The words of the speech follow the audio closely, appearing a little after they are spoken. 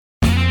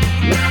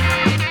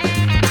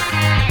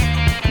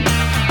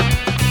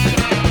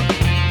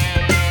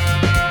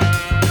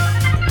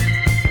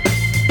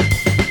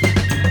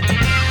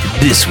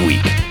This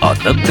week on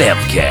the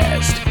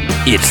Bamcast,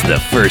 it's the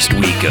first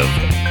week of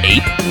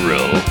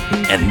April,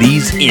 and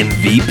these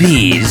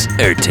MVPs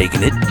are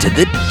taking it to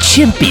the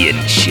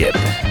championship.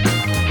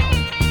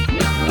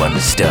 1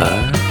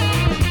 star,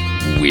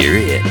 we're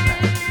in.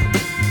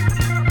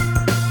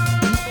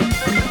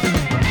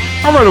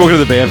 All right, welcome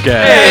to the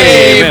Bamcast.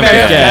 Hey,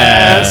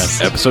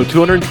 Bamcast. Episode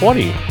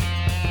 220.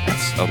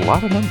 That's a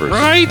lot of numbers.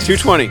 Right?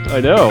 220. I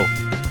know.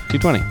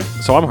 220.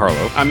 So I'm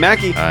Harlow. I'm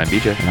Mackie. I'm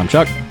BJ. And I'm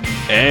Chuck.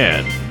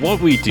 And what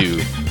we do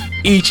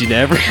each and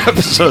every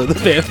episode of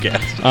the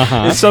Bamcast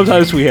Uh-huh. is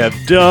sometimes we have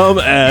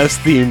dumb-ass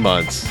theme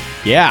months.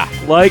 Yeah.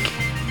 Like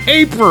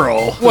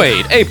April.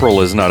 Wait,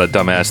 April is not a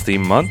dumbass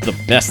theme month. The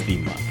best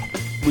theme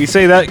month. We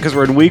say that because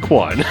we're in week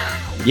 1.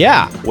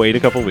 Yeah. Wait a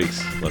couple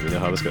weeks. Let me know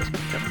how this goes.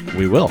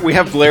 We will. We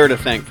have Blair to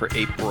thank for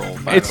April.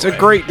 by It's the a way.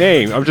 great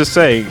name. I'm just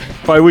saying,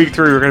 by week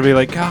 3, we're going to be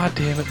like, God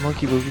damn it,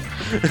 monkey movie.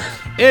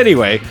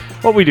 Anyway,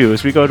 what we do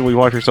is we go and we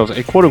watch ourselves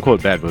a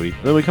quote-unquote bad movie,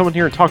 and then we come in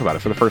here and talk about it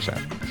for the first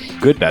half.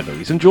 Good bad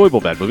movies,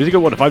 enjoyable bad movies. You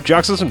get 1 to 5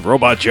 Joxes and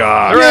Robot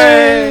Jocks.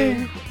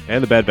 Hooray!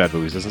 And the bad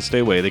movies doesn't stay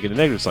away. They get a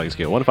negative sliding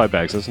scale, 1 to 5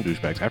 bags and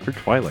douchebags after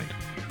Twilight.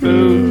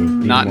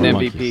 Not an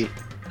more MVP. monkeys.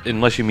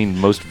 Unless you mean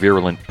most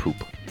virulent poop.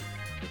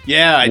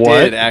 Yeah, I What?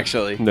 did,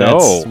 actually. No.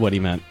 That's what he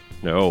meant.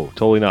 No,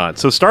 totally not.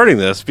 So starting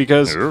this,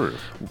 because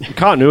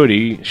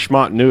continuity,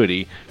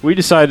 schmotnuity, we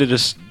decided to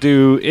just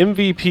do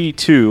MVP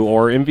 2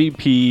 or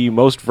MVP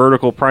Most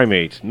Vertical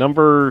Primate,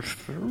 number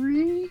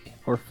 3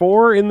 or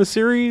 4 in the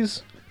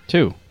series?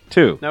 2.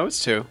 2. No,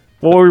 it's 2.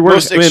 Well, where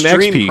Most does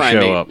extreme XP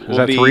primate show up? Is will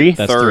that be 3?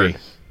 That's third.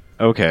 3.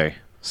 Okay.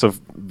 So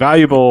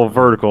valuable,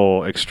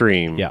 vertical,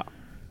 extreme. Yeah.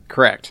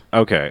 Correct.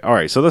 Okay. All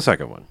right. So the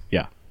second one.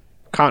 Yeah.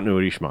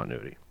 Continuity,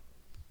 schmotnuity.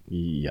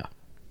 Yeah.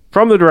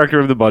 From the director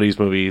of the Buddies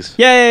movies.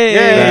 Yay!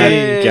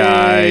 That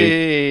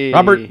guy.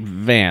 Robert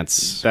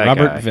Vance. That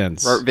Robert guy.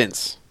 Vince. Robert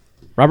Vince.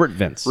 Robert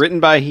Vince. Written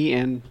by he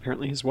and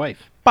apparently his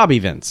wife. Bobby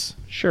Vince.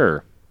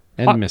 Sure.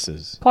 And Plot-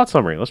 Mrs. Plot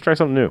summary. Let's try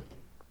something new.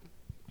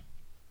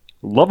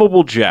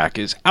 Lovable Jack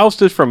is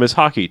ousted from his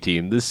hockey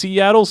team, the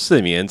Seattle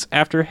Simians,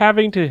 after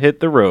having to hit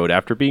the road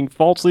after being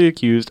falsely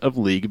accused of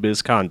league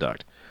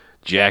misconduct.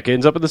 Jack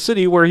ends up in the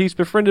city where he's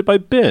befriended by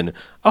Ben,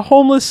 a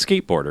homeless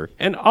skateboarder,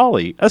 and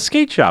Ollie, a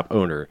skate shop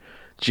owner.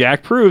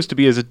 Jack proves to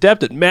be as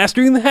adept at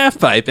mastering the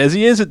half-pipe as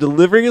he is at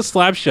delivering a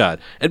slap shot,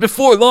 and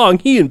before long,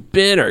 he and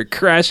Ben are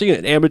crashing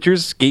an amateur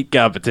skate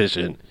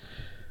competition.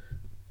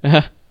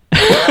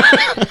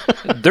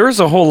 There's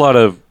a whole lot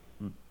of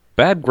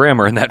bad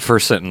grammar in that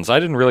first sentence. I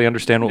didn't really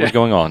understand what was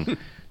going on.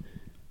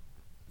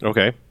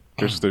 Okay.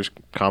 There's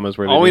commas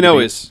where they All we need to know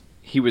be, is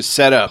he was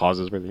set up.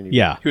 pauses where they need to be.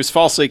 Yeah. He was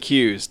falsely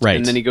accused. Right.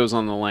 And then he goes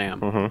on the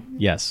lam.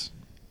 Yes.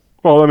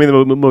 Well, I mean,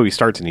 the movie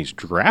starts and he's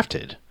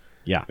drafted.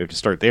 Yeah. We have to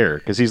start there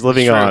because he's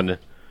living Sure. on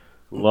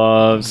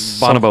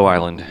Bonobo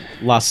Island.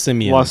 La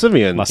Simian. La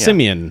Simian. La Yeah.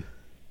 Simian.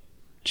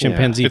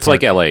 Chimpanzee. It's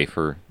Park. like LA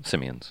for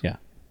simians. Yeah.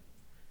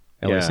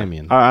 LA Yeah.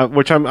 Simian.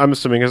 Which I'm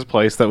assuming is a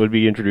place that would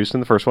be introduced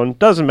in the first one.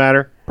 Doesn't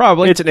matter.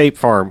 Probably. It's an ape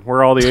farm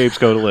where all the apes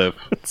go to live.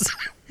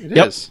 It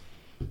Yep. is.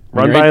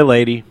 Run You're by right. a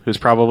lady who's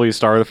probably a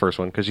star of the first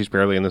one because she's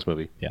barely in this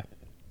movie. Yeah.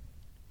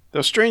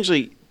 Though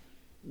strangely,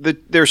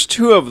 there's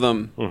 2 of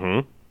them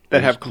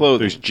that have clothing.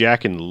 There's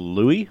Jack and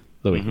Louie.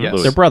 Louis.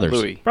 Yes. They're brothers.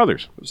 Louis.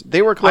 Brothers.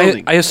 They were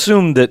clothing. I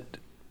assume that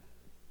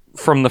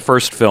from the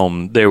first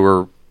film, they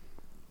were,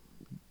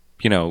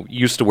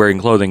 used to wearing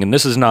clothing, and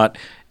this is not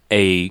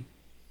a...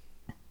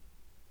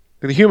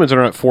 The humans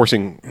are not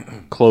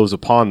forcing clothes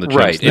upon the chimps.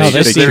 Right. No,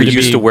 this they're seemed to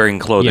used be- to wearing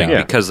clothing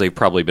Yeah. because they've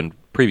probably been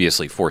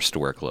previously forced to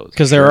wear clothes.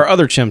 Because there are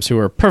other chimps who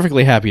are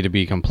perfectly happy to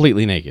be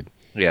completely naked.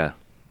 Yeah.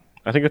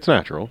 I think it's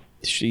natural.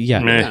 Yeah.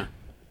 Meh.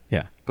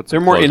 Yeah. Put some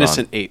They're more clothes on.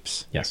 innocent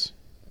apes. Yes.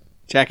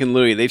 Jack and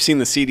Louie, they've seen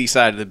the seedy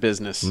side of the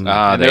business.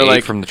 Ah, And they they're ate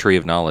like, from the tree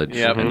of knowledge.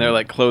 yeah, and they're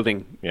like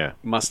clothing. Yeah.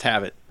 Must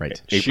have it.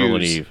 Right. April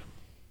and Shoes. Eve.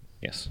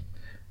 Yes.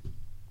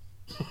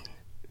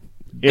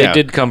 Yeah. They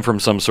did come from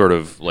some sort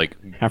of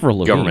Avril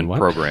Lavigne, government what?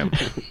 program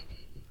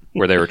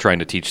where they were trying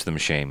to teach them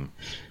shame.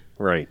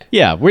 Right.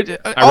 Yeah. All read these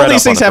up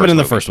things on the happened in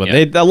the first first one.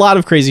 movie, A lot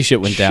of crazy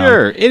shit went down.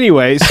 Sure.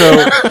 Anyway,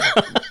 so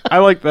I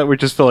like that we're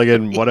just filling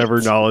in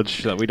whatever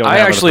knowledge that we don't I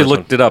have. actually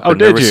looked it up, Oh,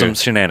 and there did was you? some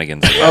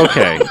shenanigans.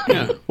 Okay.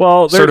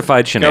 Well, they're,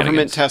 Certified shenanigans.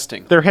 Government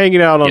testing. they're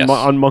hanging out on Yes.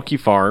 on Monkey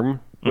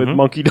Farm with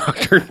Monkey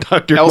Doctor,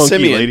 Dr. El Monkey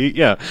Simian. Lady.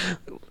 Yeah.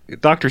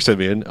 Dr.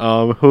 Simian,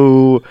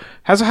 who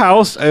has a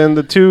house, and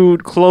the 2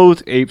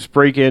 clothed apes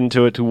break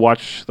into it to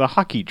watch the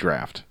hockey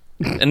draft.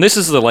 And this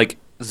is the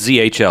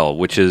ZHL,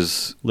 which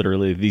is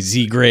Literally the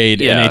Z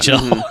grade Yeah.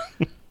 NHL.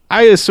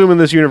 I assume in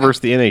this universe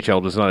the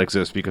NHL does not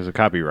exist because of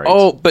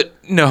copyrights. but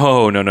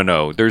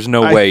no. There's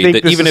no I way think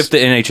that this even is- if the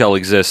NHL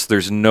exists,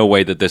 there's no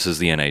way that this is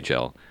the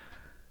NHL.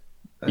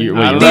 I don't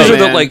know, These are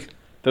the man.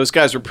 Those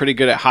guys were pretty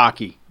good at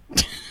hockey.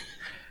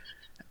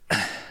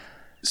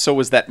 So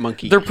was that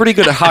monkey. they're pretty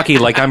good at hockey.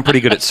 I'm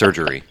pretty good at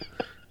surgery.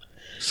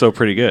 So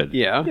pretty good.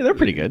 yeah. Yeah, they're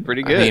pretty good.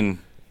 Pretty good. I mean,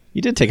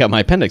 You did take out my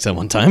appendix at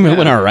one time. It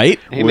went all right.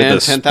 hey, with man, a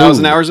 10,000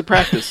 spoon. hours of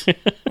practice.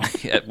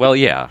 Well,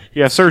 yeah.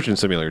 Yeah, Surgeon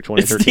Simulator It's,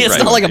 2013. it's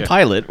right. not like a Yeah.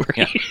 pilot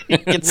where you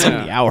get so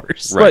many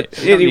hours. Right.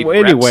 But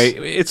anyway, don't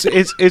need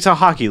it's a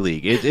hockey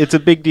league. It's a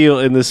big deal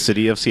in the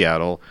city of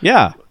Seattle.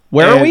 Yeah.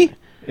 Where are And- we?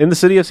 In the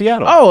city of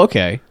Seattle. Oh,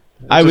 okay.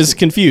 I was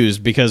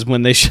confused because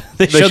when they showed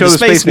the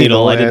Space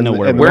Needle, I didn't know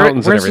where and we the were.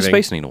 mountains and Where's the everything.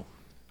 Space Needle?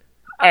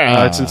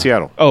 It's in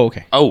Seattle. Oh,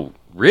 okay. Oh,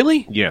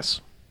 really?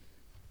 Yes.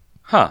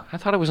 Huh. I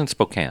thought it was in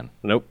Spokane.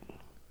 Nope.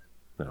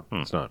 No,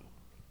 it's not.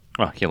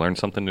 Well, you learn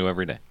something new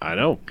every day. I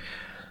know.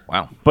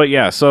 Wow. But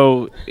yeah,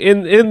 so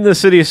in the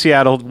city of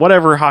Seattle,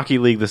 whatever hockey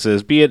league this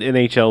is, be it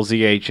NHL,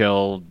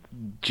 ZHL,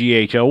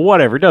 GHL,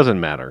 whatever, it doesn't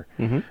matter.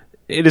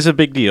 It is a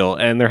big deal,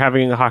 and they're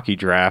having a hockey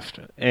draft,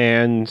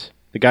 and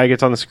the guy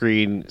gets on the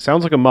screen,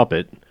 sounds like a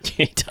Muppet, It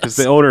because does.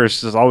 the owner is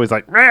just always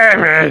like,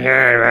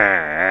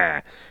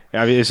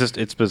 I mean,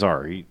 it's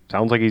bizarre. He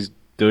sounds like he's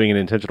doing an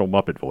intentional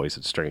Muppet voice.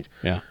 It's strange.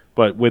 Yeah.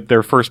 But with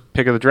their first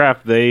pick of the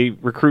draft, they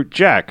recruit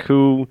Jack,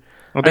 who...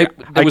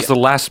 It was the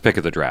last pick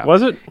of the draft.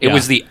 Was it? It Yeah.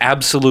 was the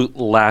absolute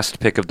last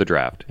pick of the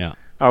draft. Yeah.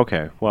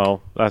 Okay,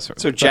 well, that's...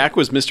 So Jack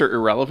was Mr.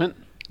 Irrelevant?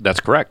 That's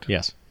correct.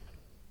 Yes.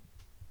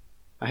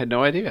 I had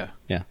no idea.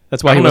 Yeah.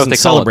 That's why I he don't know if wasn't they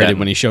call it celebrated that.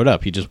 when he showed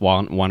up. He just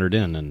wandered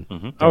in and they're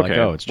like, Okay,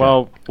 oh, it's Jack.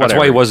 well, That's whatever.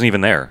 why he wasn't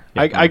even there.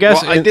 I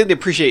guess... Well, I did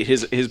appreciate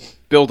his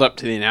build up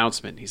to the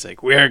announcement. He's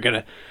like,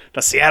 the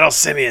Seattle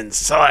Simians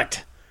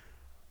select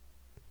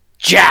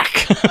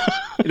Jack.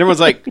 And everyone's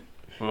like,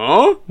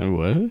 huh?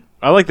 What?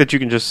 I like that you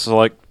can just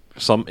select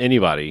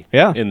anybody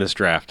Yeah. in this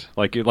draft.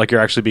 Like you're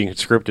actually being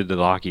conscripted to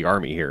the hockey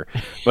army here.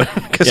 But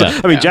because Yeah.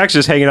 I mean, Jack's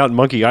just hanging out in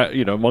Monkey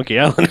Island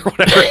or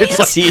whatever. It's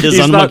like, He is he's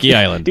on not- Monkey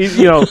Island.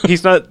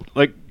 He's not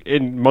like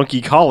in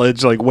Monkey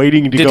College, like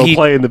waiting to Did go he-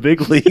 play in the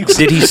big leagues.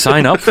 Did he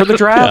sign up for the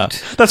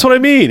draft? That's what I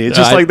mean. It's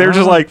just I- like they're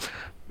just like.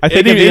 I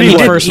think Any- at the end of He the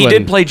anyone- first did, one, he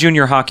did play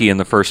junior hockey in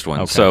the first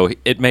one, so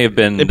it may have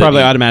been. they that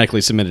probably he-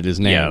 automatically submitted his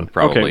name. Yeah,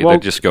 probably. Okay, well-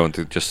 They're just going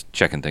through, just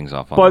checking things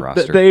off on the But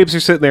roster. the apes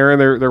are sitting there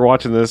and they're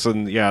watching this,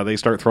 and yeah, they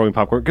start throwing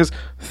popcorn because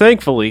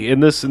thankfully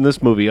in this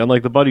movie,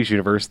 unlike the Buddies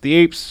universe, the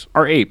apes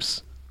are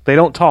apes. They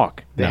don't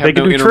talk. They have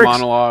no do inner tricks.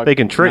 monologue, They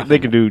can trick. They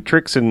can do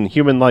tricks and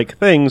human-like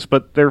things,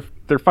 but they're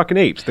fucking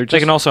apes. They're just they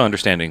can also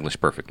understand English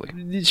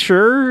perfectly.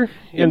 sure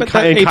and, but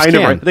and apes kind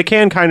of can. right. They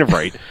can kind of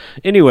right.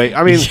 Anyway,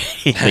 I mean,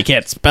 They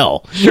can't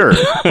spell. sure,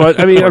 but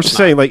I mean, I'm just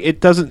saying, like,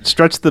 it doesn't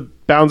stretch the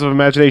bounds of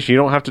imagination. You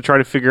don't have to try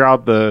to figure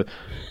out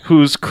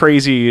who's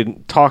crazy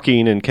and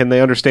talking and can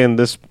they understand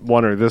this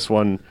one or this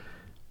one.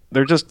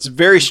 They're just It's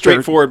very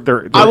straightforward.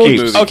 They're I will,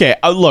 apes. okay,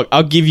 look,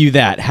 I'll give you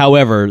that.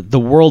 However, the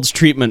world's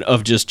treatment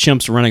of just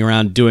chimps running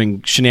around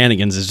doing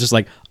shenanigans is just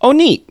like, oh,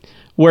 neat.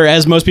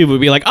 Whereas most people would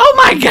be like, oh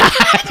my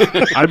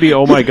god! I'd be,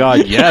 oh my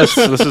god, yes,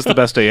 this is the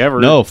best day ever.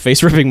 No,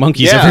 face ripping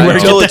monkeys Yeah, everywhere.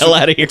 until Get the hell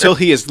out of here. Until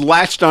he is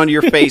latched onto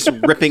your face,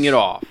 ripping it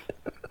off.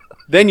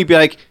 Then you'd be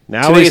like,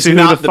 Now today we is see who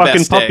not the fucking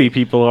best puppy day.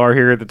 people are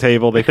here at the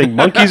table. They think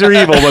monkeys are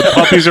evil, but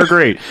puppies are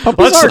great.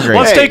 Puppies are great.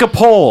 Let's Hey. take a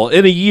poll.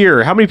 In a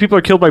year, how many people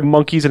are killed by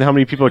monkeys and how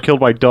many people are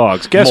killed by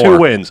dogs? Guess More. who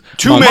wins?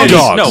 Too many.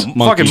 Dogs. No,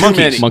 Monkeys. fucking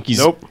monkeys. Monkeys.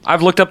 Nope.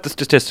 I've looked up the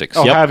statistics.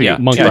 Oh, have you? Yeah,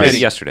 Monkeys. I did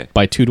it yesterday.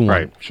 By 2 to 1.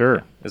 Right,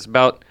 sure. It's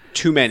about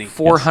Too many.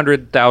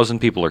 400,000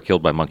 people are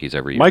killed by monkeys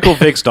every year. Michael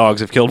Vick's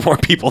dogs have killed more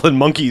people than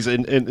monkeys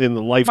in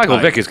the lifetime.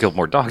 Michael Vick has killed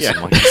more dogs than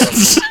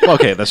monkeys. Well,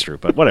 okay, that's true,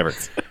 but whatever.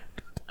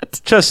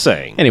 Just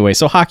saying. Anyway,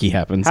 so hockey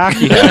happens.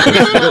 Hockey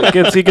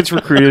happens. He gets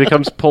recruited. He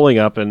comes pulling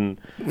up, and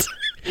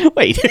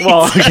Wait.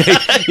 well, okay,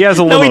 he has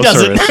a limo no, he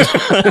doesn't.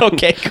 service.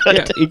 Okay,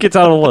 good. He gets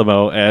out of a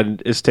limo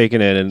and is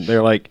taken in, and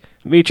they're like,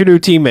 "Meet your new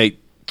teammate,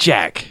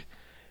 Jack."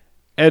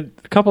 And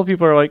a couple of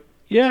people are like,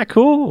 "Yeah,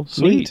 cool,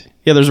 sweet." Neat.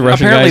 Yeah, there's a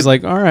Russian Apparently- guy's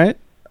like, all right.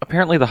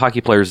 Apparently, the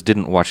hockey players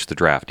didn't watch the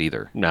draft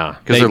either. Nah,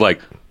 Because they're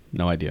like,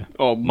 No idea.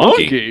 Oh,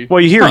 monkey.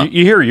 well, you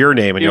hear your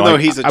name, and Even you're though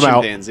like, he's a "I'm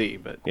out." chimpanzee,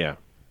 but Yeah,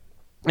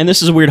 And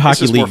this is a weird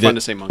hockey is more league fun that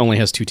to say monkey. only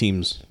has 2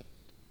 teams.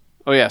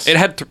 oh yes, it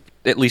had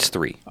at least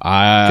 3. Because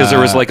Because there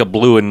was like a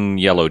blue and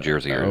yellow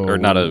jersey, or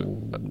not a.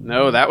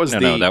 no, that was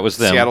No, that was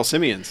them. Seattle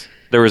Simians.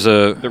 There was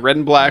a. The red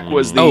and black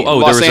was the there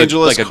Los was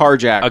Angeles a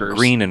Carjackers. A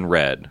green and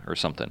red or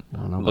something.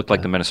 about Looked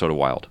like the Minnesota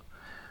Wild.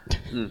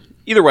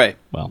 Either way,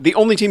 Well. the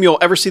only team you'll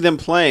ever see them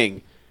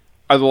playing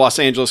are the Los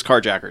Angeles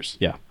Carjackers.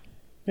 Yeah.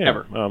 yeah,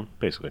 Ever.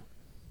 basically.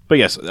 But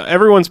yes,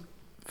 everyone's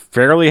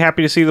fairly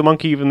happy to see the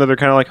monkey, even though they're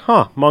kind of like,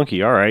 "Huh,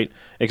 monkey, all right."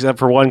 Except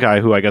for one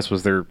guy who I guess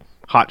was their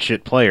hot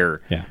shit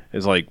player. Yeah.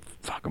 Is like,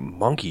 "Fuck a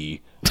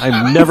monkey!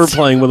 I'm never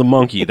playing with a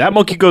monkey. That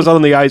monkey goes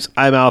on the ice.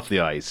 I'm off the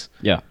ice."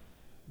 Yeah.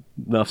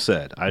 Enough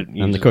said.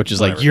 And the coach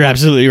is like, you're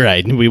absolutely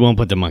right. We won't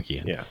put the monkey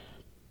in. Yeah.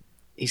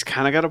 He's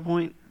kind of got a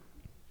point.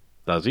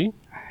 Does he?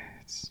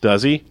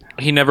 Does he?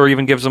 He never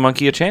even gives a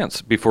monkey a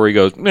chance before he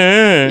goes.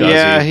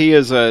 Yeah, he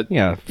is a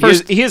Yeah,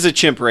 he is a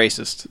chimp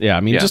racist. Yeah, I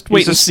mean, Yeah. just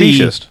wait He's a and see.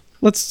 speciesist.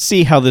 Let's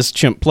see how this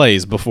chimp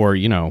plays before,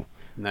 No,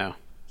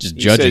 just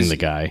He judging says- the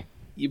guy.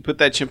 you put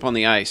that chimp on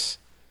the ice,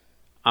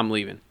 I'm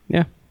leaving.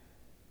 Yeah.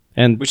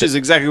 And Which is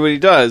exactly what he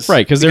does.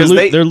 right, because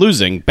they're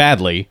losing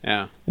badly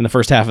yeah. in the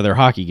first half of their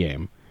hockey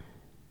game.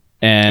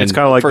 And It's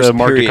kind of like First the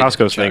Mark period, Dacascos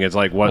Chuck. thing. It's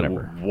like, what?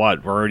 Whatever.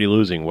 What? We're already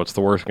losing. What's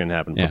the worst going to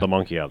happen? yeah. Put the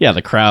monkey out. Yeah,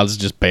 the crowd's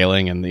just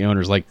bailing, and the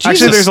owner's like,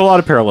 Jesus. Actually, there's a lot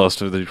of parallels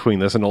between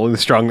this and Only the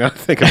Strong. Now that I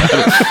think about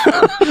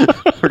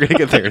it, we're going to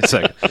get there in a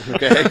second.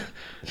 Okay.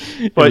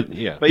 But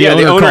yeah, But yeah,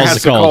 the owner calls has the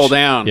to coach. call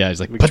down. Yeah, he's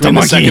like, put between the the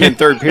monkey second in. and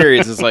third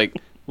periods is like,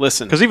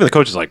 listen. because even the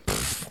coach is like,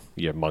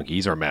 "Yeah, monkey.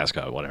 He's our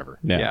mascot. Whatever."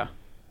 Yeah. Yeah.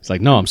 It's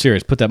like, no, I'm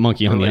serious. Put that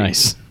monkey on the Really?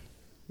 ice.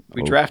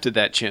 We drafted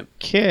that chimp.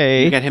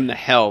 Okay. We got him the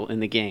hell in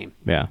the game.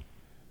 Yeah.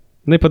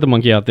 And they put the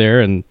monkey out there,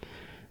 and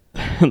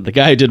the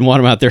guy who didn't want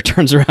him out there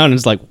turns around and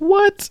is like,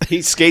 what?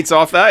 He skates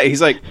off that.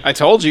 He's like, I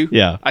told you.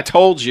 Yeah. I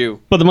told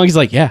you. But the monkey's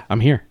like, yeah, I'm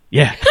here.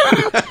 Yeah.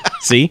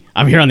 See?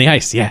 I'm here on the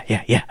ice. Yeah.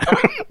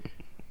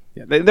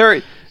 Yeah,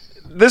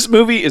 this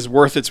movie is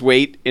worth its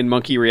weight in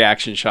monkey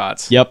reaction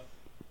shots. Yep.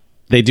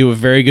 They do a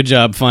very good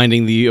job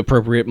finding the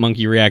appropriate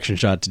monkey reaction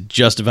shot to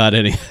just about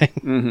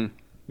anything.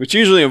 Which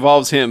usually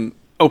involves him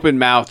open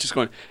mouth, just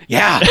going,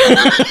 yeah,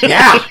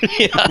 yeah,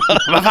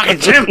 I'm a fucking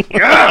chimp.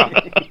 Yeah.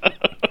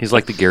 He's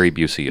like the Gary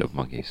Busey of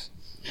monkeys.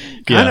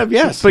 Kind of,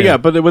 yes. But yeah,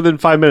 but within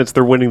 5 minutes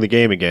they're winning the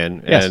game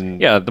again. Yes.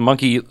 And Yeah, the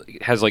monkey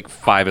has like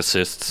 5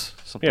 assists,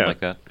 something yeah, like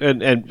that.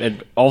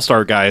 And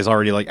All-Star guy is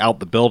already like out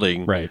the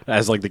building, Right.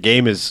 As like the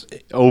game is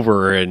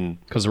over, and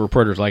Because the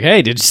reporter's like,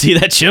 hey, did you see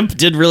that chimp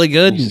did really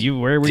good? And you,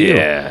 where were you?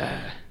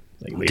 yeah,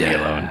 Like, leave me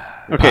alone.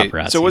 Okay,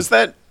 Paparazzi. so was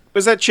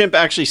that chimp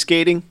actually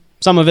skating?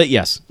 Some of it,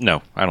 yes.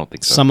 No, I don't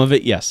think so. Some of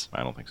it, yes.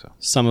 I don't think so.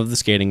 Some of the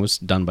skating was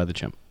done by the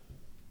chimp.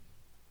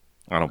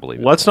 I don't believe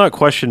it. let's not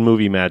question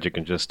movie magic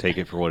and just take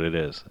it for what it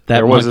is. That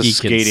there was a monkey can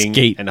skating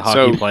skate. and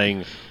hockey So-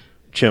 playing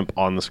chimp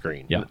on the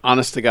screen. Yeah.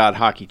 Honest to God,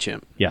 hockey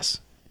chimp. Yes.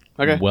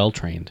 Okay. Well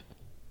trained.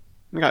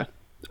 Okay.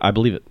 I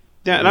believe it.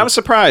 Yeah, and I was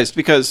surprised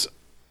because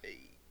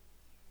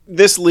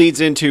this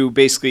leads into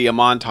basically a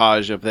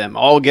montage of them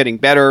all getting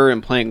better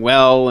and playing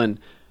well and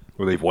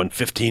Where they've won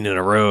 15 in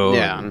a row.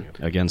 yeah,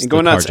 Against and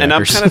going the nuts. And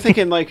I'm Carjackers. kind of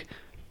thinking like,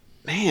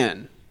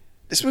 man,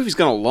 this movie's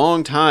gone a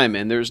long time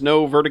and there's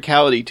no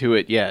verticality to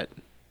it yet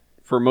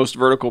for most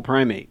vertical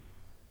primate.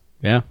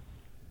 Yeah.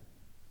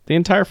 The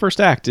entire first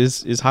act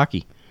is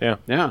hockey. Yeah.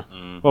 Yeah.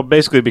 Well,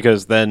 basically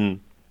because then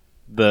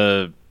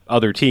the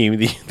other team,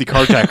 the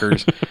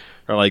Carjackers,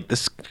 are like,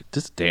 this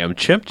damn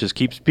chimp just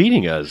keeps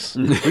beating us.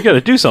 We got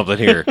to do something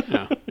here.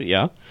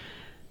 Yeah.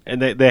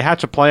 And they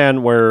hatch a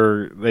plan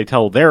where they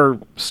tell their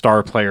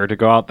star player to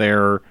go out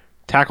there,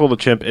 tackle the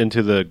chimp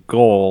into the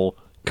goal,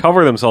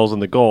 cover themselves in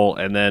the goal,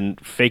 and then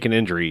fake an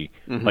injury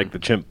like the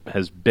chimp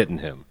has bitten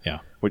him. Yeah.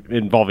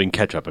 Involving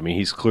ketchup. I mean,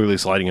 he's clearly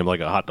sliding him like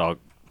a hot dog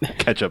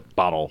ketchup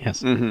bottle.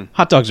 Yes.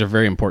 Hot dogs are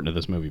very important to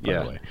this movie, by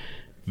Yeah. the way.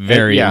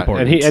 Very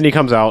important. And he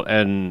comes out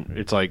and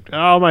it's like,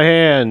 oh, my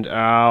hand.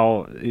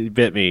 Ow. He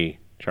bit me.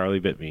 Charlie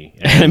bit me.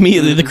 And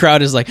immediately the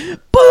crowd is like,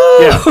 boo!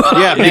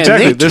 Yeah, man,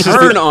 they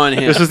turn on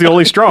him. This is the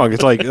only strong.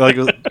 It's like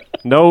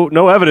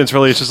no evidence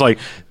really. It's just like,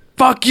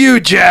 fuck you,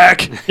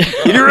 Jack.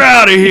 You're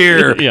out of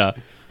here. Yeah.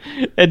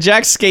 And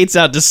Jack skates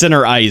out to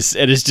center ice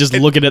and is just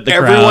looking at the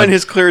crowd. Everyone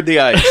has cleared the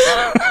ice.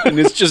 And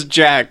it's just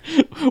Jack.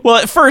 Well,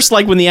 at first,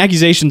 like when the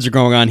accusations are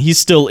going on, he's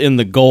still in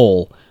the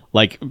goal,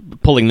 like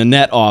pulling the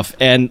net off,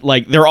 and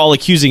like they're all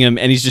accusing him,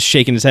 and he's just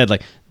shaking his head,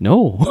 like,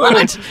 "No,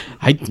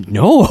 I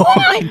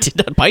did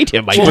not bite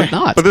him. I did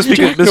not." But this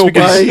becomes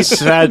a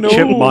sad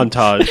chimp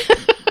montage.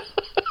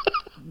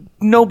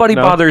 Nobody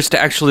No. bothers to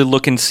actually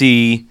look and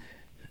see.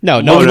 no,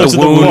 Oh, nobody looks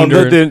at the wound.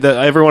 or-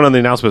 Everyone on the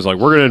announcement is like,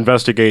 we're going to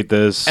investigate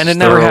this. And it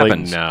never thoroughly."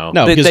 happens. No.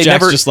 No, They- because they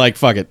Jack's never- just like,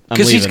 "Fuck it,"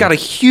 Because he's got a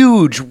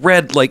huge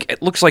red, like,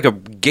 it looks like a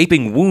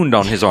gaping wound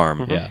on his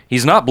arm. Yeah.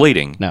 He's not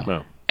bleeding.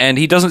 no. And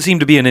he doesn't seem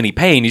to be in any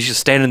pain. He's just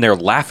standing there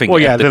laughing.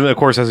 Well, yeah. at the- Then of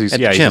course, as he's at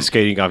the he's chimp.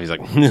 skating off, he's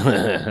like,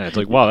 it's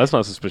like, wow, that's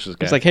not a suspicious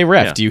guy. It's like, "Hey,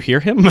 ref, Yeah. do you hear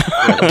him?"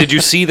 Did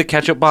you see the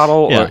ketchup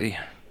bottle? Yeah.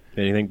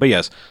 anything. But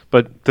yes,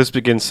 but this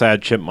begins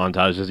sad chimp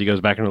montage as he goes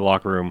back into the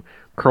locker room,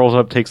 curls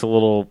up, takes a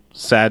little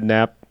sad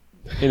nap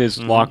in his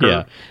locker.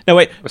 Yeah. No,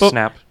 wait.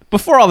 snap.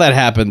 Before all that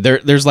happened,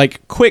 there's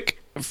like quick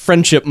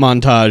friendship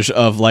montage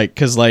of like,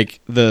 because like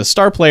the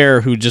star player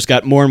who just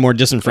got more and more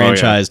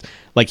disenfranchised,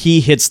 like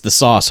he hits the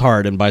sauce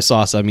hard, and by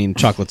sauce I mean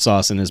chocolate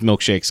sauce in his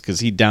milkshakes,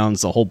 because he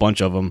downs a whole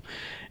bunch of them.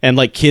 And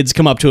like kids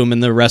come up to him in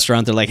the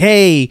restaurant, they're like,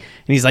 "Hey," and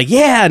he's like,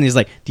 "Yeah," and he's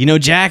like, "Do you know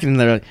Jack?"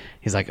 And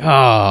he's like,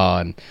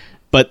 "Oh,"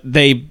 but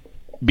they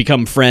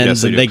become friends,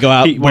 Yes, and do. they go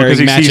out Well, 'cause wearing he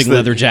sees matching the-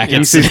 leather He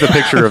jackets. sees the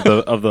picture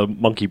of the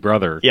monkey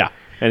brother. Yeah.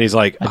 And he's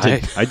like,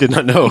 did. I did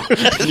not know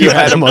you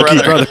had a monkey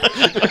brother.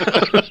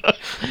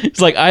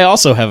 He's like, "I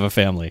also have a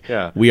family.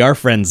 Yeah. We are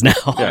friends now."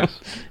 Yes.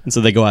 And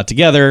so they go out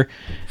together.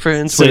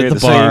 Friends Sit wear at the,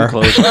 the bar. same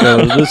clothes, go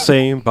to the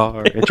same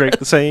bar, and drink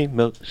the same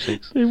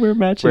milkshakes. They wear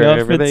matching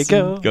Wherever outfits they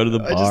and go. to the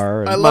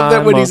bar. I and- love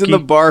that when he's in the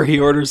monkey. bar, he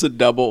orders a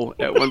double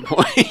at one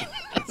point.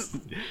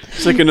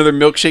 It's like another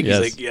milkshake.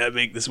 Yes. He's like, yeah,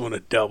 make this one a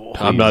double.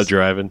 I'm not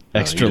driving.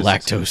 Extra No, you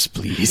just- lactose,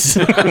 please.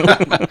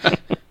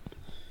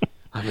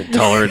 I'm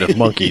intolerant of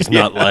monkeys,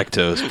 not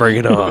lactose. Bring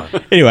it on.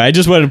 Anyway, I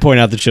just wanted to point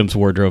out the chimp's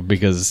wardrobe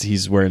because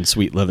he's wearing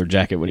sweet leather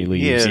jacket when he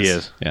leaves. He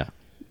is. Yeah.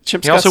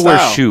 Chimp's He also got wears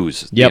style.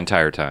 shoes the Yep.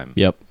 entire time.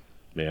 Yep.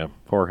 Yeah,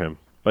 for him.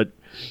 But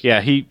yeah,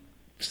 he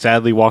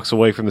sadly walks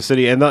away from the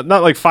city, and not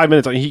like 5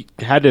 minutes. He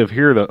had to have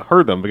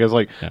heard them because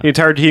like Yeah. the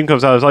entire team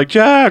comes out. Is like,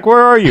 Jack, where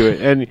are you?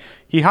 And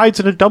he hides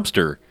in a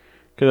dumpster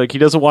because like he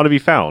doesn't want to be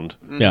found,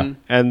 Yeah.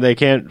 and they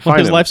can't Well, find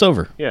his him. life's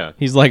over. Yeah.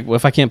 He's like, well,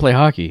 if I can't play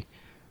hockey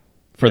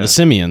for the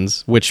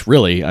Simians, which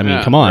really, I mean,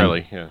 Yeah, come on.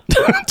 Really, yeah.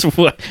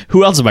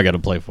 Who else am I going to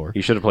play for?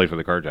 He should have played for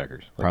the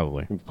Carjackers. Like,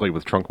 Probably. he played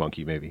with Trunk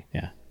Monkey, maybe.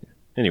 Yeah.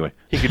 Anyway.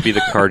 He could be the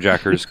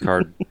Carjackers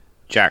card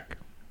Jack.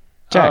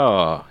 Jack.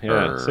 Oh, yeah.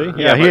 Or- See?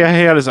 Yeah, Yeah,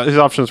 he had his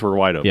options were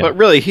wide open. Yeah. But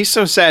really, he's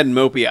so sad and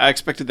mopey. I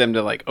expected them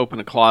to like open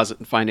a closet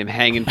and find him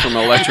hanging from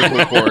an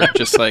electrical cord,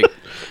 just like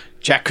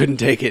Jack couldn't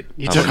take it.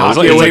 He took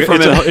hockey away from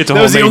him. It's a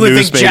That was the homemade only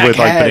noose thing made Jack with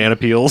like had. banana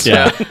peels.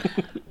 Yeah.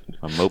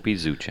 A mopey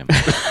zoo chimp.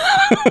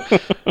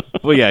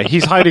 Well, yeah,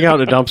 he's hiding out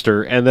in a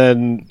dumpster, and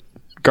then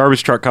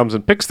garbage truck comes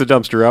and picks the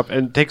dumpster up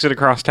and takes it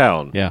across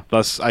town. Yeah.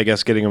 Thus, I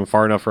guess, getting him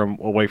far enough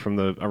away from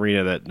the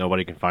arena that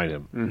nobody can find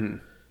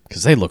him.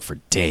 Because they look for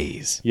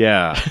days.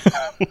 Yeah.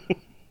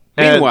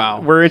 And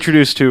Meanwhile- we're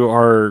introduced to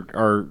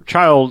our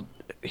child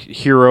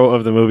hero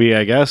of the movie,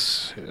 I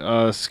guess,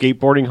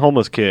 skateboarding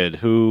homeless kid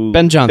who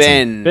Ben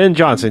Johnson. Ben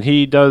Johnson.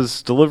 He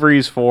does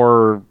deliveries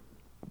for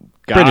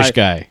British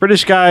guy.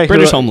 British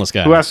homeless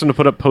guy. who asks him to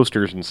put up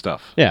posters and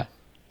stuff. Yeah.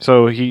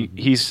 So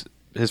he's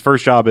his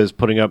first job is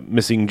putting up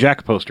missing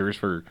Jack posters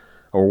for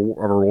a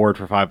reward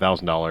for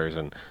 $5,000,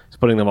 and he's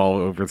putting them all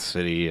over the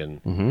city.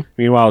 And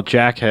meanwhile,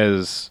 Jack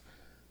has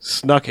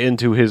snuck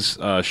into his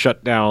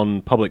shut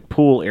down public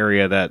pool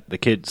area that the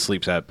kid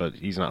sleeps at, but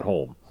he's not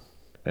home.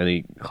 And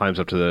he climbs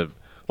up to the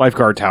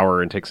lifeguard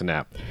tower and takes a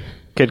nap.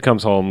 Kid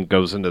comes home,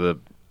 goes into the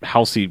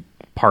housey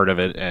part of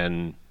it,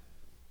 and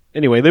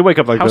anyway, they wake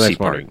up like the Housey next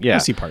part. morning. Yeah,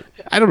 Housey part.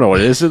 I don't know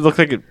what it is. It looked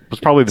like it was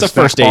probably the It's a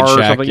snack first aid bar or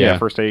shack, something. yeah.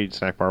 First aid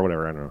snack bar,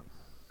 whatever. I don't know.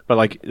 But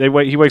like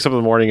he wakes up in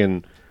the morning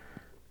and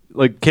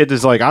like kid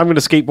is like, I'm going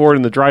to skateboard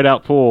in the dried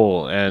out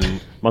pool,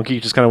 and Monkey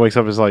just kind of wakes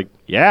up and is like,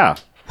 yeah,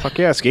 fuck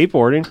yeah,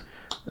 skateboarding.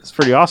 That's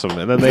pretty awesome.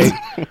 And then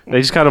they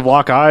just kind of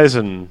lock eyes,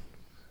 and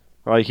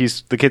like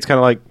the kid's kind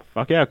of like,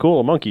 fuck yeah, cool,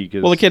 a monkey.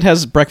 'Cause, Well, the kid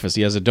has breakfast.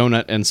 He has a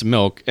donut and some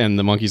milk, and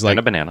the monkey's like, And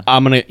a banana.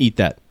 I'm going to eat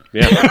that.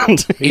 yeah,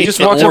 He just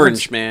the walks over.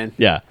 orange, man.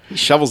 Yeah. He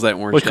shovels that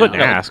orange Well, he couldn't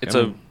down. ask.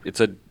 It's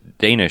a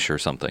Danish or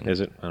something. is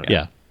it? I don't know.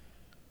 Yeah.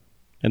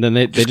 And then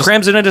they Just just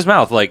crams it in his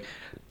mouth like,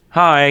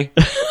 "Hi,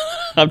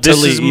 I'm this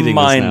totally is eating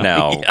mine this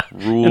now." Yeah.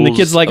 Rules And the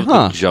kid's like, of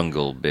huh. the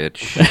jungle,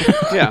 bitch.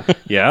 Yeah.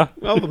 Yeah.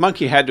 Well, the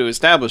monkey had to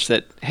establish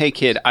that, hey,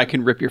 kid, I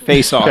can rip your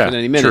face off Yeah, in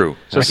any minute. true.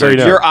 Just so you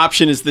know. Your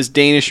option is this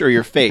Danish or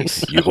your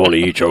face. You want to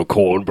eat your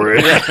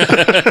cornbread?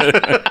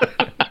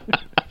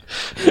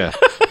 Yeah.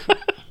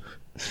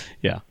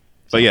 Yeah.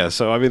 But yeah,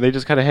 so I mean, they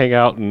just kind of hang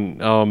out,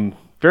 and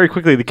very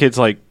quickly the kid's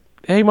like,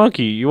 "Hey,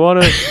 monkey, you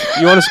wanna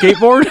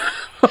skateboard?"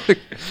 The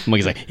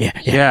monkey's like,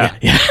 yeah.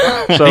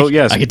 So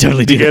yes, I could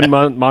totally do begin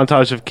that.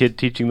 montage of kid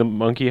teaching the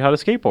monkey how to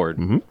skateboard,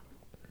 and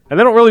they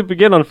don't really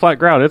begin on flat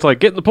ground. It's like,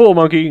 get in the pool,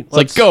 monkey. It's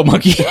like, go,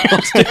 monkey.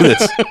 Let's do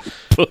this.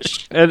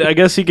 Push. And I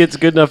guess he gets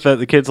good enough that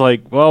the kid's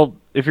like, well,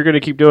 if you're gonna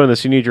keep doing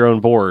this, you need your own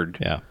board.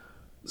 Yeah.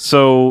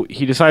 So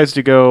he decides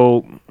to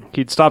go.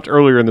 He'd stopped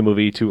earlier in the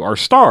movie to our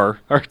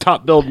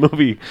top billed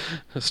movie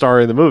star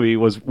in the movie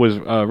was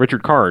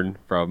Richard Karn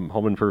from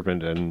Home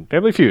Improvement and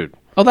Family Feud.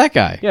 Oh, that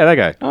guy. Yeah, that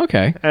guy.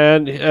 Okay.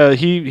 And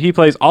he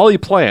plays Ollie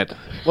Plant,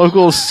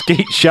 local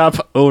skate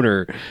shop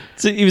owner.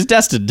 So he was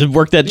destined to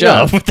work that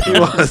job. Yeah, with he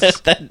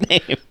was. that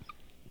name.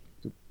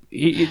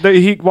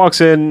 He walks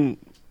in,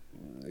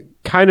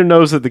 kind of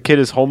knows that the kid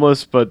is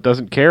homeless, but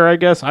doesn't care. I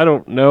guess I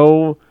don't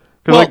know.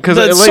 Well,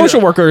 the social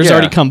worker has yeah.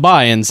 already come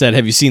by and said,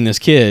 "Have you seen this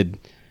kid?"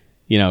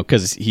 You know,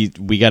 because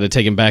we got to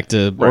take him back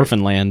to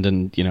orphan land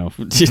and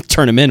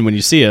turn him in when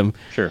you see him.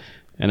 Sure.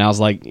 And I was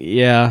like,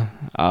 "Yeah,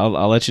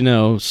 I'll let you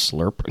know."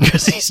 Slurp,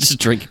 because he's just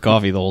drinking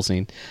coffee the whole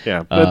scene.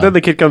 Yeah, but then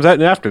the kid comes out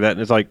and after that, and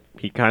it's like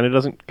he kind of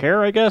doesn't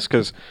care, I guess,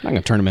 because I'm not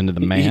gonna turn him into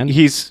the man.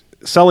 he's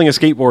selling a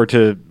skateboard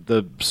to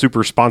the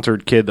super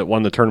sponsored kid that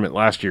won the tournament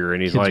last year,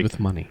 and he's Kids like, with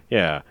money.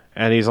 yeah,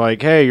 and he's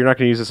like, hey, you're not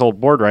going to use this old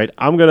board, right?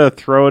 I'm going to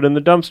throw it in the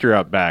dumpster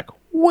out back.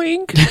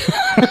 Wink.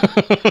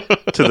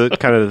 to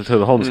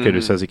the homeless kid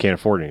who says he can't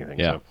afford anything.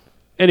 Yeah. So.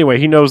 Anyway,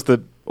 he knows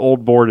the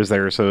old board is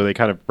there, so they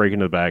kind of break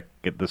into the back,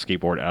 get the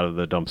skateboard out of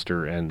the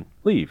dumpster, and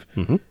leave.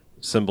 Mm-hmm.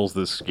 Symbols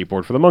the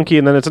skateboard for the monkey,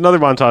 and then it's another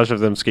montage of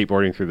them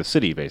skateboarding through the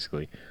city,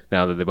 basically,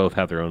 now that they both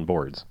have their own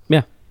boards.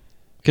 Yeah,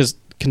 because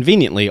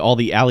conveniently, all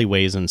the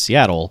alleyways in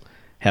Seattle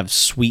have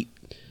sweet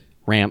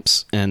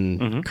ramps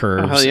and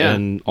curves hell yeah.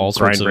 and all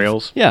sorts Grind of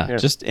rails. Yeah, Yeah.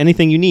 just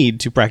anything you need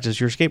to practice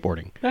your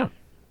skateboarding. Yeah.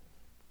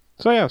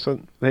 So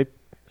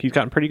he's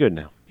gotten pretty good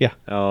now. Yeah,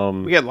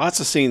 We got lots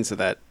of scenes of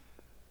that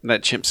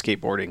chimp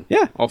skateboarding.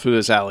 Yeah. All through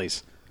those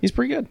alleys. he's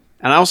pretty good.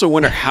 And I also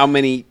wonder how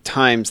many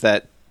times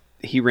that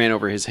he ran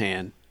over his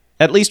hand.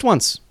 At least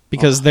once,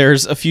 because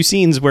there's a few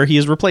scenes where he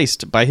is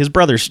replaced by his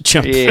brother's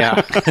chimp.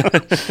 Yeah.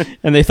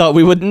 And they thought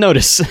we wouldn't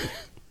notice.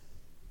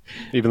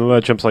 Even though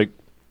that chimp's like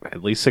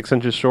at least 6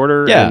 inches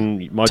shorter Yeah.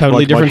 and much,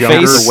 Totally much, different much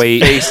younger. face.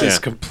 Weight. Face is Yeah.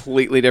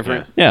 completely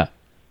different. Yeah,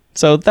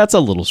 so that's a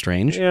little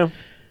strange. Yeah.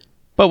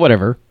 But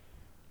whatever.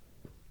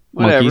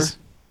 Whatever. Monkeys.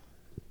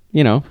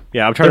 you know.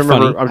 Yeah, I'm trying to They're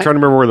remember. funny. I'm trying to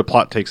remember where the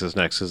plot takes us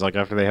next. Is like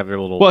after they have their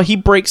little. Well, he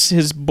breaks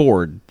his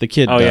board. The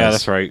kid. oh does. yeah,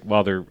 that's right.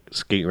 While they're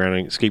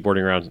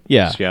skateboarding around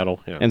Seattle.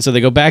 Yeah. And so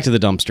they go back to the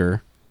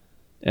dumpster,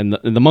 and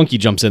the monkey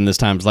jumps in this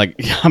time. It's like,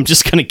 I'm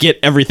just going to get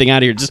everything out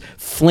of here, just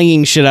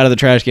flinging shit out of the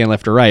trash can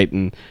left or right.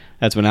 And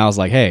that's when Al's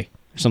like, hey,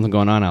 there's something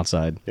going on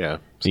outside. yeah.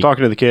 He's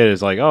talking to the kid.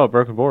 Is like, oh,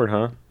 broken board,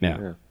 huh?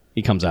 Yeah.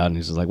 He comes out and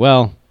he's just like,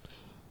 well,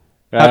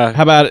 Uh,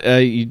 how about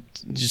you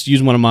just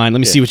use one of mine? Let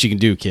me see what you can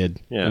do, kid.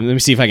 Yeah. And let me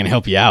see if I can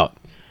help you out.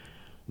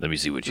 Let me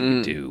see what you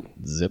can do.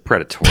 Zip.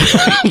 Predatory.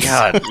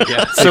 God,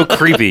 so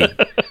creepy.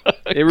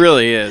 It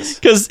really is.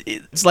 Because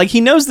it's like he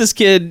knows this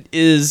kid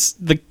is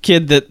the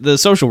kid that the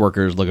social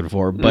worker is looking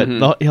for, but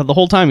the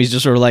whole time he's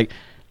just sort of like,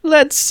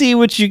 let's see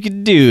what you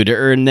can do to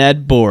earn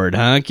that board,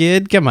 huh,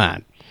 kid? Come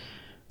on.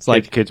 It's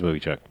like, kids movie,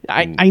 Chuck.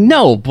 I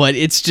know, but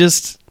it's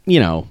just,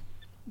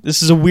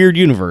 this is a weird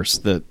universe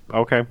that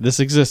Okay. this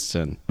exists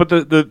in. But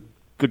the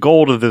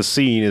goal of this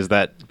scene is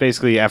that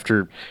basically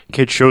after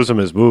kid shows him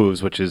his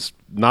moves, which is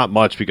not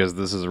much because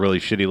this is a really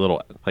shitty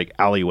little like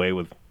alleyway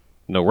with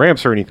no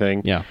ramps or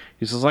anything. Yeah.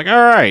 He's just like, all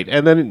right,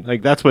 and then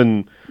like that's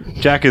when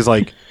Jack is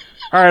like,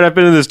 all right, I've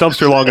been in this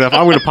dumpster long enough.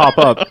 I'm going to pop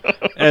up,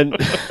 and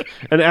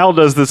Al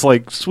does this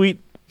like sweet,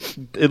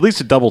 at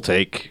least a double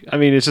take. I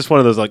mean, it's just one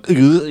of those like.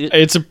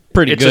 It's a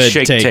pretty It's good a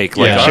shake take,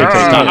 like, yeah. shake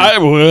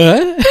take.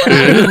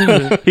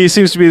 What? He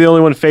seems to be the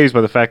only one fazed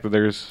by the fact that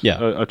there's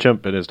Yeah. a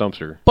chimp in his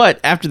dumpster. But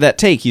after that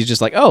take, he's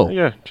just like, oh,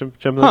 Yeah,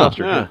 chimp in the Huh. dumpster.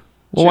 Yeah.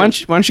 well, why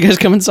don't you guys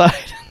come inside?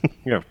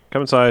 Yeah,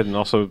 come inside, and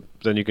also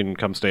then you can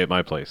come stay at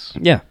my place.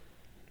 Yeah.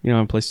 You don't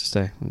have a place to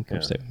stay.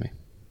 Come stay with me.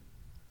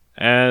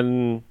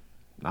 And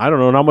I don't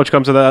know, not much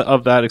comes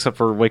of that except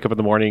for wake up in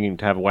the morning and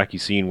to have a wacky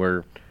scene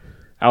where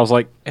I was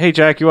like, "Hey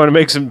Jack, you want to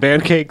make some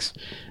pancakes?"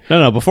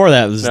 No, before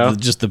that was No?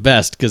 just the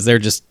best because they're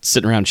just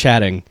sitting around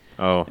chatting.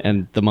 Oh.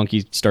 And the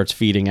monkey starts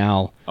feeding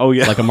Al Oh,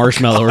 yeah. like a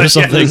marshmallow or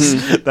something.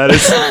 That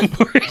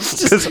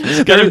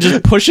is Got him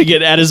just pushing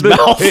it at his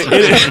mouth.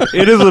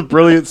 it is a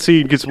brilliant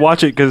scene. Just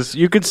watch it because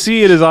you could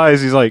see in his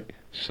eyes. He's like,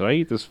 "Should I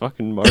eat this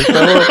fucking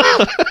marshmallow?"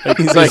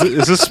 He's like,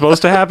 "Is this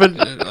supposed to happen?"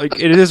 Like,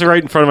 it is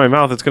right in front of my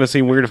mouth. It's gonna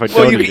seem weird if I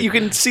Well, don't. you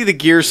can see the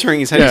gears turning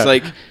his head. Yeah. He's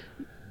like,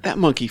 that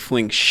monkey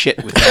flings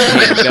shit with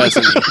that hand,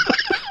 doesn't he?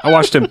 I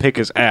watched him pick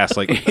his ass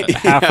like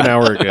half an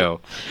hour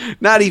ago.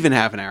 Not even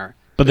half an hour.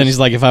 But then he's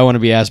like, if I want to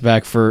be asked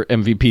back for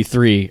MVP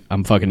 3,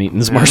 I'm fucking eating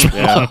this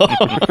marshmallow.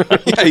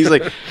 Yeah, he's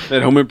like,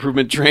 that home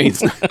improvement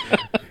train's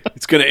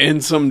it's gonna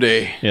end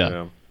someday. Yeah.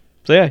 Yeah.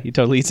 So yeah, he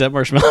totally eats that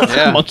marshmallow.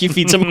 Yeah. Monkey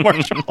feeds him a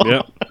marshmallow.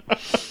 Yep.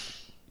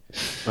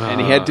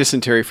 And he had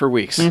dysentery for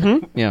weeks.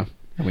 Yeah.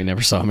 And we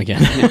never saw him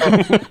again.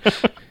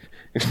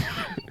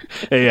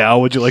 Hey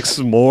Al, would you like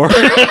some more?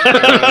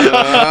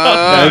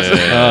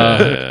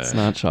 It's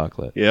not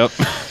chocolate. Yep.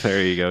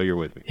 There you go. You're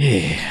with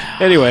me.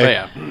 Anyway, But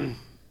yeah.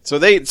 So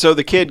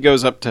the kid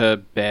goes up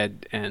to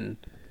bed and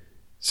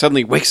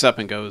suddenly wakes up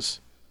and goes,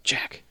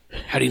 Jack,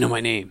 how do you know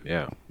my name?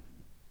 yeah.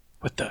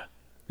 What the?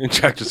 And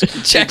Jack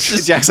just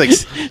Jack's like,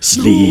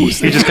 Sleep.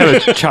 he just kind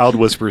of child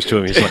whispers to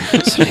him. He's like,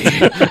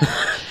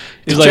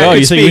 He's like, Jack oh, could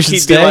you think we speak, should he'd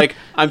stay? be like,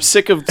 I'm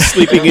sick of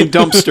sleeping in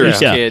dumpsters,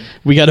 yeah. kid.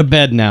 We got a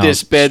bed now.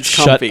 This bed's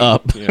Shut comfy.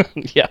 up. Yeah.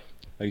 Yeah.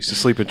 I used to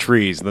sleep in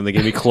trees, and then they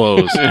gave me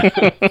clothes.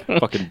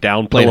 Fucking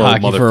down Played pillow,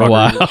 hockey for a motherfucker.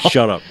 while.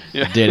 Shut up.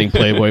 Dating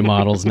Playboy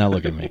models. Now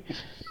look at me.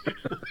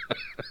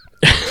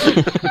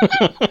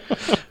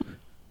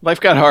 Life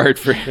got hard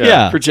for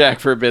Jack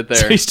for a bit there.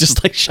 So he's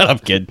just like, shut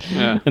up, kid.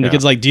 Yeah. And the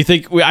kid's like, do you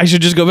think I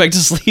should just go back to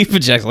sleep?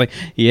 And Jack's like,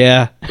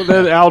 yeah. But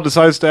then Al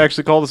decides to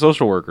actually call the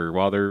social worker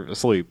while they're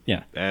asleep.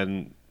 Yeah.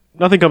 And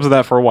nothing comes of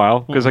that for a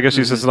while, because I guess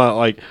she's just not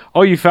like,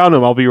 "Oh, you found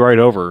him, I'll be right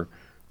over."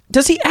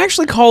 Does he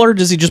actually call her or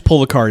does he just pull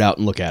the card out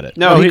and look at it?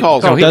 No, he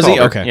calls her. does he?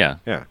 called her. Okay. Yeah.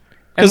 Yeah.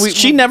 Because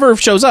she never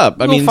shows up.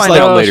 I mean, it's find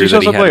like out later she shows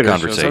that he up had a later.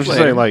 conversation. I'm just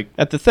saying, like,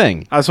 at the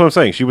thing. that's what I'm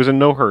saying. She was in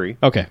no hurry.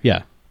 Okay,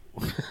 yeah.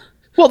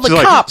 Well, the She's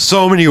like, cop,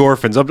 so many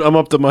orphans. I'm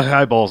up to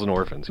my eyeballs in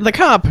orphans. the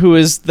cop who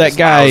is that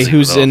guy lousy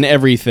who's with in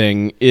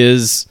everything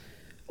is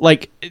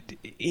like,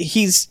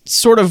 he's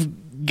sort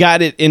of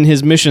got it in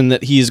his mission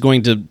that he's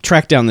going to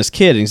track down this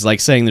kid. And he's like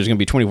saying there's going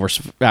to be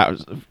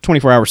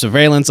 24-hour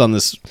surveillance on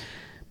this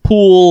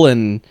pool,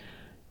 and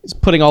he's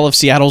putting all of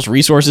Seattle's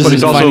resources But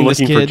he's into also finding this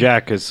looking kid. for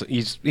Jack because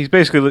he's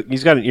basically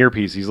he's got an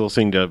earpiece. He's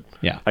listening to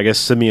I guess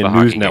Simeon The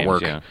News hockey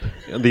games,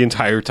 Network the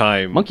entire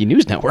time. Monkey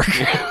News Network.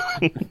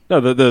 No,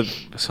 the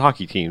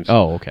hockey teams.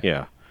 Oh, okay.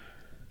 Yeah,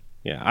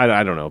 yeah.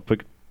 I don't know, but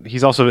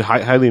he's also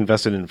highly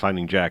invested in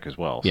finding Jack as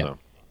well. Yeah. So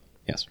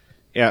Yes.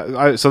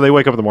 yeah. So they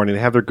wake up in the morning.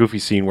 They have their goofy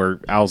scene where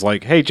Al's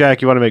like, "Hey,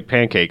 Jack, you want to make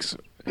pancakes?"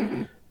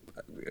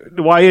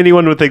 Why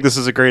anyone would think this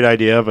is a great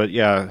idea, but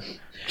yeah,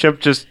 Chip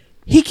just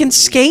He can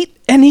skate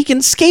and he can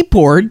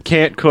skateboard,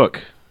 can't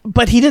cook.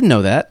 but he didn't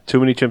know that. Too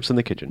many chimps in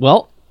the kitchen.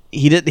 Well,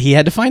 he did. He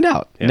had to find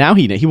out. Now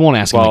he won't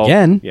ask him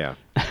again. Yeah,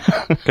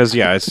 because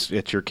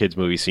it's your kid's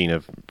movie scene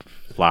of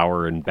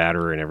flour and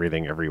batter and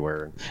everything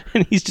everywhere.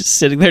 And he's just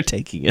sitting there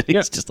taking it. He's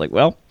Yeah. just like,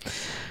 well,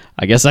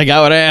 I guess I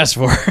got what I asked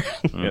for.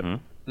 Yep.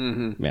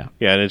 Yeah,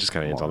 Yeah, and it just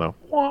kind of ends on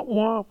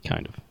that.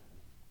 kind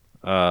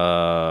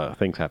of.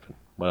 Things happen.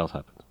 What else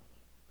happens?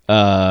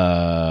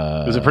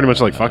 Is it pretty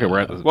much like fuck it? We're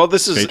at the Well,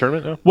 this is state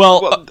tournament now.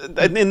 well.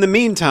 In the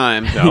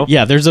meantime,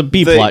 yeah, there's a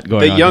B plot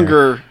going the on.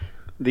 younger,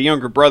 the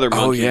younger brother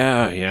monkey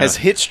yeah. has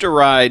hitched a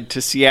ride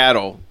to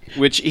Seattle,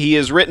 which he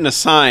has written a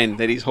sign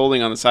that he's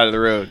holding on the side of the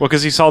road. Well,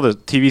 because he saw the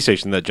TV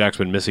station that Jack's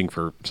been missing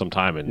for some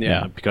time, and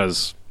Yeah.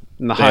 because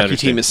And the they hockey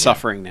understand- team is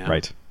suffering now.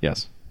 Right.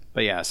 Yes.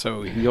 But yeah,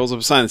 so he holds up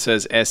a sign that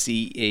says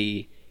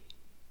SEAATIL.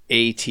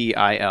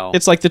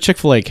 It's like the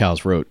Chick-fil-A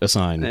cows wrote a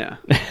sign. yeah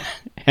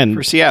And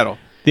for Seattle.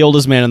 the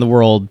oldest man in the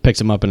world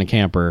picks him up in a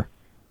camper.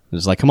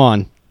 It's like, come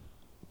on.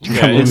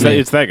 Yeah,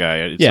 it's that guy.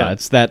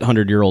 It's that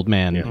 100-year-old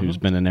man who's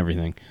been in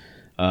everything.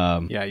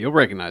 Yeah, you'll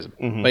recognize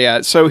him. But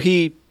yeah, so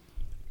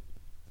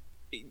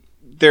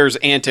there's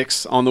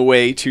antics on the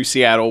way to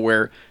Seattle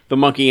where the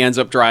monkey ends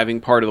up driving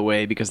part of the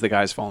way because the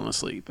guy's fallen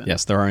asleep. And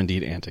Yes, there are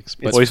indeed antics.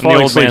 But Well, he's The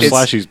falling old asleep man-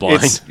 slash he's blind.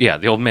 it's- Yeah,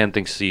 the old man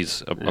thinks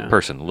he's a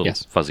person, a little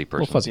Yes. fuzzy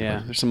person. fuzzy.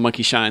 yeah, there's some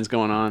monkey shines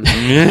going on.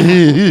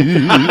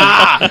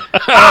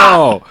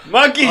 Oh,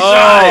 monkey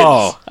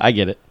oh, I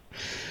get it.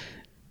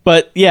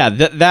 But yeah,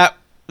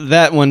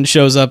 that one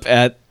shows up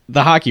at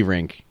the hockey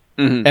rink.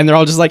 And they're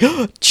all just like,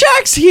 oh,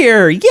 Jack's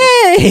here! Yay!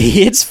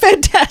 It's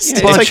fantastic!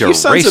 It's Bunch like, you of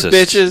sons of racists.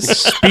 bitches.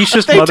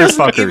 specious They doesn't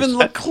motherfuckers. even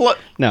look close.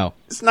 No.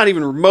 It's not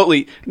even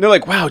remotely. And they're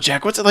like, wow,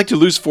 Jack, what's it like to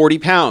lose 40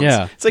 pounds?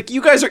 Yeah. It's like,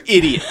 you guys are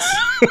idiots.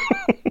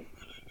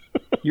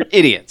 You're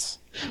idiots.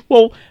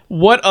 Well,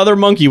 what other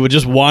monkey would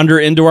just wander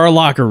into our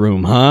locker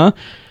room, huh?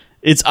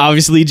 It's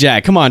obviously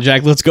Jack. Come on,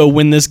 Jack, let's go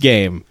win this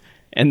game.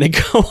 And they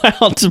go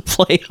out to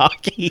play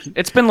hockey.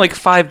 It's been like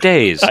 5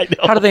 days. I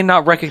know. How do they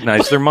not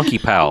recognize their monkey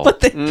pal?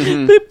 But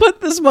they put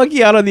this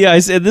monkey out on the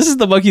ice, and this is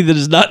the monkey that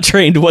is not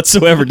trained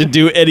whatsoever to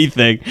do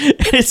anything.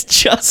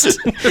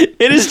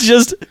 It is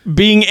just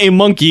being a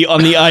monkey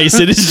on the ice.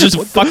 It is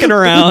just fucking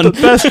around.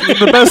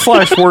 the best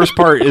slash worst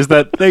part is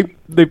that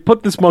they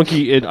put this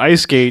monkey in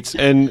ice skates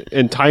and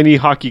in tiny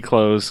hockey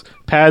clothes,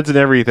 pads and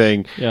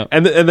everything. Yeah.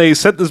 And they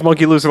set this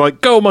monkey loose. They're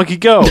like, "Go, monkey,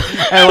 go!"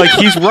 And like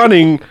he's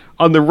running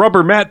on the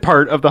rubber mat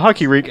part of the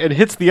hockey rink and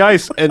hits the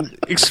ice and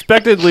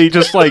expectantly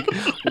just like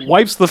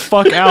wipes the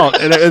fuck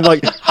out and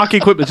like hockey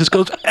equipment just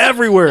goes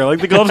everywhere. Like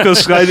the gloves go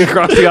sliding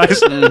across the ice.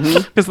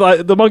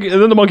 Because the monkey,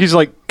 and then the monkey's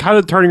like kind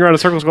of turning around in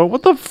circles, going,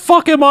 "What the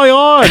fuck am I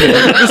on?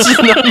 This is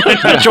not my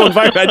natural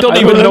environment. I don't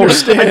even know.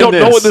 I don't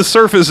know what this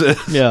surface is."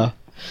 Yeah.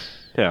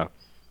 Yeah.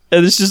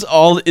 And it's just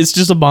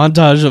a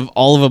montage of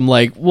all of them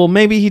like, well,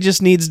 maybe he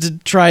just needs to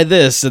try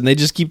this, and they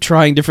just keep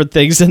trying different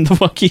things, and the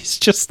monkey's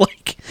just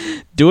like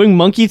doing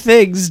monkey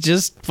things,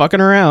 just fucking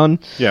around.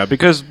 Yeah,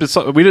 because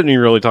we didn't even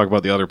really talk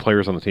about the other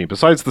players on the team.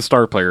 Besides the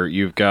star player,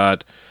 you've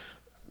got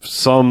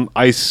some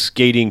ice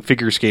skating,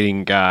 figure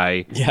skating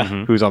guy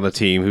who's on the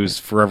team, who's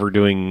forever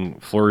doing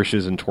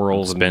flourishes and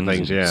twirls Spins and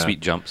things. Yeah, sweet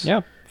jumps.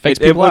 Yeah. Fakes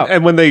And people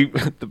out. when they,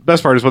 the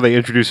best part is when they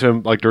introduce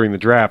him, like during the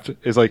draft,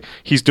 is like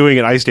he's doing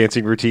an ice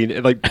dancing routine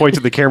and like points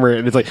at the camera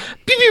and it's like,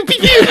 pew, pew, pew,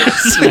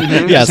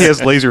 pew. Yes. He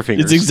has laser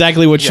fingers. It's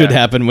exactly what should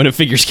happen when a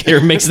figure skater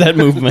makes that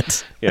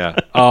movement. Yeah.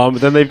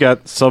 Then they've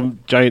got some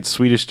giant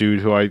Swedish dude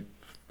who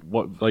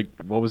what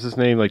was his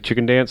name? Like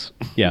Chicken Dance?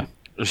 Yeah.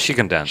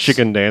 Chicken dance.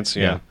 Chicken Dance,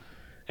 yeah.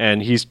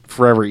 And he's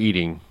forever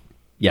eating.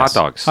 Yes.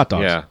 Hot dogs. Hot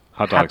dogs. Yeah.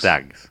 Hot Hot dogs.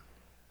 dogs.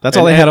 That's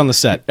all they had on the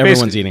set.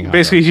 Everyone's Basically- eating hot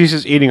Basically, dogs. he's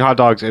just eating hot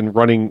dogs and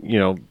running,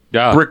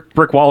 Yeah.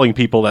 brick walling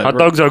people that Hot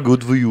dogs are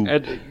good for you.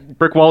 and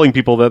brick walling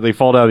people that they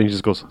fall down and he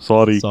just goes,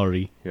 "Sorry."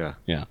 Sorry. Yeah.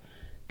 Yeah.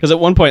 Because at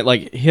one point,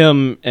 like,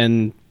 him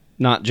and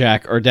not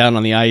Jack are down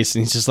on the ice,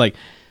 and he's just like,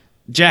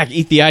 Jack,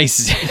 eat the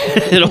ice.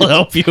 It'll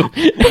help you.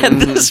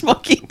 And this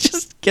monkey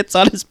just gets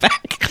on his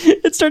back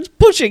and starts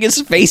pushing his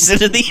face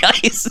into the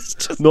ice. It's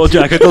just, No,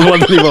 Jack, I don't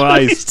want to leave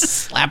on he's ice. just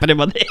slapping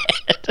him on the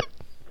head.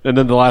 And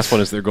then the last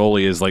one is their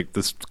goalie is like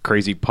this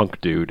crazy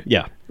punk dude.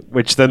 Yeah.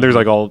 Which then there's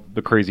like all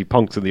the crazy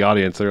punks in the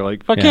audience. They're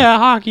like, "Fuck Yeah. yeah,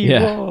 hockey!"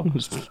 Yeah. whoa."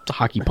 Just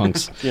hockey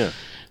punks. Yeah,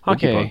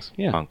 hockey Okay. punks,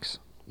 Yeah. Punks.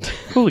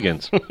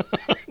 hooligans.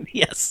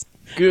 Yes.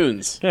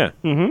 Goons. Yeah.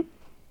 Mm-hmm.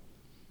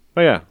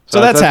 Oh yeah. So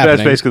that's happening.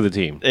 That's basically the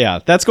team. Yeah.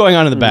 That's going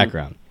on in the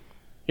background.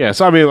 Yeah.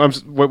 So I mean,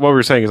 what we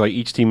were saying is like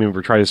each team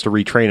member tries to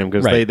retrain him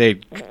because Right. they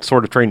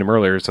sort of trained him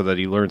earlier so that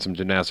he learned some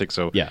gymnastics.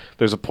 So Yeah.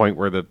 there's a point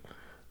where the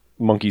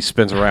monkey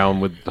spins around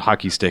with the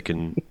hockey stick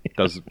and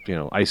does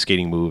ice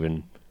skating move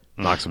and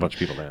knocks a bunch of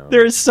people down.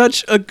 There is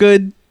such a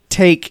good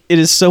take. It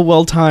is so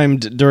well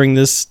timed during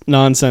this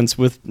nonsense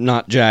with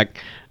not Jack,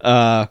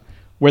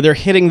 where they're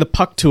hitting the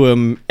puck to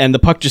him and the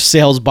puck just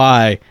sails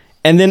by.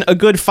 And then a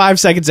good 5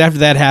 seconds after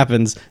that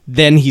happens,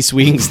 then he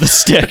swings the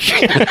stick.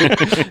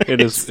 It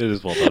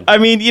is well done. I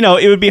mean,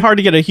 it would be hard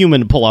to get a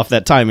human to pull off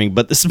that timing,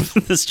 but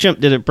this chimp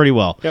did it pretty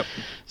well. Yep.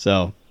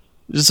 So,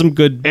 there's some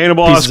good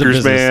Animal pieces of Oscars,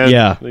 business. man.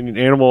 Yeah. They need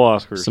animal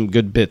Oscars. Some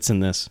good bits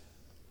in this.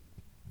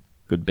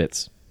 Good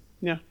bits.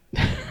 Yeah.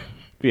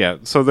 Yeah,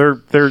 so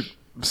they're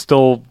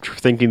still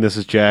thinking this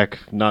is Jack,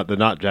 not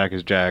Jack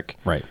is Jack.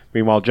 Right.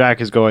 Meanwhile, Jack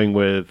is going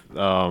with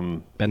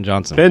Ben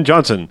Johnson. Ben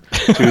Johnson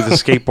to the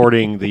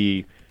skateboarding,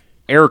 the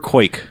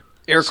Airquake.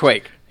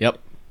 Airquake. Yep.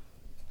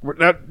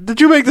 Now,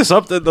 did you make this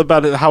up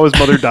about how his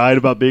mother died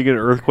about being in an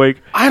earthquake?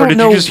 I Or don't did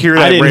know. you just hear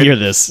that? I didn't random-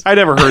 hear this. I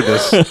never heard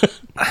this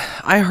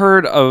I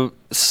heard of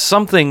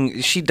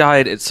something. She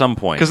died at some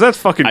point. because that's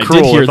fucking I did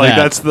cruel. hear If, like that.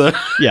 that's the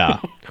Yeah.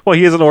 well,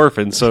 he is an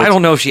orphan, so I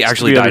don't know if she it's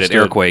actually to be died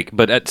understood. at Airquake,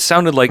 but it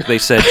sounded like they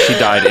said she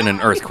died in an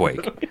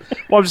earthquake.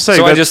 Well, I'm just saying.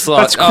 So I that- just thought,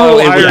 that's oh, cruel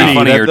it would be irony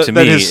funnier that, to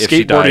that me his if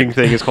she skateboarding died.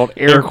 thing is called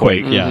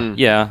Airquake. Yeah. Mm-hmm.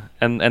 Yeah,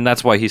 and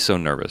that's why he's so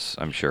nervous.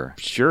 I'm sure.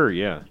 Sure,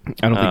 yeah.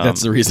 I don't think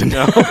that's the reason.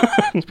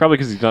 It's probably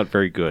because he's not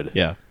very good.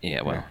 Yeah.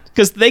 Yeah, well,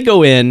 Because they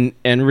go in,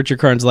 and Richard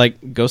Karn's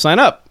like, go sign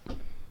up. And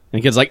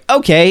the kid's like,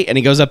 okay. And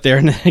he goes up there,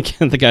 and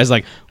the guy's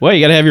like, well, you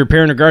got to have your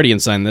parent or guardian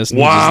sign this. And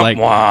he's just like,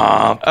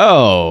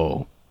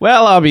 oh,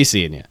 well, I'll be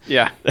seeing you.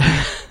 Yeah.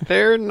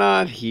 They're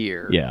not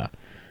here. Yeah.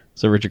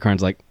 So Richard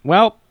Karn's like,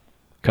 well,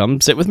 come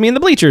sit with me in the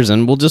bleachers,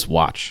 and we'll just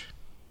watch.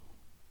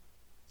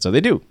 So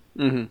they do.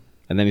 Mm-hmm.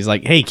 And then he's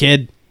like, hey,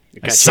 kid, I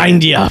Got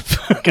signed you up.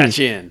 Got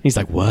you in. He's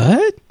like,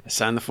 what?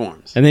 Sign the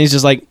forms. And then he's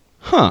just like,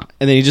 huh.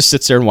 And then he just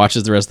sits there and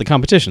watches the rest of the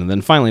competition. And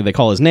then finally they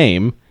call his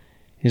name.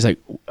 He's like,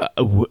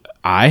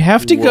 I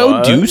have to go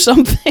What? do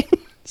something?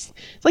 It's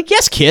like,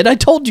 yes, kid, I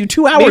told you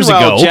 2 hours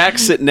Meanwhile, ago.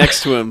 Jack's sitting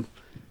next to him,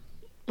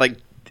 like,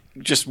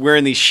 just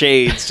wearing these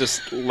shades,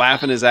 just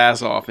laughing his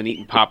ass off and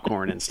eating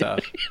popcorn and stuff.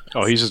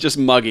 Oh, he's just Just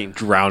mugging.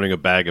 drowning a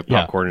bag of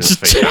Yeah. popcorn in his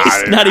face.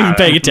 Just not even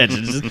paying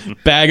attention.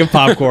 Just bag of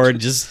popcorn,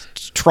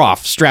 just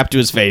trough strapped to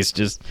his face,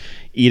 just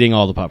eating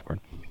all the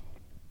popcorn.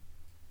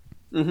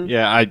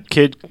 Yeah,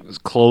 kid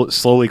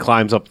slowly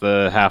climbs up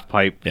the half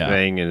pipe Yeah.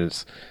 thing, and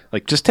it's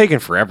like just taking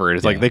forever.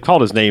 It's like they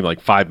called his name like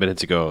 5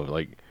 minutes ago.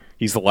 Like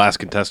he's the last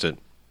contestant,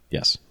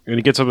 Yes. and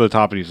he gets up to the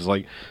top, and he's just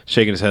like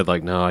shaking his head,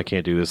 like, "No, I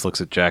can't do this."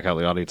 Looks at Jack out of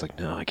the audience, like,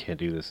 "No, I can't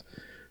do this."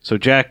 So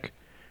Jack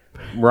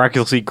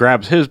miraculously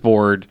grabs his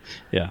board,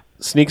 Yeah.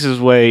 sneaks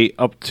his way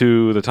up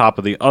to the top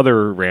of the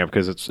other ramp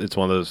because it's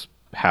one of those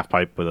half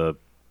pipe with a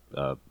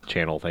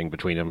channel thing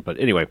between them. But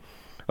anyway,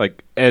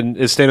 like, and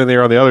is standing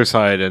there on the other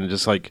side and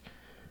just like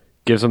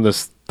gives him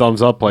this thumbs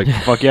up, like,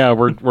 "Fuck yeah,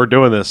 we're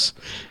doing this.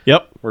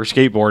 Yep. We're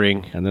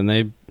skateboarding." And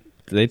then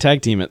they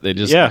tag team it. They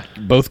just Yeah.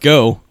 both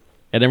go.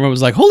 And everyone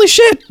was like, holy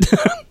shit!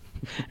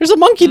 There's a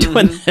monkey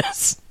doing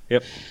this.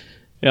 Yep.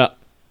 Yeah.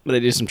 But they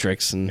do some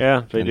tricks and,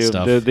 Yeah, they and do.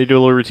 stuff. They do a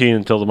little routine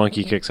until the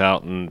monkey kicks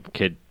out and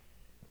kid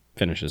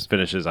Finishes.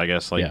 finishes. I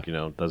guess, like,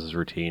 Yeah. does his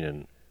routine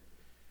and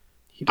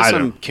He does I some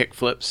don't- kick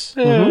flips.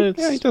 Yeah,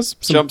 he does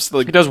some Jumps the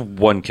he does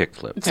one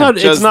kickflip. it's not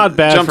just not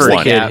bad jumps for a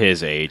the kid gap.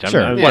 his age.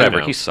 Sure. I'm, Whatever,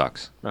 you know. he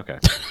sucks. Okay.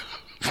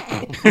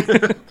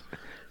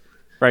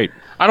 Right.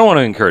 I don't want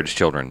to encourage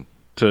children.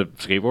 To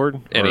skateboard?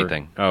 Or-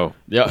 Anything. Oh.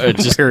 Yeah,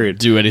 just Period.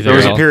 do anything. There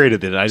was at a all. period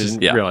of it. I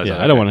didn't yeah. realize Yeah,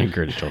 that. I don't Okay. want to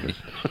encourage children.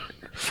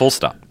 Full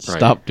stop.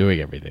 Stop doing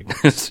everything.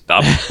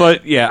 Stop.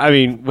 But yeah, I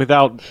mean,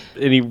 without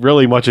any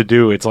really much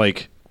ado, it's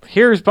like,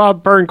 here's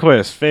Bob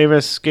Burnquist,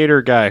 famous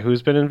skater guy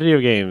who's been in video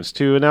games,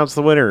 to announce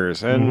the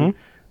winners. And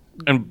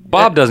And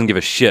Bob doesn't give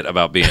a shit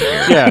about being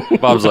here. Yeah.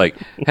 Bob's like,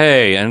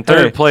 hey, and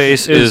third Hey,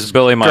 place is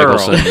Billy girl.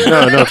 Michelson.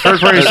 No, third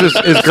place is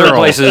Third girl.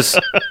 place is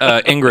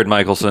Ingrid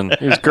Michelson.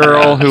 is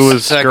girl who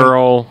was Second-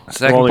 girl.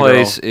 Second only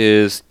place girl.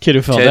 is Kid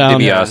who fell Ted down.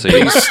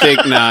 DiBiase.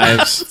 steak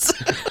knives.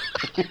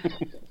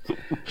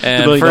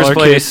 And $1 billion first kid.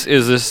 place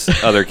is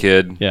this other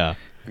kid. Yeah.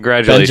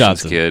 Congratulations,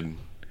 Johnson. kid.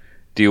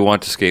 Do you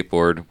want to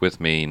skateboard with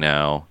me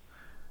now?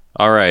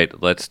 All right,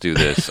 let's do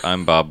this.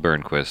 I'm Bob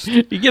Burnquist.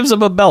 He gives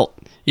him a belt.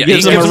 Yeah, He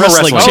gives he him gives a him a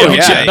wrestling wrestling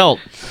championship belt.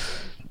 Yeah. belt.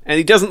 And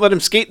he doesn't let him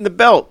skate in the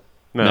belt.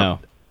 No.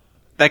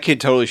 That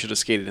kid totally should have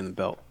skated in the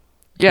belt.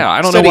 Yeah, I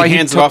don't Instead, know why he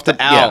hands it took off to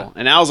the- Al. yeah.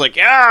 And Al's like,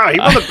 yeah, he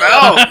won the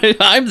belt.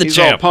 I'm the He's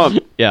all champ. pumped.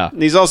 Yeah.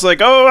 And he's also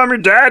like, oh, I'm your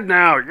dad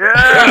now.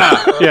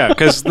 Yeah. Yeah,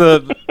 because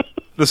the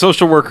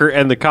social worker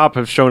and the cop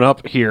have shown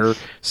up here,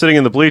 sitting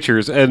in the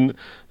bleachers, and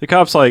the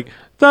cop's like,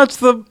 that's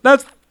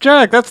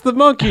Jack, that's the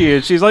monkey,"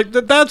 and she's like,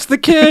 "That's the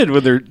kid."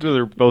 When they're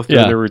both doing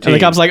Yeah. their routine. And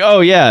the cop's like,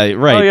 oh, yeah,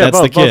 right. "Oh yeah, that's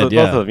both, the kid.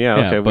 both of them.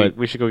 Yeah, okay, but,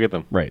 we should go get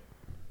them." right.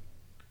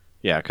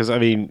 Yeah, because I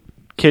mean,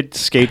 kid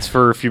skates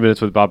for a few minutes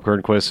with Bob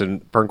Burnquist,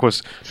 and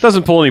Burnquist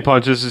doesn't pull any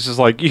punches. It's just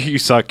like, you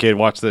suck, kid.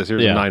 Watch this.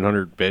 Here's Yeah. a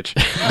 900, bitch.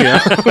 Yeah.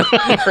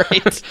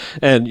 Right.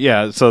 And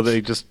yeah, so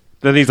they just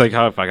then he's like,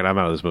 "Oh fuck it, I'm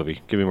out of this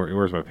movie. Give me more.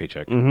 Where's my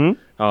paycheck?"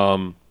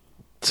 Mm-hmm.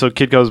 So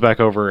kid goes back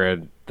over,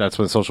 and that's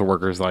when the social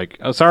worker's like,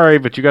 "Oh, sorry,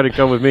 but you got to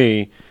come with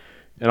me."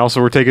 And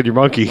also, we're taking your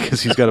monkey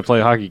because he's got to play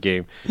a hockey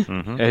game.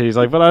 And he's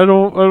like, "But I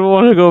don't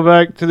want to go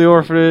back to the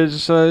orphanage.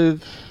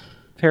 It's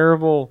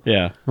terrible."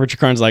 Yeah. Richard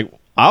Karn's like,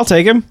 I'll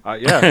take him.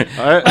 Yeah.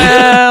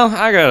 Well,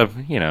 I gotta,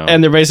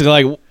 And they're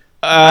basically like,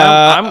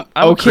 I'm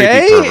a creepy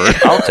okay.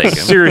 pervert. I'll take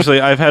him. Seriously,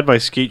 I've had my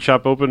skate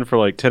shop open for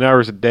like 10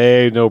 hours a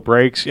day, no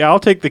breaks. Yeah, I'll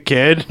take the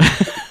kid.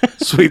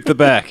 Sweep the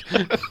back.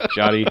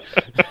 Jotty.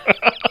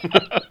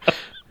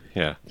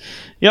 Yeah.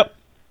 Yep.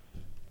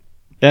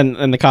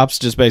 And the cops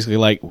just basically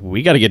like,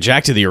 we got to get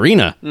Jack to the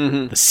arena.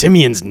 The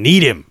Simians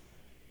need him.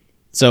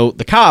 So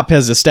the cop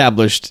has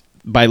established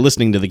by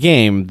listening to the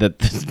game that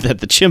that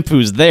the chimp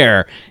who's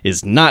there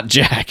is not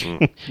Jack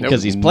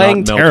because he's playing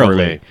Not Mel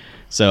terribly. Torme.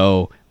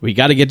 So we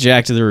got to get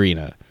Jack to the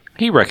arena.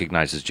 He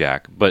recognizes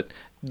Jack, but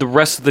The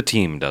rest of the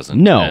team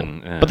doesn't. No,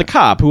 And, but the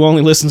cop who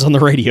only listens on the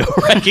radio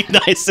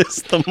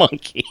recognizes the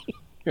monkey.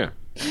 Yeah.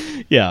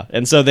 Yeah,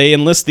 and so they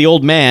enlist the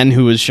old man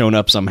who has shown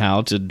up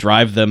somehow to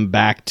drive them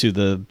back to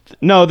the.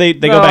 No, they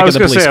go back in the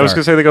police car. I was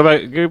gonna say they go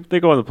back.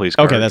 They go on the police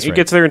car. Okay, that's It right.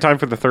 gets there in time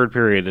for the third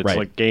period. It's Right.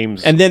 like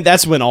games. And then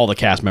that's when all the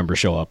cast members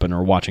show up and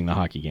are watching the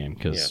hockey game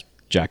because Yeah.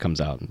 Jack comes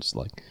out and it's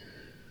like,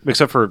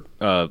 except for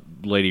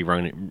lady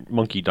running,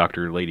 monkey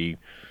doctor lady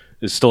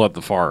is still at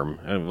the farm.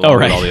 And Oh,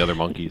 right. All the other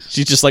monkeys.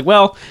 she's just like,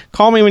 well,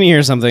 call me when you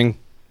hear something.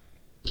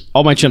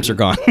 All my chimps are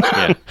gone.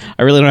 Yeah.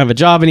 I really don't have a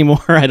job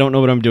anymore. I don't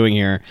know what I'm doing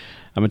here.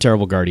 I'm a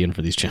terrible guardian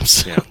for these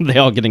chimps. They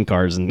all get in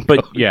cars and.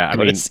 But go- yeah, I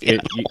go to mean,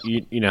 Seattle.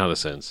 you know how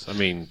this ends. I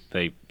mean,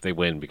 they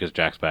win because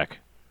Jack's back,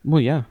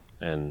 Well, yeah.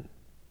 and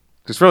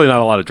there's really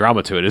not a lot of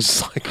drama to it. It's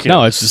just like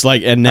No, it's just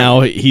like, and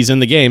now he's in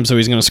the game, so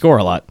he's going to score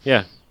a lot.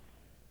 yeah,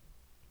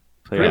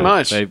 Pretty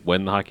much. they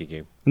win the hockey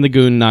game. And the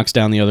goon knocks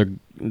down the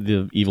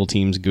evil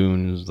team's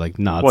goon. Who's like,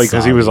 not Well,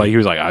 because he sorry.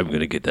 was like, I'm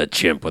gonna get that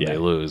chimp when Yeah. they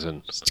lose,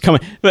 and It's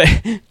coming. But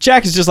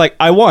Jack is just like,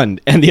 I won.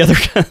 And the other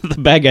guy, the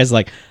bad guy's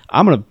like,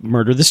 I'm going to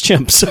murder this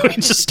chimp. So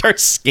he just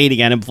starts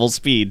skating at him full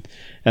speed.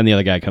 And the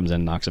other guy comes in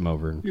and knocks him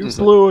over. And you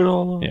blew it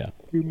all up. Yeah.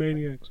 You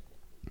maniacs.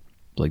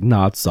 like,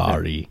 not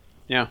sorry.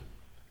 Yeah.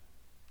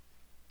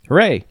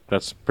 Hooray.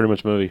 That's pretty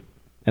much the movie.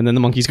 And then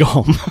the monkeys go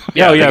home.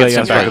 Yeah, they get that's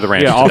sent back right. to the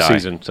ranch Yeah, to off die.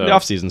 season. So The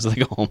off season, so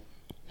they go home.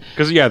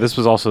 because this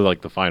was also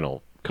like the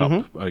final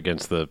cup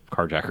against the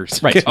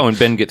carjackers. Right. Oh, and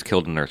Ben gets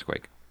killed in an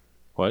earthquake.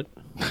 What?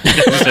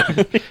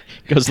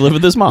 Goes to live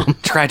with his mom.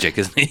 Tragic,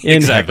 isn't he? In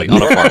exactly.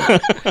 heaven. On a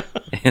farm.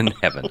 In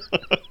heaven.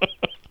 I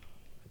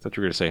thought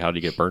you were gonna say, how do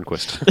you get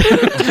Burnquist?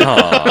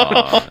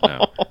 Aw,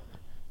 no.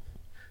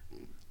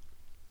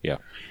 Yeah.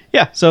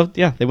 Yeah, so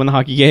yeah, they win the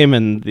hockey game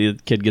and the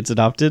kid gets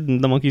adopted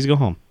and the monkeys go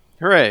home.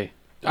 Hooray.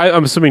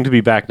 I'm assuming to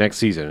be back next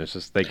season. It's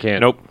just they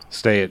can't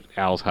stay at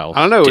Al's house.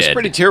 I don't know. It was Dead.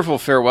 pretty tearful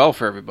farewell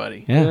for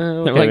everybody. Yeah.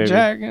 okay, They're like, maybe.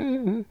 Jack.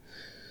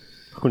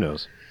 Who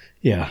knows?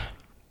 Yeah.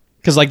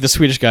 Because like the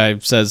Swedish guy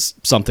says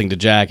something to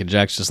Jack and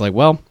Jack's just like,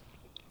 well,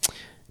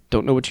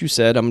 don't know what you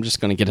said. I'm just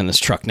going to get in this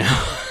truck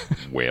now.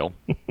 Whale.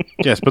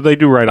 Yes, but they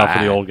do ride off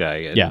with the old guy.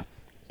 And Yeah.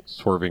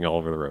 Swerving all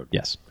over the road.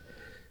 Yes.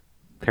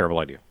 Terrible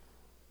idea.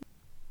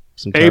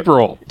 Some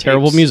April.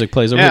 terrible music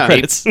plays over Yeah. the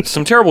credits.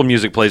 Some terrible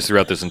music plays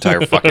throughout this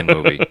entire fucking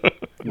movie.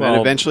 And then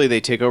eventually they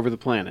take over the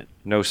planet.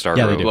 No Star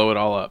Yeah, they Grove. do. Blow it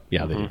all up.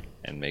 Yeah, they do.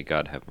 And may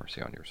God have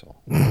mercy on your soul.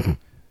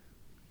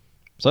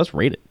 So let's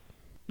rate it.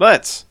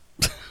 Let's.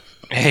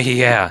 Hey,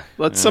 yeah.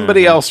 Let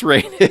somebody else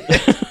rate it.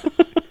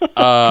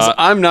 'Cause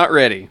I'm not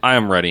ready. I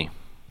am ready.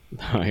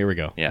 Oh, here we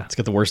go. Yeah. Let's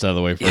get the worst out of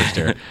the way first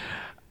here.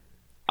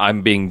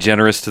 I'm being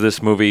generous to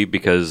this movie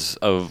because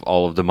of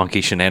all of the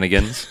monkey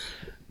shenanigans.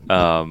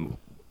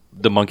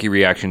 The monkey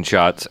reaction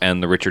shots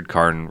and the Richard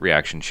Karn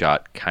reaction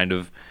shot kind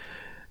of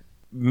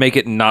make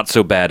it not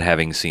so bad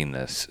having seen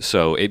this.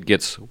 So it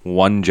gets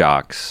 1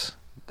 jocks.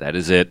 That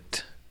is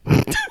it.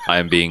 I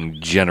am being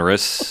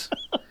generous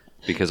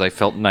because I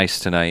felt nice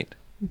tonight.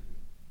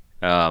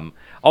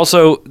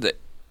 Also,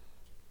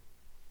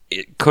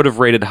 it could have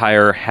rated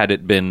higher had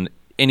it been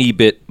any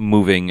bit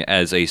moving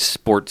as a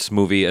sports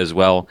movie as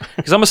well.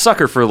 Because I'm a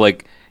sucker for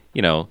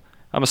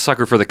I'm a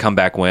sucker for the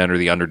comeback win or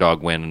the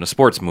underdog win in a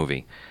sports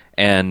movie.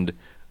 And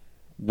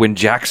when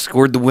Jack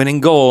scored the winning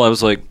goal, I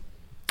was like,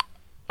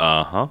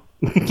 uh-huh.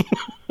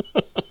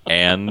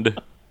 And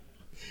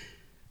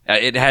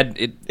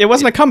It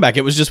wasn't a comeback.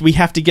 It was just we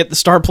have to get the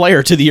star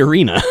player to the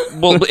arena.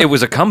 well, it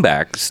was a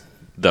comeback,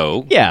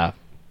 though. Yeah.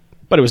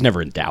 But it was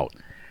never in doubt.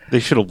 They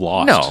should have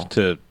lost No.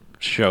 to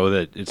show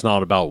that it's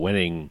not about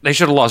winning. They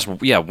should have lost,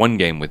 one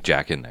game with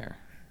Jack in there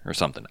or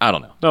something. I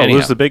don't know. No, Anyhow.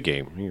 lose the big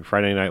game.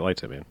 Friday Night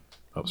Lights, man.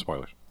 Oh,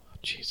 spoilers.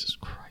 Jesus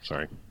Christ.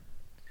 Sorry.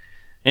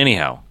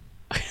 Anyhow.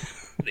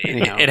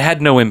 It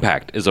had no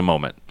impact as a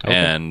moment,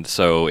 and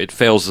so it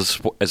fails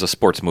as a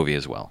sports movie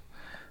as well.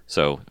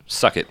 So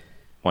suck it,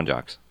 1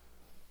 jocks.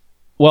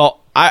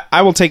 Well,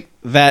 I will take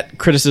that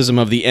criticism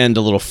of the end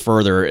a little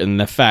further in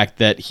the fact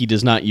that he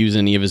does not use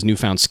any of his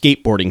newfound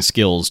skateboarding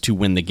skills to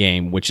win the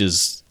game, which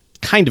is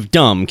kind of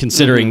dumb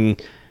considering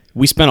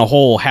we spent a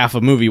whole half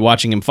a movie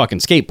watching him fucking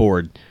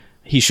skateboard.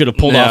 He should have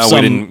pulled off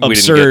some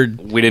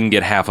absurd We didn't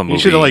get half a movie. You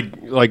should have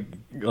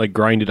like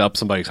grinded up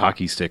somebody's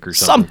hockey stick or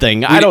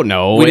something. something. I don't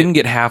know. We didn't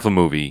get half a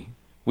movie.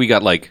 We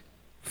got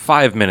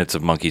 5 minutes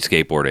of monkey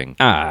skateboarding.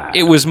 Ah.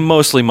 It was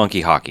mostly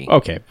monkey hockey.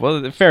 Okay,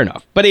 well, fair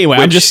enough. But anyway,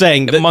 I'm Which, just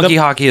saying that monkey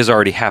hockey has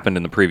already happened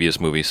in the previous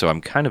movie, so I'm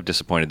kind of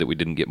disappointed that we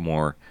didn't get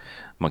more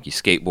monkey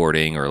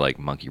skateboarding or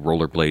monkey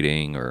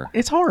rollerblading or.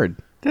 it's hard.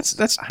 That's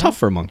tough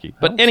for a monkey.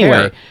 But don't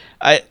anyway,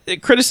 care.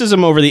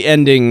 criticism over the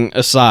ending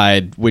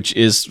aside, which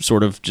is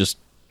sort of just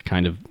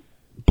kind of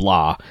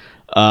blah.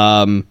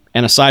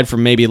 And aside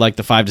from maybe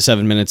the 5 to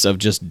 7 minutes of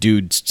just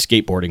dudes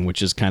skateboarding,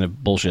 which is kind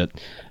of bullshit.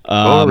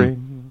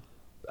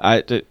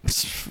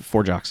 It's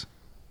 4 jocks.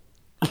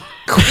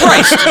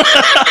 Christ!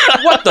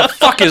 What the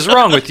fuck is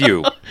wrong with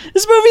you?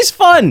 This movie's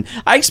fun.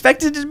 I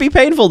expected it to be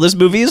painful. This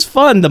movie is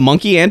fun. The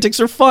monkey antics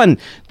are fun.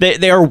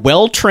 They are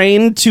well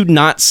trained to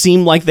not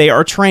seem like they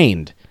are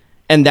trained.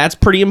 and that's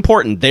pretty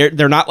important.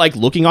 They're not like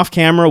looking off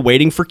camera,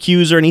 waiting for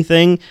cues or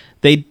anything.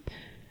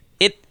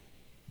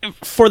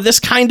 For this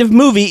kind of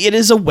movie, it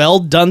is a well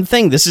done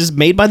thing. This is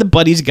made by the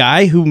Buddies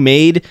guy who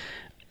made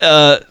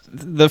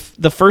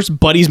the first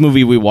Buddies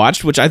movie we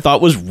watched, which I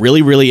thought was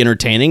really, really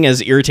entertaining,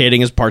 as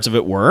irritating as parts of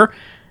it were.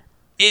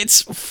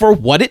 It's, for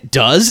what it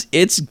does,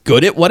 it's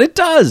good at what it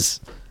does.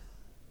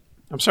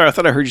 I'm sorry, I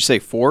thought I heard you say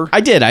 4.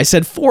 I did. I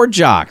said 4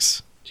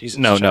 jocks. Jesus,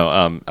 No, Chuck.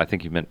 no. I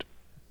think you meant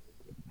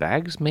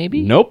bags,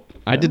 maybe. Nope,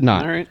 I did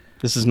not. All right.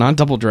 This is not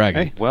Double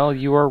Dragon. Hey. Well,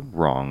 you are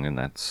wrong, and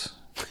that's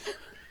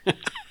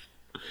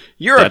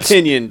Your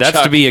opinion, That's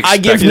Chuck, to be I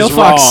expected. give no is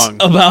fucks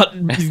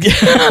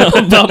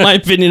wrong. about my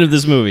opinion of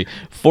this movie.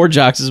 4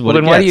 jocks is what Well,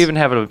 it then why do gets. you even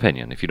have an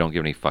opinion if you don't give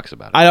any fucks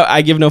about it?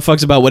 I give no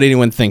fucks about what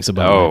anyone thinks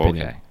about my Oh,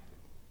 opinion.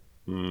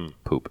 okay.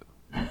 Poop.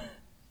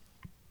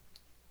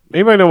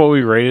 Anybody know what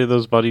we rated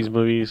those Buddies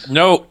movies?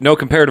 No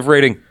comparative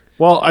rating.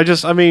 Well,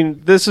 I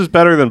mean, this is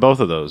better than both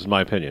of those, in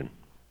my opinion.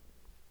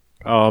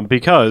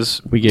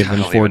 Because We gave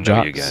them don't 4 even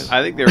know you jocks. guys.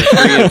 I think they were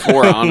 3 and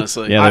 4,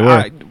 honestly. Yeah, they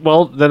were.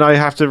 well, then I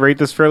have to rate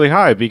this fairly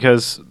high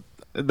because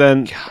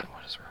then God,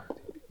 what is wrong?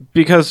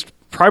 because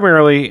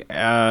primarily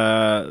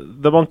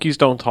the monkeys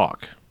don't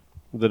talk.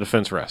 The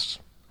defense rests.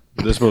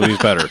 This movie's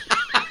better.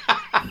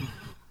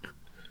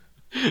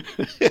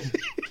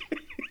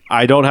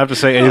 I don't have to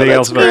say anything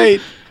else about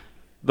it.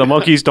 The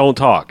monkeys don't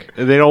talk.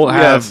 They don't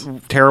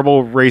have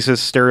terrible racist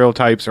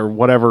stereotypes or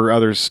whatever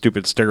other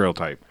stupid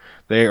stereotype.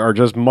 They are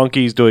just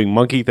monkeys doing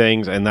monkey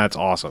things, and that's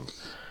awesome.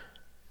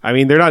 I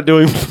mean, they're not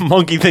doing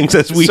monkey things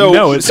as we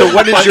know it. So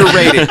what is your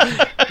rating?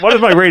 What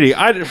is my rating?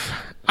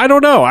 I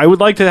don't know. I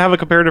would like to have a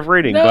comparative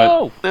rating,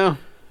 No. No.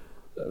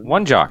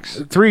 1 jocks.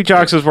 but 3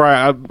 jocks is where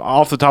I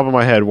off the top of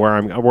my head where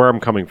I'm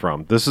coming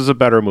from. This is a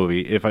better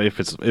movie. If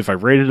I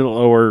rated it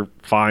lower,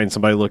 fine.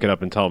 Somebody look it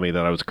up and tell me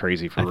that I was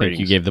crazy for I think ratings.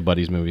 you gave the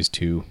Buddies movies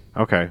 2.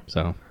 Okay.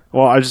 So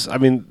Well, I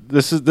mean,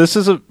 this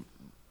is a.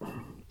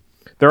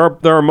 There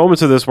are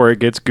moments of this where it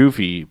gets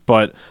goofy,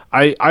 but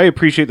I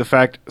appreciate the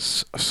fact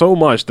so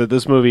much that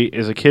this movie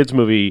is a kids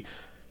movie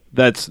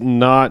that's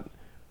not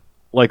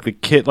like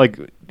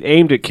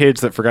aimed at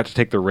kids that forgot to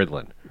take their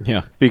Ritalin.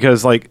 yeah,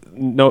 Because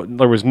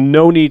there was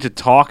no need to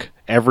talk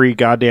every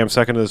goddamn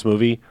second of this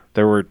movie.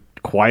 There were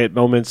quiet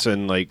moments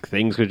and like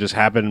things could just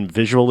happen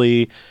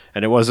visually,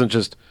 and it wasn't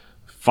just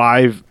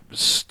 5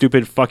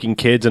 stupid fucking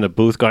kids in a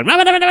booth going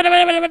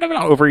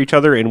over each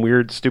other in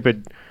weird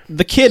stupid.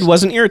 the kid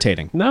wasn't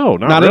irritating. No,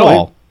 not not at really.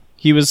 all.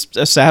 He was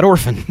a sad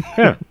orphan.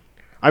 Yeah,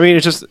 I mean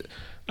it's just.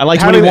 I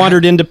liked How when he did-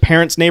 wandered into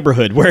parents'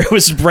 neighborhood where it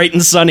was bright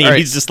and sunny. And right.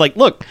 he's just like,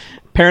 look,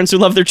 parents who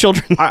love their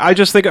children. I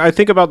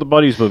think about the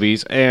Buddies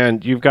movies,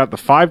 and you've got the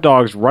 5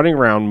 dogs running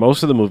around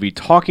most of the movie,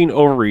 talking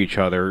over each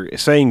other,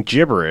 saying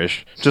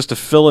gibberish just to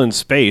fill in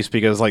space.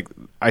 Because,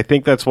 I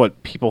think that's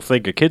what people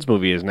think a kids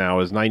movie is now: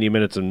 is 90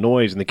 minutes of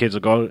noise, and the kids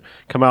will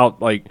come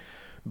out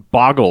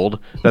boggled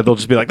that they'll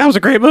just be like, "That was a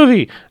great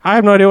movie. I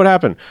have no idea what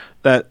happened."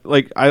 That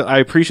I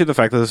appreciate the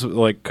fact that this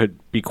could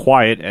be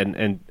quiet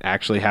and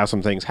actually have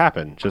some things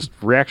happen, just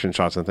reaction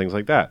shots and things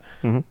like that,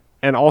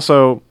 and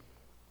also.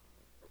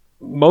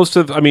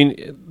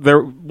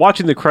 They're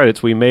watching the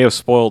credits. We may have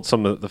spoiled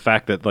some of the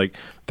fact that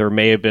there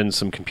may have been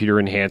some computer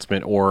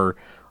enhancement or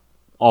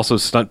also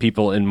stunt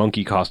people in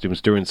monkey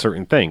costumes doing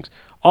certain things.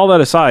 All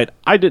that aside,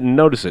 I didn't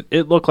notice it.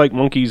 It looked like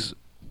monkeys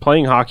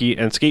playing hockey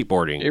and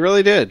skateboarding. It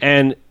really did.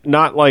 And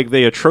not like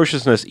the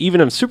atrociousness,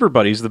 even in Super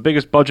Buddies, the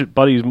biggest budget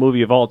Buddies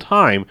movie of all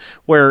time,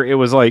 where it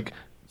was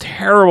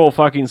terrible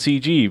fucking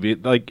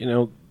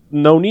CG.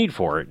 No need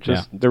for it.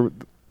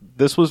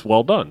 This was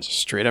well done.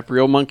 Straight up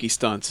real monkey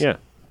stunts. Yeah.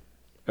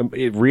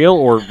 Real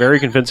or very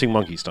convincing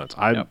monkey stunts.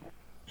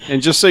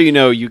 And just so you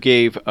know, you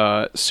gave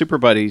Super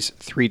Buddies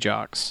 3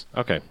 jocks.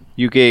 Okay.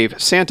 You gave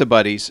Santa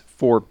Buddies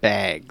 4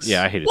 bags.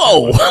 Yeah, I hate it.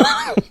 Whoa!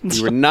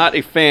 You were not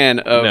a fan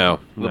of No,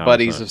 the I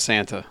Buddies was of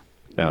Santa.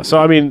 Yeah.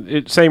 So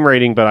same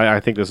rating, but I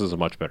think this is a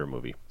much better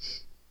movie.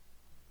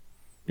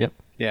 Yep.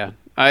 Yeah.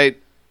 I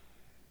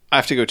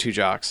have to go 2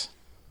 jocks.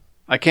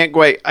 I can't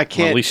go. I Well,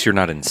 can't. at least you're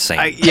not insane.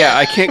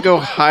 I can't go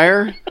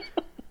higher.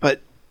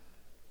 But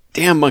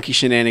damn, monkey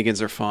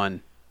shenanigans are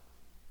fun.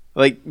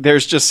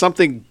 There's just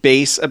something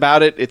base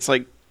about it. It's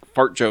like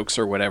fart jokes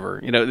or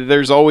whatever.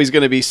 There's always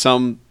going to be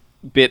some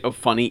bit of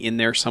funny in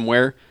there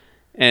somewhere.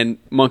 And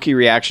monkey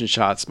reaction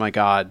shots, my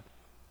God.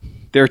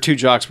 There are 2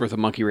 jocks worth of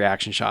monkey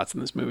reaction shots in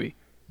this movie.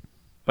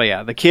 But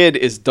yeah, the kid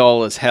is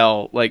dull as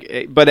hell.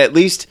 But at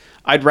least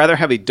I'd rather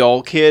have a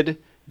dull kid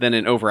than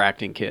an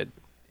overacting kid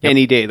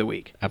any day of the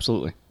week.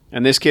 Absolutely.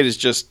 And this kid is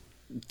just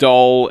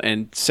dull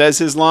and says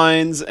his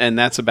lines, and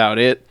that's about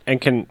it. And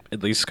can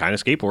at least kind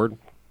of skateboard.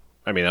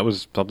 I mean, that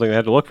was something they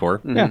had to look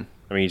for. Yeah.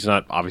 I mean, he's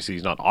not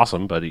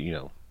awesome, but he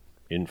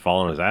didn't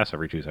fall on his ass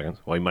every 2 seconds.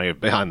 Well, he might have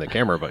behind the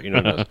camera, but who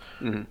knows.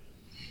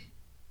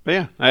 But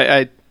yeah,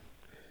 I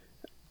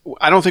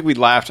don't think we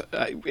laughed.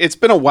 It's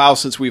been a while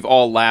since we've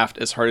all laughed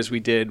as hard as we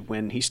did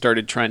when he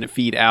started trying to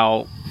feed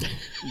Al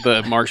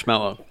the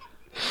marshmallow.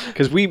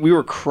 Because we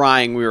were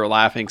crying. We were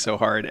laughing so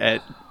hard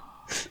at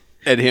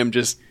him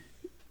just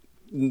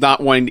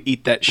not wanting to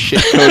eat that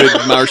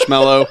shit-coated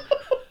marshmallow.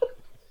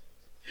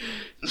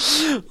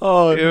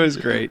 Oh, it was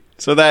great.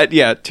 So that,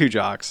 2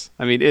 jocks.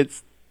 I mean,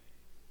 it's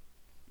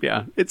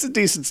a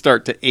decent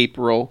start to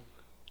April,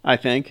 I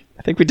think.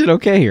 I think we did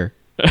okay here.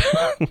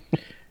 I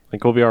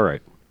think we'll be all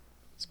right.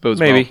 This bodes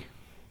Maybe. well.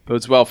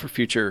 Bodes well for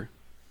future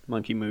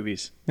monkey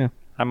movies. Yeah.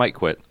 I might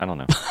quit. I don't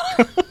know.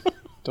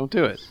 Don't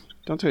do it.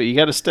 Don't do it. You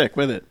got to stick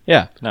with it.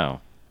 Yeah. No.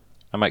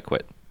 I might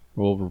quit.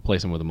 We'll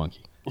replace him with a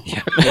monkey.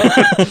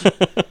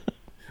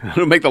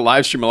 It'll make the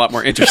live stream a lot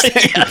more interesting.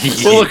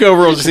 We'll look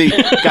over. We'll just see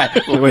guy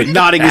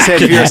nodding his head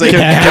furiously.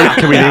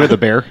 Can we name it the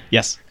bear?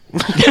 Yes. All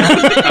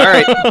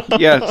right.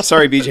 Yeah.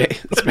 Sorry, BJ.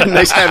 It's been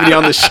nice having you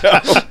on the show.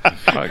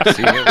 Fuck,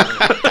 see you.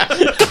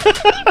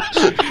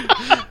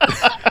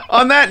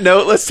 On that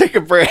note, let's take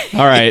a break.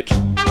 All right.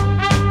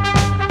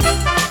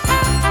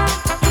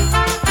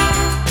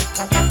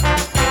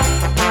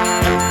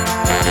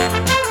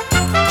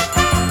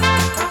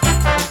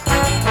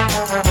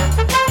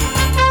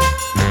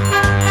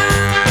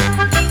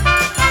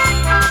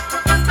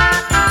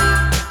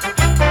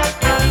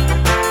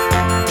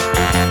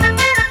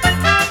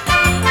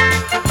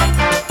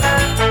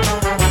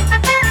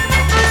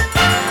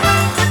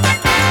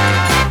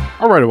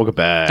 All right, welcome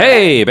back.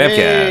 Hey, Bamcast.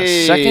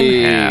 Hey.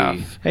 Second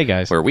half. Hey,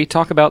 guys. Where we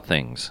talk about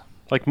things.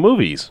 Like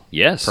movies,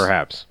 Yes.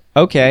 perhaps.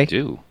 Okay.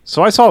 Do.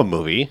 So I saw a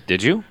movie.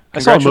 Did you? I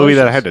saw a movie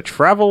that I had to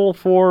travel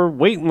for,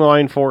 wait in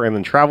line for, and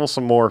then travel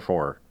some more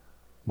for.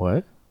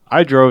 What?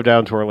 I drove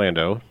down to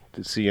Orlando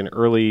to see an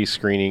early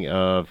screening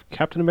of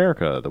Captain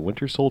America: The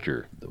Winter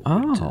Soldier.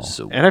 Oh.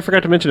 And I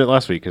forgot to mention it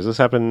last week because this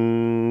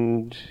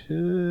happened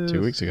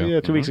 2 weeks ago. Yeah,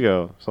 2 weeks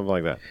ago, something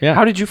like that. Yeah.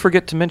 How did you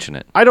forget to mention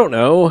it? I don't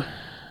know.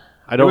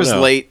 I It don't was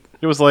know. late.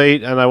 It was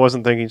late, and I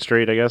wasn't thinking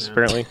straight, I guess,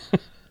 apparently.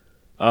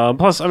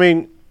 Plus, I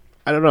mean,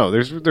 I don't know.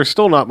 There's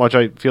still not much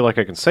I feel like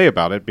I can say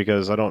about it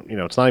because I don't,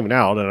 it's not even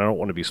out, and I don't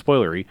want to be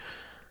spoilery.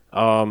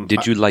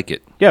 Did you like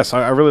it? Yes,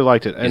 I really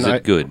liked it. And Is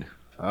it good?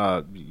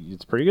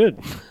 It's pretty good.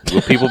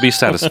 Will people be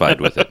satisfied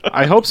with it?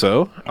 I hope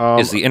so.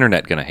 Is the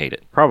internet going to hate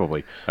it?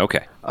 Probably.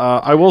 Okay.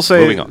 I will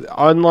say, Moving on.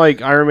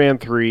 unlike Iron Man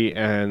 3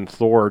 and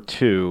Thor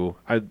 2,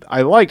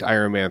 I liked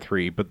Iron Man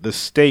 3, but the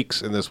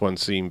stakes in this one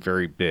seem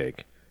very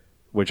big,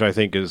 which I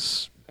think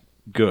is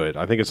good.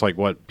 I think it's like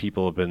what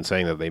people have been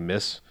saying that they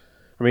miss.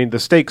 I mean, the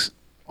stakes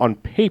on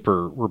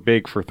paper were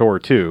big for Thor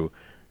 2.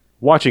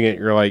 Watching it,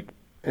 you're like,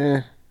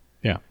 eh.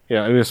 Yeah.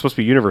 Yeah, I mean, it's supposed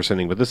to be universe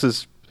ending, but this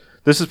is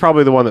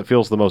probably the one that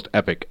feels the most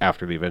epic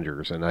after the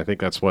Avengers, and I think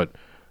that's what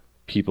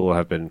people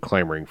have been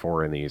clamoring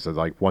for in these. It's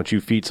like, once you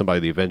feed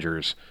somebody the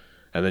Avengers,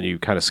 and then you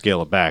kind of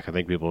scale it back, I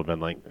think people have been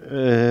like,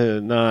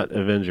 not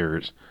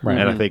Avengers. Right.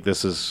 And I think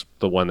this is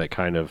the one that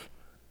kind of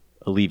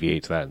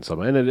alleviates that in some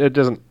way. And it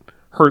doesn't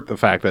hurt the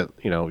fact that,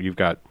 you've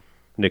got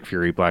Nick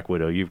Fury, Black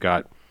Widow,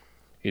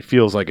 it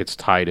feels like it's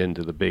tied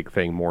into the big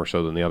thing more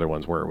so than the other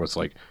ones where it was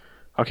like,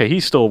 okay,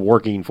 he's still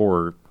working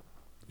for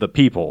the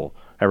people.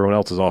 Everyone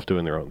else is off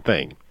doing their own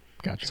thing.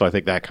 Gotcha. So I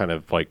think that kind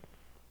of like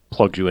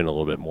plugged you in a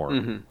little bit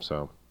more.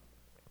 So,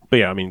 but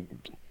yeah, I mean,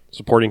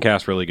 supporting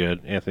cast really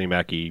good. Anthony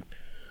Mackie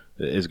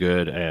is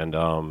good, and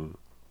I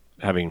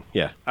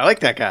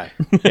like that guy.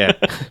 yeah,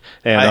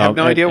 and I have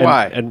no idea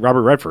why. And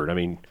Robert Redford. I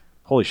mean,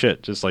 holy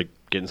shit! Just like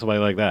getting somebody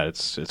like that,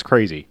 it's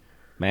crazy,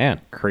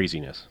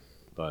 craziness.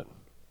 But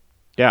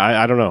yeah,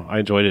 I don't know. I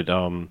enjoyed it.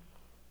 I'm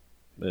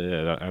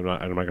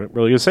not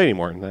really gonna say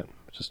anymore than that.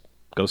 Just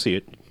go see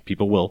it.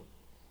 People will.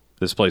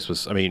 This place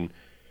was. I mean,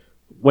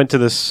 went to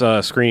this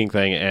screening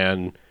thing,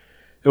 and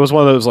it was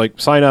one of those like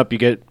sign up, you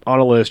get on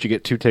a list, you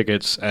get 2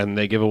 tickets, and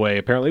they give away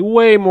apparently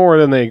way more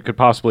than they could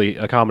possibly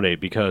accommodate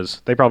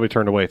because they probably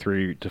turned away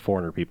 300 to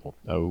 400 people.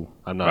 Oh.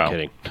 I'm not Wow.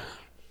 kidding.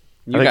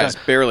 You guys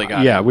barely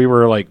got Yeah, it. we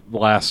were like the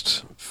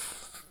last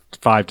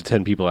 5 to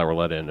 10 people that were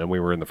let in, and we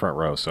were in the front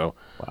row. So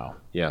Wow.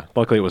 yeah,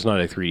 luckily it was not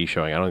a 3D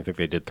showing. I don't think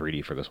they did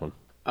 3D for this one.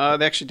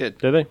 They actually did.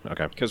 Did they?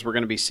 Okay. Because we're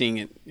going to be seeing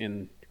it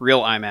in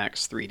real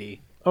IMAX 3D.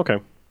 Okay.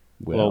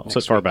 Well, Well,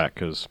 sit far back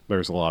because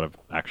there's a lot of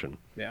action.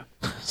 Yeah.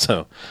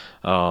 So,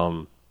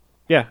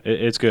 yeah,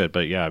 it's good.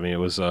 But yeah, I mean, it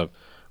was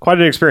quite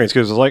an experience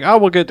because it was like, oh,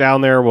 we'll get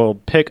down there, we'll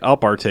pick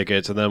up our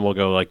tickets, and then we'll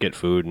go like get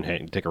food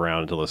and stick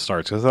around until it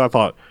starts. Because I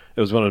thought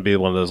it was going to be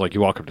one of those like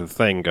you walk up to the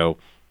thing, and go,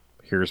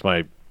 here's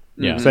my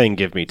thing,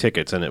 give me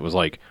tickets, and it was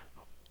like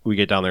we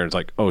get down there and it's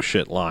like, oh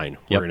shit, line.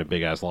 We're in a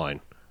big ass line.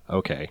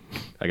 Okay,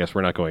 I guess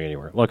we're not going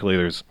anywhere. Luckily,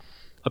 there's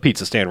a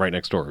pizza stand right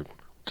next door.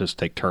 Just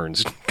take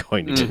turns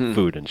going to get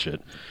food and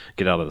shit.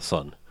 Get out of the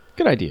sun.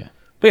 Good idea.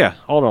 But yeah,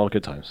 all in all,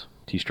 good times.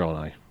 T-Straw and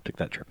I took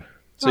that trip.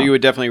 So you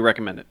would definitely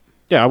recommend it.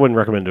 Yeah, I wouldn't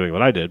recommend doing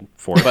what I did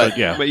for it, but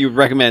yeah. But you would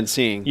recommend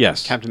seeing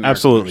Yes, Captain America.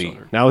 absolutely. Winter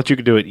Soldier. Now that you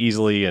can do it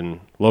easily and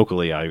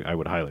locally, I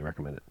would highly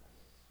recommend it.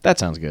 That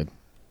sounds good.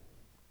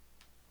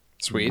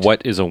 Sweet.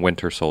 What is a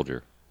Winter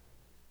Soldier?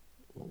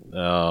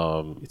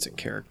 It's a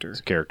character. It's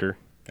a character.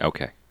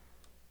 Okay.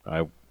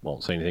 I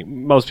won't say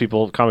anything. Most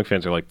people, comic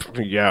fans, are like,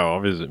 yeah, I'll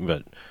visit,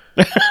 but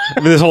I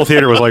mean, this whole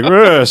theater was like,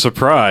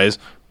 surprise.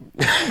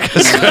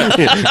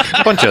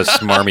 Bunch of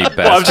smarmy bastards.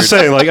 Well, I'm just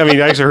saying, like, I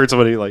mean, I actually heard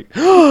somebody like,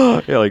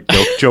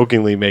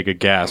 jokingly make a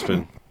gasp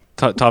and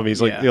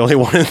Tommy's like Yeah. the only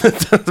one in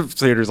the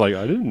theater's like,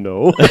 I didn't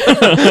know.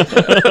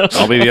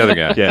 I'll be the other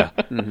guy. Yeah.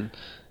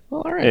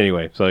 Well, all right.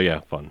 Anyway, so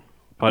yeah, fun.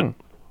 But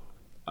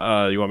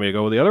you want me to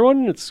go with the other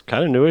one? It's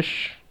kind of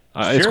newish.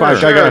 It's Sure. quite.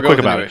 Sure, I got go quick with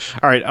the about newish.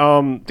 it. All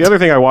right. The other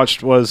thing I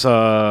watched was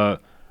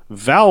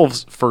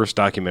Valve's first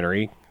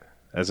documentary,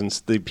 as in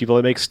the people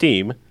that make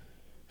Steam.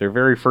 Their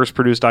very first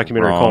produced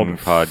documentary Wrong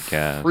called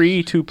podcast.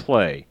 Free to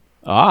Play.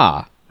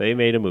 Ah, They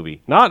made a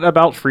movie, not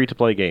about free to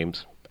play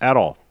games at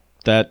all.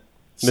 that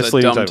It's a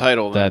Misleading dumb title.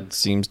 title. then. that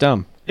seems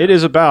dumb. It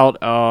is about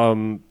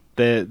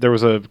there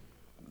was a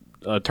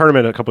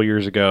tournament a couple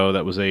years ago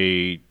that was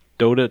a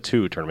Dota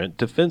 2 tournament,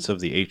 Defense of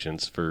the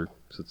Ancients,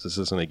 since this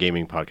isn't a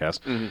gaming podcast,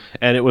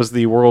 and it was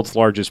the world's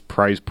largest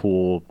prize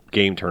pool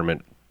game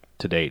tournament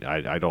to date.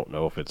 I don't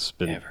know if it's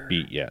been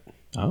beat yet.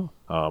 Oh,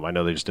 I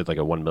know they just did like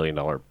a $1 million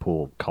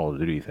pool Call of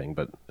Duty thing,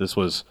 but this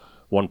was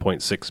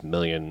 1.6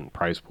 million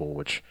prize pool,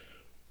 which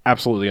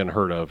absolutely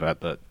unheard of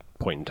at that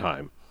point in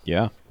time.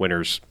 yeah.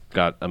 Winners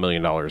got $1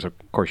 million. Of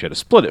course, you had to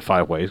split it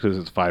 5 ways because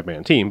it's a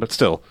 5-man team, but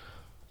still.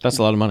 That's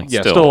a lot of money.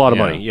 Yeah, Still, still a lot of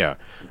yeah. money, yeah.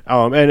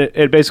 And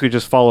it basically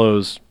just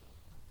follows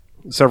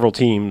several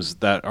teams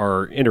that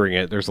are entering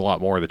it. There's a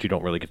lot more that you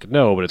don't really get to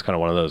know, but it's kind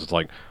of one of those. It's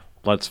like,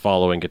 let's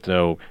follow and get to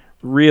know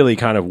really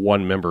kind of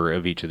one member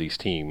of each of these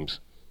teams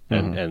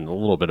and a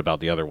little bit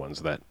about the other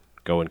ones that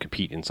go and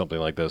compete in something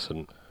like this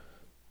and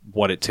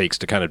what it takes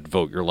to kind of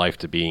devote your life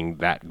to being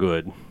that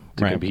good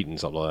to Right. compete in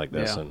something like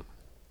this. Yeah. And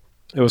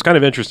it was kind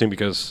of interesting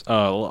because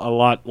a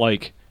lot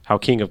like how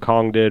King of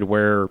Kong did,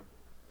 where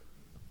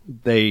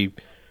they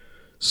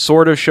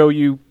sort of show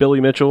you Billy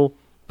Mitchell,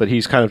 but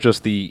he's kind of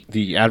just the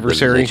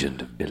adversary.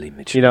 Legend of Billy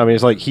Mitchell. You know, I mean,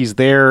 it's like he's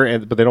there,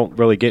 but they don't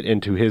really get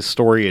into his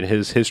story and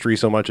his history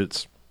so much.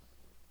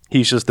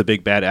 He's just the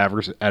big bad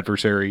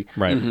adversary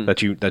Right.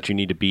 that you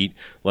need to beat.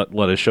 Let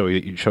us show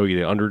you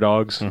the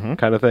underdogs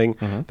kind of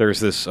thing. There's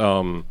this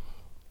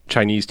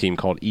Chinese team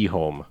called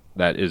eHome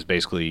that is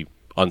basically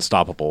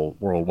unstoppable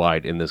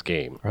worldwide in this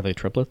game. Are they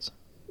triplets?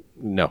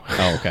 No.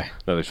 Oh, okay.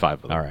 No, there's 5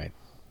 of them. All right.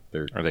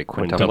 Are they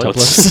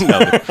quintuplets?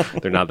 No,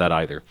 they're not that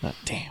either.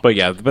 Damn. But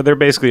yeah, but they're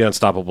basically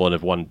unstoppable and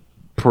have won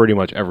pretty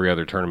much every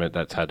other tournament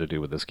that's had to do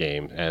with this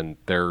game. And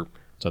they're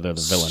So they're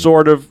the villain.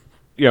 sort of,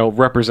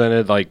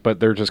 represented, but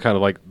they're just kind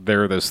of like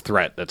they're this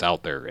threat that's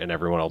out there and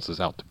everyone else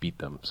is out to beat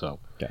them. So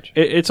Gotcha.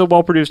 it's a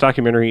well-produced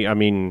documentary. I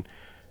mean,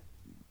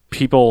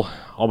 people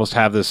almost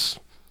have this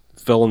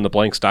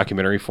fill-in-the-blanks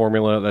documentary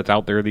formula that's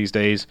out there these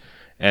days,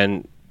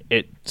 and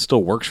it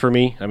still works for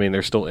me. I mean,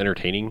 they're still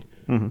entertaining.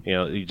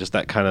 Just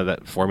that kind of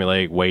that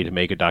formulaic way to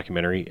make a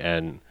documentary,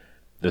 and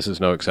this is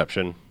no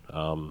exception.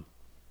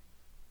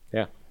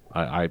 Yeah,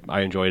 I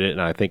enjoyed it,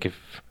 and I think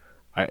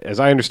as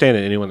I understand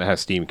it, anyone that has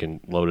Steam can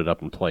load it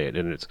up and play it.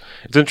 And it's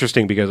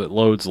interesting because it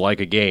loads like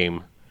a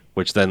game,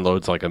 which then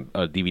loads like a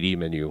DVD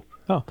menu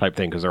type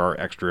thing because there are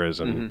extras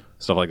and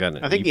stuff like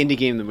that. I think Indie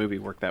Game the movie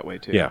worked that way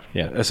too. Yeah.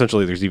 Yeah.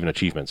 Essentially, there's even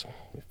achievements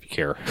if you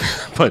care.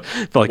 but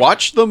like,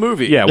 Watch the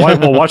movie. yeah,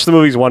 watch the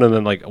movies one and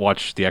then like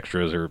watch the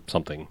extras or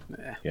something.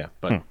 Yeah,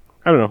 but I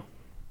don't know.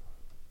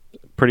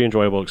 Pretty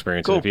enjoyable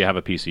experience. Cool. And if you have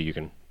a PC, you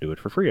can do it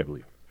for free, I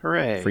believe.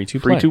 Hooray. Free to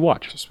Free play. to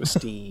watch. Just with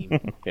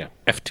Steam. Yeah.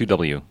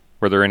 F2W.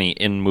 Were there any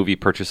in-movie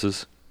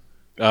purchases?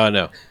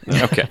 No.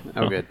 Okay.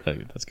 Oh, good.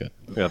 That's good.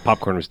 Yeah,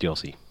 popcorn was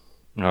DLC.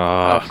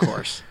 Of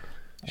course.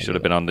 Should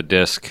have been on the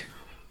disc.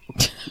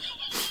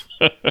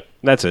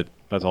 That's it.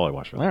 That's all I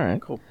watched. All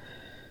right. Cool.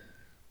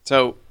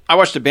 So I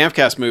watched a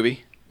Bamfcast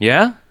movie.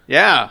 Yeah?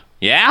 Yeah.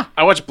 Yeah?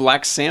 I watched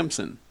Black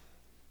Samson.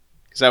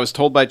 Because I was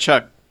told by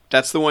Chuck,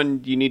 that's the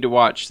one you need to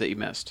watch that you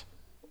missed.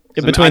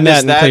 In So between I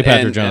that missed and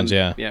Cleopatra Jones,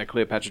 yeah. Yeah,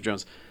 Cleopatra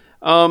Jones.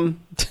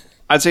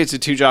 I'd say it's a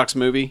two jocks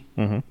movie.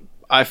 Mm-hmm.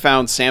 I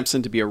found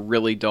Samson to be a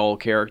really dull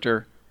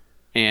character,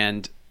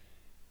 and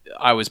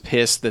I was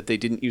pissed that they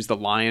didn't use the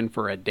lion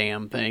for a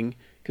damn thing.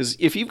 Because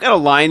if you've got a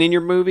lion in your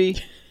movie,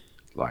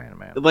 Lion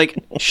Man. like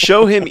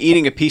show him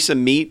eating a piece of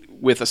meat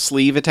with a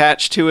sleeve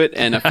attached to it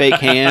and a fake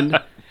hand,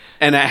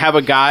 and have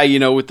a guy,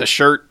 with the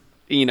shirt,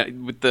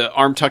 with the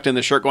arm tucked in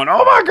the shirt, going,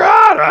 "Oh my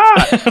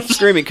god!"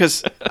 screaming.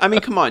 Because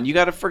come on, you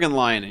got a friggin'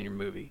 lion in your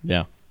movie.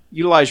 Yeah.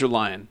 Utilize your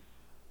lion.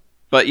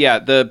 But yeah,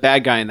 the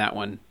bad guy in that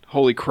one,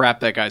 holy crap,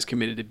 that guy's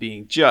committed to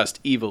being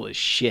just evil as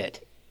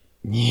shit.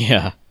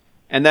 Yeah.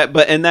 And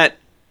that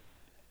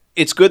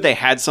it's good they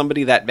had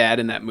somebody that bad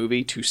in that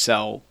movie to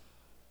sell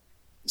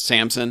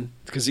Samson,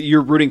 because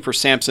you're rooting for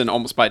Samson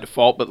almost by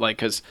default, but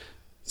because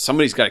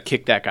somebody's got to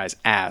kick that guy's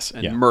ass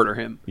and murder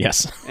him.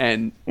 Yes.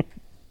 And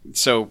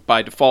so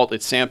by default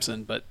it's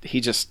Samson, but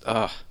he just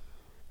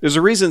there's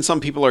a reason some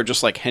people are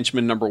just like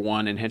henchman number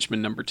 1 and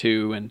henchman number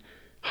 2 and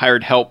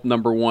hired help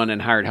number 1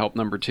 and hired help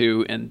number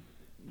 2, and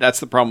that's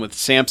the problem with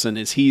Samson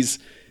is he's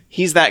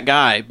that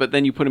guy, but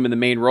then you put him in the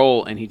main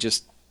role and he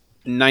just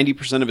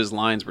 90% of his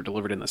lines were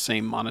delivered in the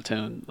same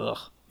monotone.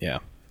 Yeah.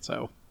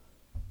 So,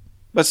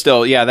 but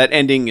still, yeah, that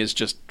ending is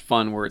just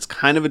fun where it's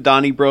kind of a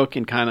Donnybrook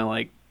and kind of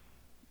like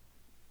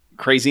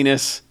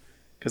craziness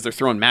because they're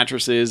throwing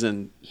mattresses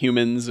and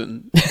humans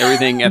and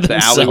everything at the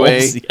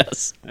alleyway.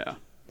 Yes. Yeah.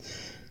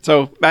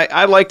 So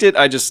I liked it.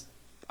 I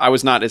I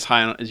was not as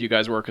high on it as you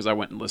guys were because I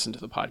went and listened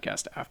to the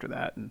podcast after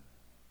that. And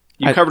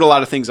you covered a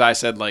lot of things I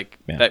said, like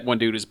that one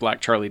dude is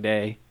Black Charlie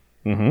Day.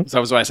 Mm-hmm. So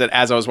that was what I said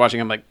as I was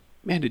watching. I'm like,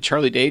 man, did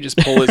Charlie Day just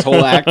pull his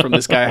whole act from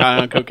this guy high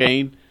on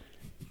cocaine?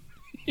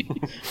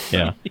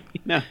 Yeah.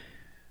 No.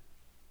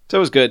 So it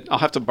was good. I'll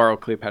have to borrow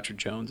Cleopatra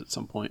Jones at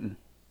some point and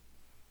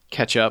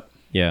catch up.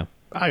 Yeah.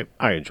 I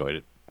enjoyed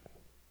it.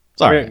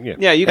 Sorry.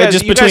 Yeah, you guys,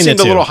 just you between guys the seemed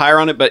a two. little higher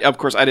on it, but of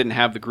course I didn't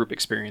have the group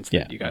experience that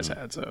Yeah. you guys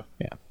had. So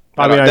Yeah.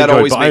 I mean, that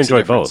always I makes a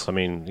enjoyed difference. both. I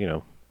mean, you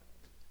know.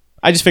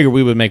 I just figured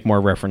we would make more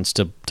reference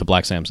to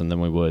Black Samson than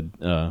we would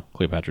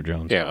Cleopatra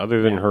Jones. Yeah,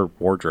 other than her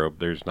wardrobe,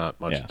 there's not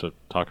much Yeah. to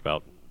talk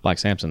about. Black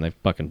Samson, they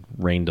fucking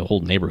rained the whole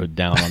neighborhood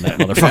down on that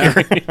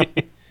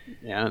motherfucker.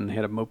 yeah, and they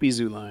had a mopey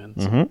zoo lions.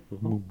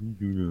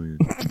 Mm-hmm.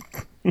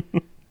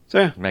 So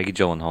yeah, Maggie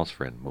Gyllenhaal's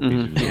friend.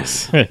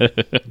 yes.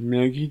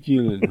 Maggie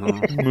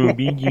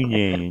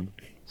Gyllenhaal.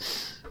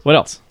 What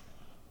else?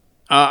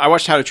 I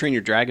watched How to Train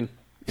Your Dragon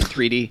in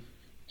 3D.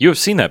 You have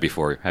seen that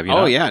before, have you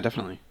not? Oh yeah,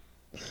 definitely.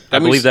 I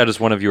believe that is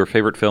one of your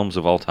favorite films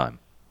of all time.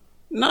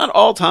 Not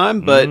all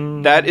time, but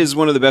that is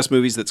one of the best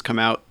movies that's come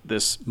out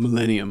this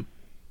millennium.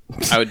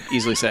 I would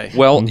easily say.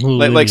 Well,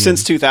 like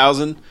since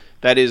 2000,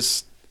 that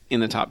is in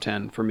the top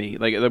 10 for me.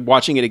 Like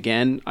watching it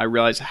again, I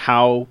realized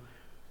how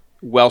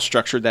well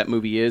structured that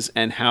movie is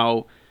and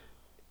how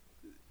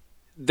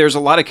there's a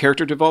lot of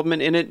character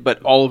development in it,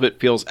 but all of it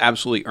feels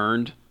absolutely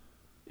earned.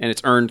 And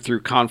it's earned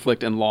through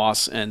conflict and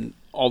loss and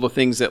all the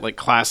things that like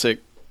classic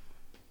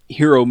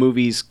hero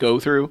movies go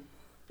through.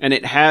 And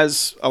it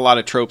has a lot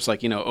of tropes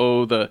like, you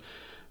know, the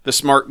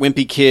smart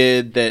wimpy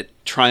kid that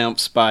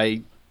triumphs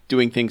by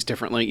doing things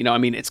differently. You know, I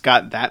mean, it's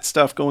got that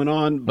stuff going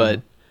on,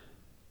 but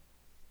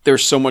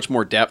there's so much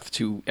more depth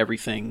to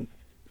everything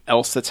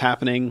else that's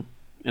happening.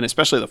 And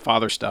especially the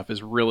father stuff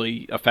is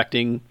really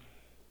affecting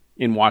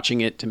in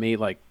watching it to me.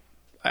 Like,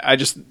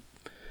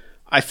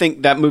 I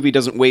think that movie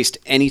doesn't waste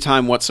any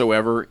time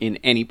whatsoever in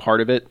any part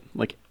of it.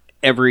 Like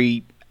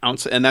every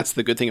ounce, and that's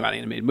the good thing about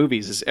animated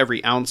movies is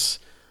every ounce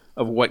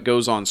of what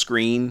goes on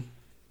screen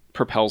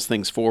propels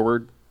things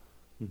forward.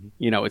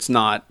 You know, it's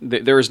not,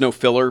 there is no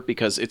filler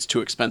because it's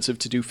too expensive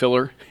to do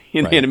filler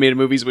in animated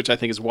movies, which I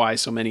think is why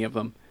so many of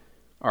them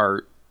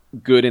are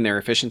good in their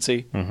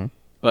efficiency.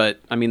 But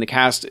I mean, the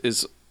cast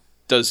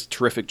does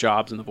terrific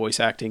jobs in the voice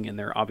acting, and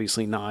they're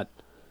obviously not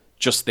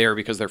just there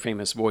because they're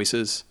famous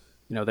voices.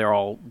 You know, they're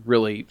all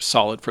really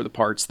solid for the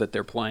parts that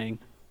they're playing.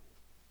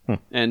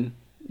 And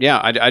yeah,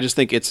 I just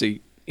think it's a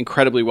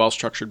incredibly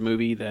well-structured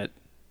movie that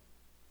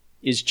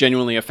is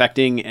genuinely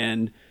affecting,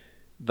 and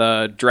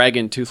the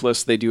Dragon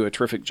Toothless, they do a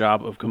terrific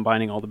job of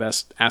combining all the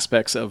best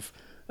aspects of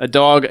a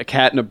dog, a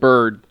cat, and a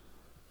bird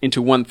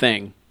into one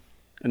thing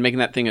and making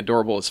that thing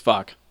adorable as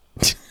fuck.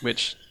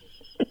 Which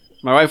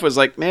my wife was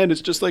like, man,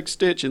 it's just like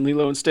Stitch and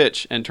Lilo and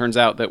Stitch. And turns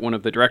out that one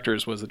of the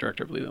directors was the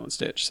director of Lilo and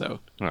Stitch. So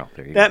well,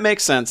 there you that go.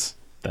 makes sense.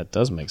 That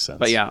does make sense.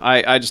 But yeah,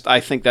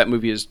 I think that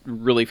movie is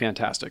really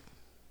fantastic.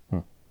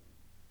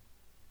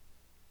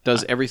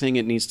 Does everything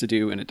it needs to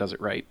do, and it does it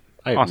right.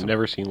 I've Awesome.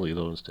 never seen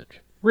Lilo and Stitch.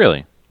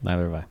 Really,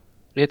 Neither have I.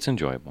 it's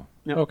enjoyable.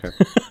 Okay.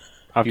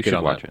 I'll You get should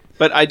on watch that. it.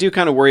 But I do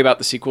kind of worry about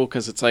the sequel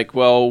because it's like,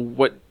 well,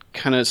 what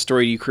kind of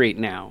story do you create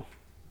now?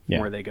 Yeah.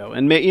 Where they go,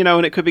 and you know,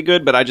 and it could be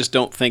good, but I just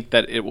don't think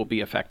that it will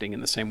be affecting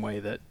in the same way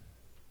that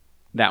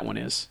that one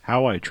is.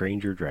 How I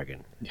Trained Your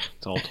Dragon.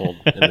 It's all told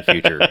in the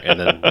future, and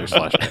then there's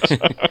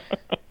flashbacks.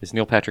 Is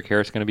Neil Patrick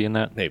Harris going to be in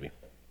that? Maybe.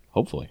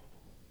 Hopefully.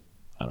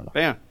 I don't know. But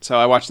yeah, so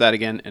I watched that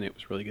again, and it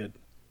was really good.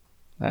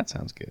 That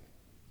sounds good.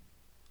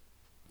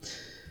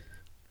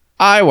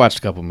 I watched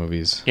a couple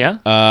movies. Yeah.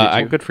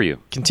 I Good for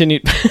you.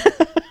 continued.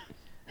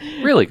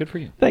 Really good for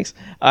you. Thanks.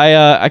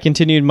 I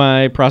continued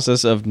my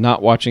process of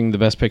not watching the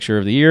best picture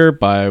of the year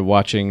by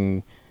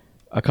watching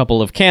a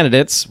couple of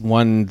candidates.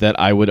 One that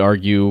I would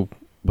argue,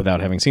 without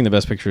having seen the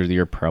best picture of the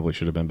year, probably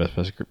should have been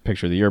best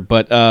picture of the year.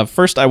 But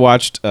first, I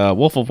watched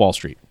Wolf of Wall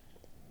Street,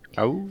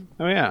 Oh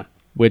yeah,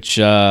 which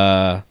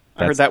I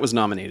heard that was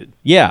nominated.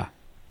 yeah,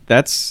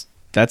 that's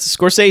a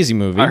Scorsese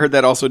movie. I heard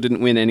that also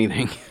didn't win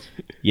anything.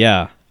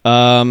 Yeah.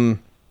 That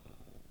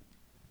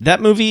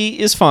movie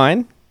is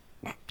fine.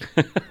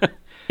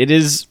 It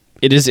is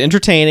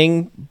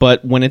entertaining,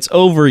 but when it's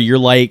over, you're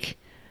like,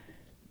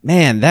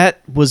 man,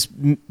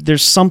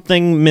 there's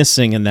something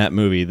missing in that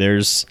movie.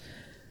 There's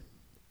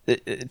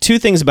two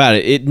things about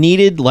it. It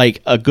needed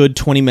like a good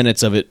 20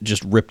 minutes of it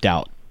just ripped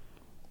out.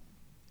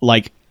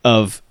 Like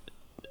of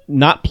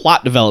not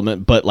plot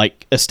development, but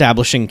like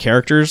establishing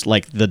characters,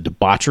 like the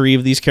debauchery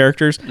of these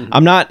characters.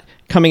 I'm not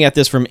coming at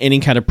this from any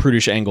kind of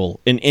prudish angle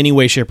in any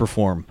way, shape, or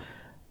form,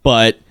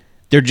 but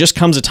there just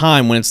comes a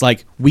time when it's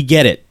like, we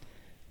get it.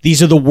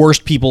 These are the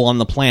worst people on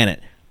the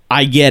planet.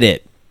 I get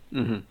it.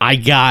 I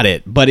got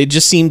it. But it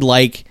just seemed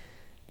like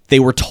they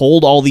were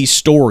told all these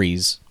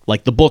stories.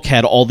 Like the book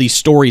had all these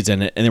stories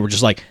in it, and they were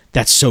just like,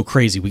 that's so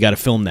crazy. We got to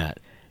film that.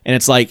 And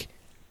it's like,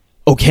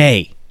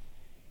 okay,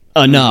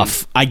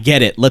 enough. I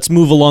get it. Let's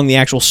move along the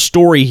actual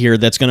story here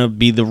that's going to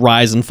be the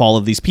rise and fall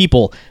of these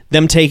people.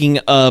 Them taking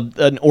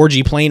an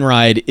orgy plane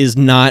ride is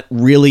not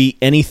really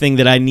anything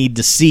that I need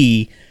to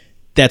see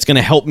that's going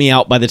to help me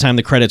out by the time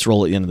the credits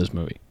roll at the end of this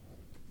movie.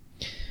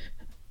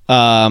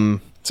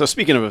 So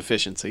speaking of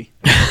efficiency,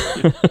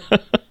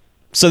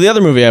 So the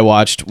other movie I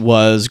watched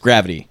was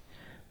Gravity,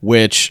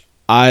 which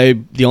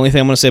the only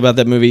thing I'm going to say about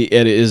that movie,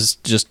 it is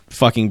just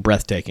fucking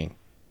breathtaking.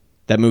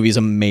 That movie is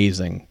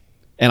amazing.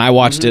 And I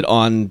watched it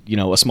on,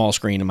 a small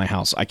screen in my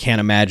house. I can't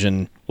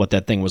imagine what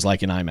that thing was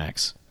like in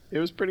IMAX. it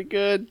was pretty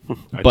good.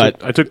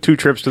 I took 2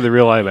 trips to the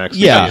real IMAX.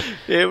 Yeah.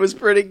 It was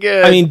pretty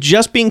good. I mean,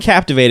 just being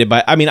captivated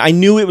by... I mean, I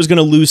knew it was going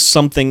to lose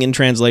something in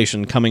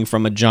translation coming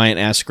from a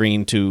giant-ass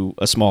screen to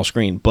a small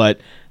screen, but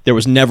there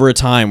was never a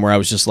time where I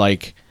was just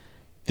like,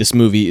 this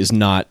movie is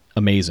not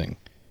amazing.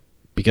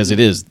 Because it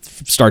is,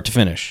 start to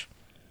finish.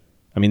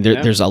 I mean,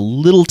 there's a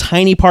little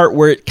tiny part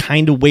where it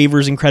kind of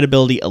wavers in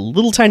credibility, a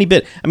little tiny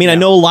bit. I mean, I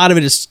know a lot of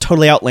it is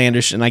totally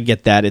outlandish, and I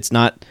get that. It's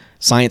not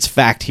science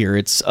fact here.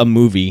 It's a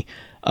movie.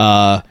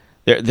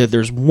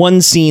 There's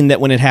one scene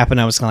that when it happened,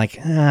 I was kind of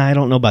like, I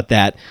don't know about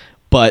that.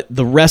 But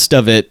the rest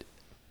of it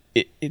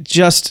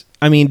just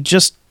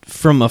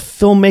from a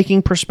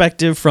filmmaking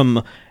perspective,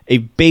 from a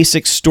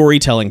basic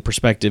storytelling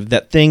perspective,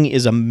 that thing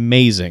is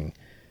amazing.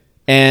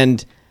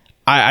 And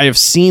I have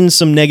seen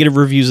some negative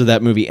reviews of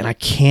that movie, and I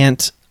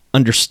can't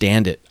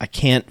understand it. I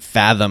can't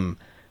fathom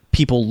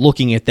people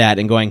looking at that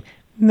and going,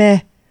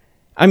 meh.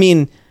 I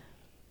mean,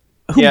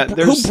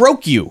 who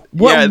broke you?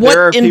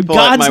 What in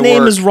God's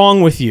name is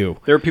wrong with you?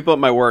 There are people at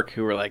my work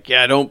who were like,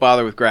 yeah, don't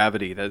bother with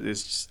Gravity. That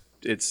is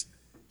it's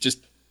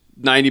just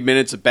 90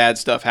 minutes of bad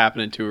stuff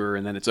happening to her,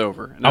 and then it's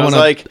over. And I was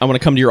like, I want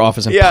to come to your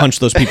office and punch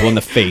those people in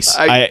the face.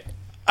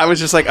 I was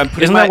just like,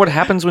 Isn't that what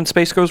happens when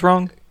space goes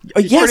wrong?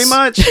 Yes. Pretty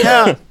much,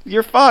 yeah.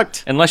 You're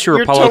fucked. Unless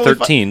you're Apollo totally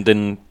 13,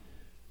 then...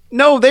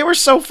 No, they were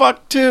so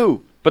fucked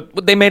too.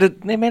 But they made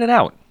it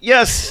out.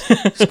 Yes.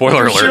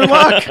 Spoiler alert. Sure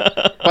luck.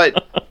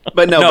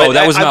 But no, No,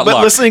 that was not But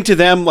luck. listening to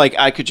them, like,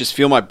 I could just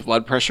feel my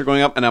blood pressure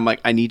going up, and I'm like,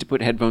 I need to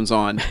put headphones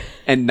on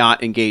and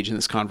not engage in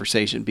this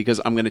conversation because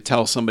I'm going to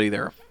tell somebody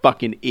they're a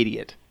fucking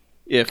idiot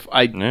if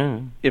I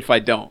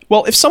don't.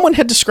 Well, if someone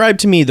had described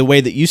to me the way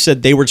that you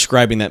said they were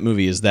describing that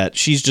movie is that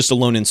she's just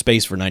alone in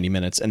space for 90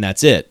 minutes and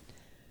that's it.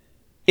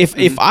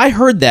 If I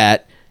heard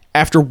that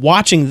after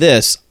watching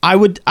this, I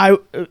would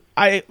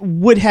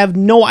have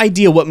no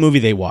idea what movie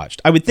they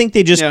watched. I would think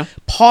they just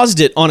paused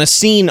it on a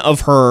scene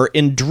of her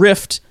in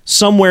drift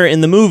somewhere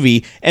in the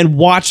movie and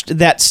watched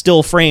that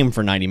still frame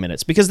for 90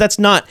 minutes because that's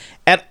not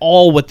at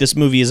all what this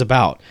movie is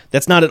about.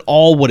 That's not at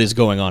all what is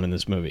going on in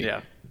this movie.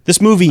 Yeah. This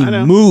movie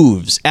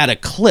moves at a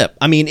clip.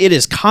 I mean, it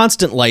is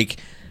constant, like,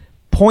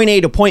 point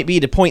A to point B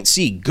to point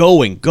C,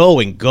 going.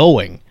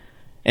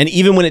 And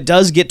even when it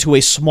does get to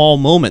a small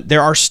moment,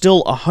 there are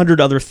still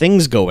 100 other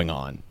things going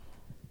on.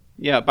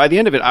 Yeah, by the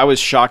end of it, I was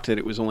shocked that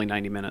it was only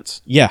 90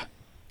 minutes. Yeah.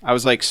 I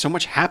was like, so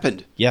much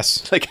happened.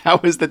 Yes. Like,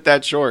 how is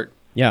that short?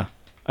 Yeah.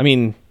 I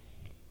mean,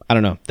 I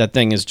don't know. That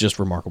thing is just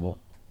remarkable.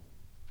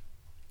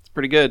 It's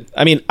pretty good.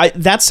 I mean,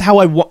 that's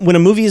how when a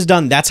movie is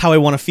done, that's how I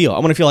want to feel. I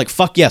want to feel like,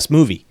 fuck yes,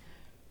 movie.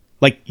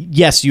 Like,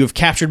 yes, you have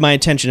captured my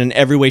attention in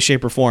every way,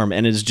 shape, or form,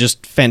 and it is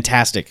just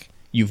fantastic.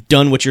 You've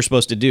done what you're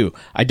supposed to do.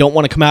 I don't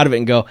want to come out of it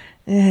and go,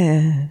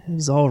 it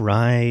was all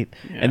right,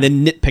 and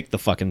then nitpick the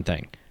fucking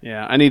thing.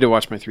 Yeah, I need to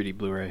watch my 3D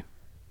Blu-ray.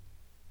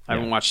 I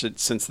haven't watched it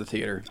since the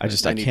theater. I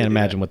can't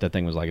imagine what that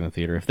thing was like in the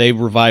theater. If they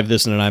revive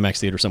this in an IMAX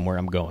theater somewhere,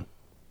 I'm going.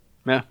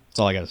 Yeah. That's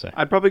all I got to say.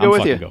 I'd probably go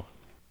with you. Going.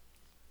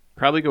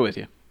 Probably go with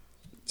you.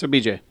 So,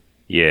 BJ.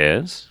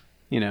 Yes.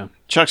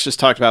 Chuck's just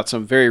talked about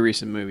some very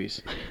recent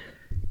movies.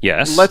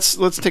 Yes.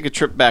 Let's take a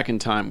trip back in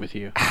time with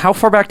you. How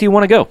far back do you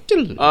want to go?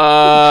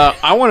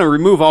 I want to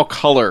remove all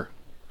color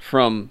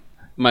from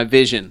my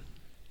vision,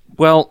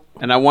 Well,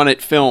 and I want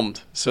it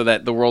filmed so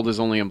that the world is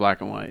only in black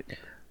and white.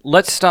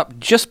 let's stop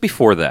just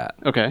before that,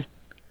 Okay.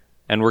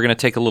 and we're going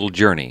to take a little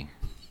journey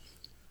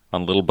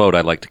on a little boat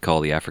I like to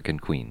call the African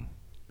Queen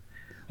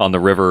on the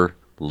river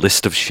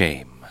List of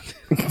Shame.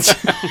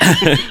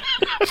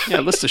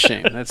 Yeah, List of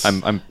Shame. That's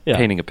I'm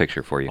painting a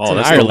picture for you. Oh,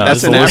 that's, Ireland.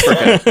 that's in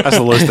Africa. that's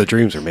the list that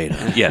dreams are made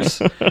of. Yes.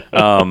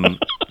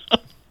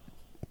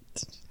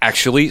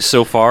 Actually,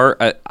 so far,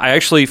 I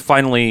actually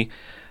finally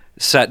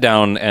sat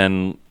down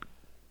and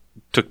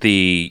took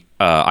the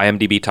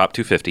IMDb Top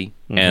 250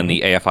 and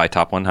the AFI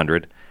Top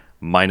 100,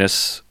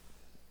 minus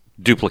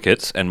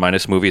duplicates and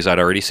minus movies I'd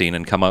already seen,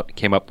 and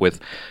came up with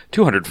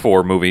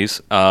 204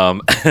 movies.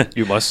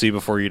 You must see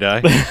before you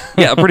die.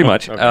 Yeah, pretty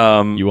much.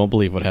 You won't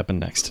believe what happened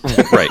next.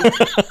 Right.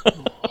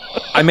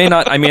 I may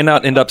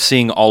not end up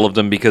seeing all of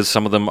them because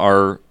some of them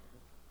are,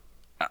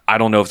 I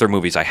don't know if they're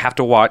movies I have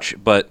to watch,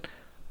 but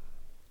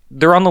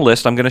they're on the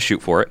list. I'm going to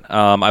shoot for it.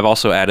 I've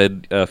also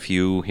added a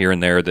few here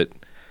and there that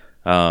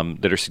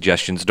are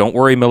suggestions. Don't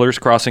worry, Miller's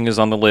Crossing is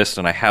on the list,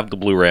 and I have the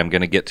Blu-ray. I'm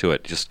going to get to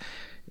it. Just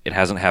it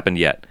hasn't happened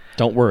yet.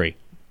 Don't worry.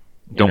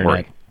 Don't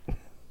worry.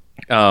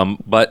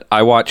 But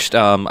I watched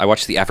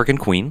The African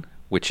Queen,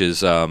 which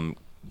is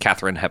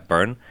Katharine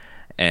Hepburn,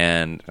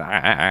 and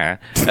I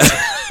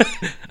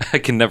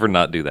can never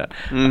not do that.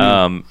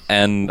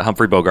 And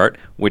Humphrey Bogart,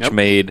 which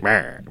made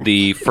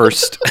the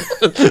first.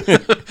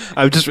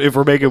 If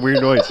we're making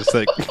weird noises,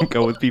 like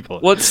go with people.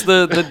 What's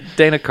the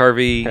Dana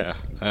Carvey? Yeah,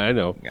 I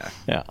know.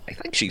 Yeah. I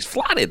think she's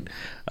flatted.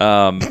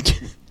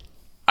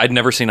 I'd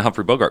never seen a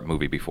Humphrey Bogart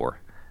movie before.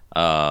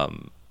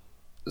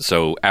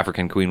 So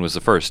African Queen was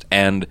the first.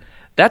 And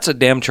that's a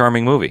damn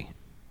charming movie.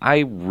 I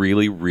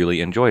really,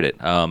 really enjoyed it.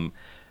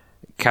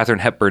 Katharine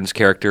Hepburn's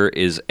character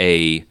is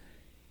a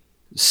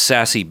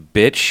sassy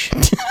bitch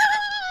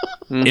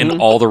in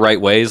all the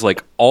right ways.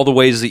 Like, all the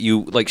ways that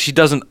you... Like, she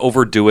doesn't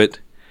overdo it.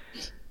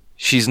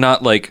 She's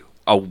not, like,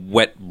 a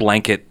wet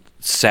blanket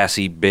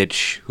sassy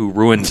bitch who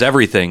ruins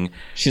everything.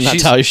 She's not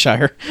Talia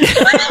Shire.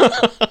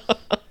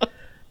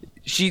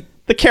 She...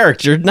 The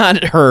character,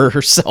 not her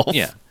herself.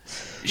 Yeah.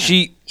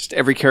 She... Just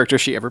every character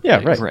she ever played.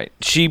 Yeah, right. Right.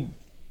 She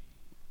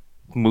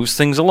moves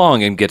things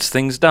along and gets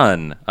things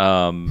done.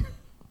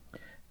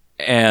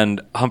 And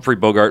Humphrey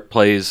Bogart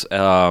plays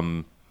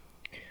sort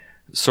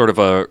of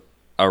a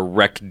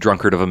wrecked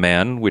drunkard of a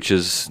man, which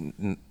is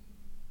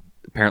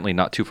apparently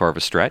not too far of a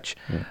stretch.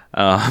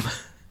 Yeah.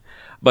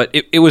 But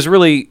it was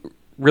really,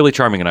 really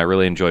charming, and I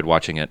really enjoyed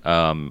watching it.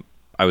 I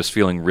was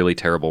feeling really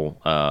terrible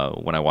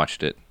when I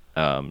watched it.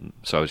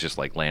 So I was just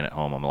like laying at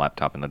home on my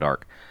laptop in the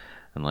dark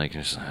and like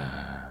just...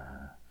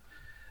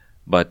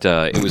 But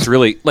it was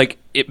really, like,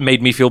 it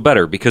made me feel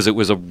better because it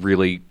was a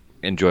really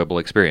enjoyable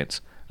experience.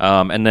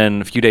 And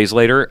then a few days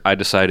later, I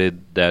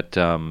decided that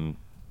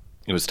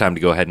it was time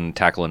to go ahead and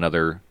tackle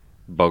another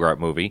Bogart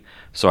movie.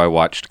 So I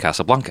watched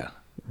Casablanca.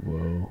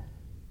 Whoa.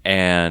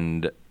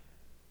 And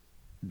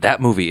that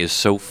movie is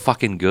so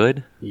fucking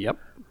good. Yep.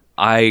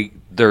 I'd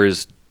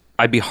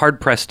be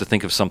hard-pressed to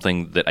think of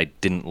something that I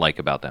didn't like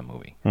about that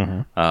movie.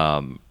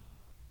 Mm-hmm.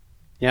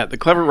 Yeah, the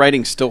clever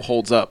writing still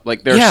holds up.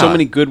 Like, there are Yeah. so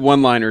many good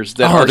one-liners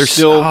that are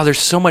still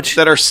there's so much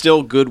that are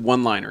still good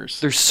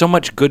one-liners. there's so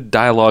much good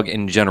dialogue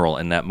in general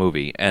in that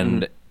movie,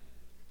 and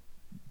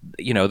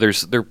you know, there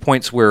are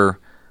points where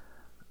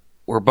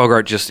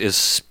Bogart just is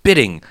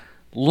spitting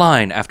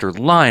line after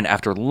line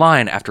after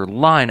line after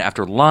line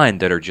after line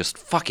that are just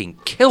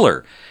fucking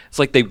killer. It's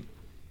like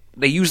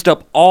they used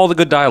up all the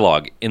good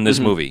dialogue in this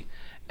movie,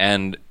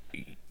 and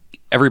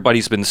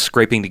everybody's been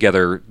scraping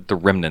together the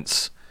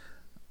remnants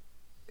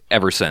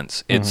ever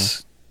since.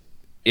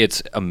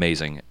 It's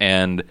amazing.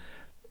 And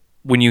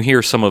when you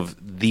hear some of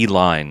the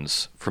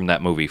lines from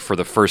that movie for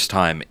the first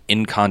time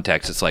in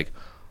context, it's like,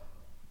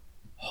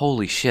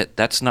 holy shit,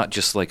 that's not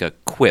just like a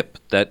quip.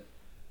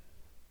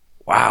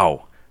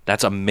 Wow,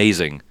 that's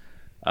amazing.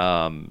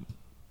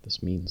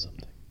 This means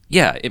something.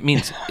 Yeah, it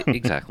means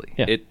exactly.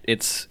 Yeah.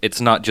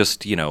 It's not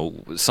just, you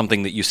know,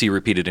 something that you see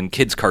repeated in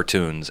kids'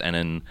 cartoons and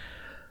in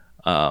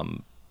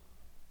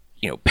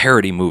you know,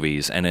 parody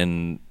movies and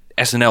in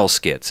SNL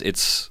skits.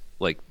 It's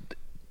like...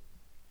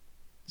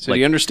 So do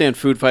you understand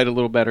Food Fight a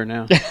little better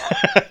now?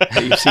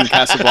 That you've seen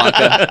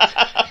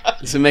Casablanca.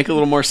 Does it make a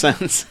little more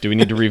sense? Do we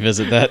need to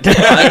revisit that?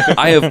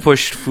 I have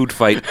pushed Food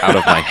Fight out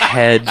of my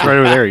head Right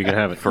over there, you can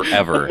have it.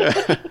 forever.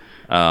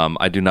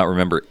 I do not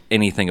remember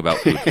anything about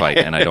Food Fight,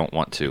 and I don't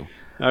want to.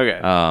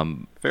 Okay.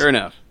 Fair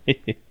enough.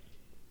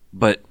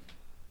 But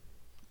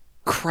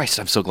Christ,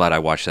 I'm so glad I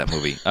watched that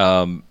movie.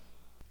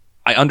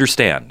 I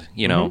understand,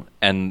 you know,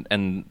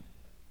 and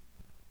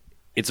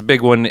it's a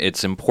big one,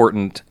 it's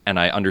important, and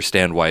I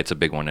understand why it's a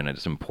big one and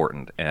it's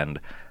important. And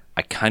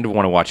I kind of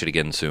want to watch it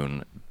again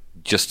soon,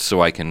 just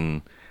so I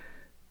can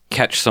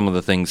catch some of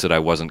the things that I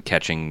wasn't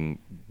catching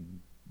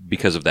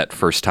because of that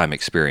first time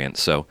experience.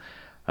 So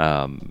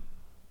I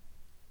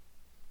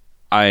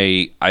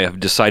have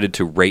decided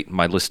to rate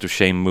my list of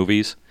shame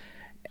movies,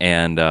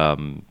 and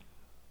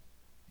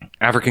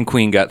African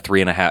Queen got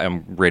 3.5.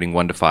 I'm rating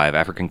 1 to 5.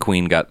 African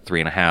Queen got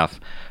 3.5.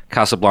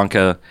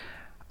 Casablanca,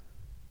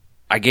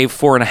 I gave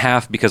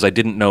 4.5 because I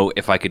didn't know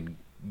if I could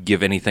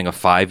give anything a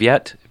 5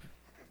 yet.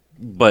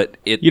 But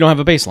You don't have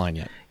a baseline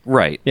yet.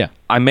 right. Yeah.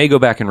 I may go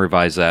back and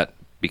revise that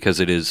because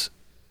it is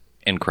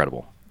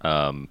incredible.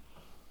 And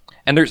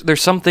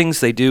there's some things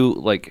they do,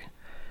 like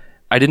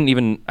I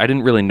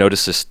didn't really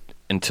notice this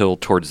until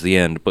towards the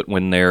end, but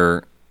when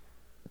they're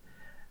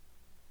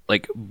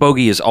like,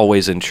 Bogey is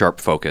always in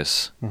sharp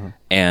focus,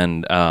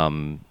 and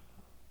Ingrid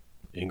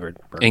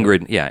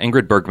Bergman.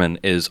 Ingrid Bergman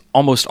is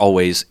almost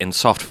always in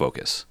soft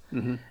focus,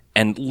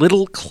 and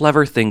little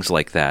clever things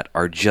like that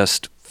are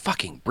just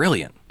fucking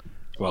brilliant.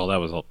 Well, that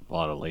was a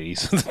lot of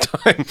ladies at the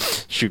time.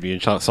 Shoot me in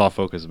soft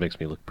focus. It makes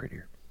me look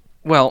prettier.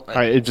 Well,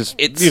 It's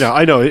it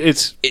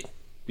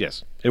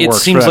yes. it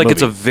works seems for that like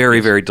it's a movie. very,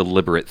 very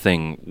deliberate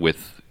thing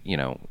with, you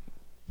know,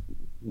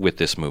 with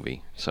this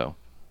movie. So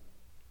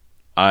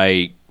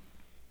I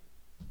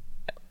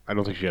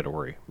don't think she had to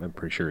worry. I'm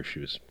pretty sure she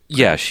was.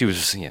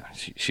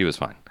 she was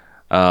fine.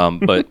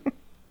 But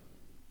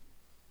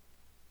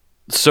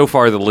so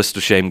far, the list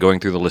of shame, going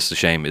through the list of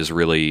shame is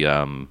really,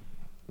 I'm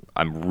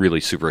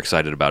really super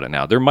excited about it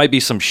now. There might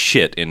be some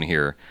shit in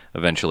here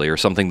eventually, or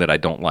something that I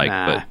don't like,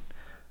 Nah.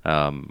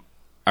 but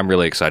I'm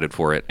really excited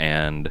for it,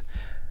 and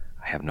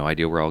I have no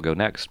idea where I'll go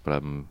next, but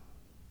I'm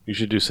You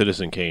should do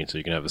Citizen Kane so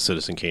you can have a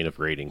Citizen Kane of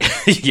ratings.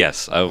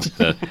 Yes,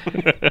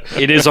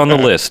 it is on the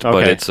list, but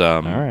Okay. it's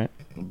All right.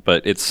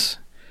 but it's.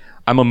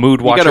 I'm a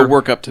mood You watcher. got to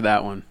work up to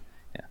that one.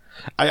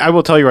 I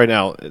will tell you right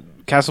now,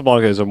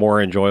 Casablanca is a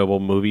more enjoyable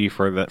movie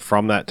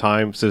from that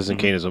time. Citizen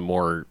Kane is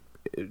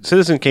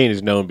Citizen Kane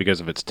is known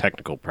because of its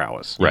technical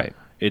prowess. Right.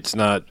 It's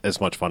not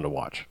as much fun to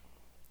watch,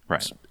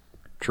 Right.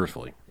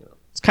 truthfully.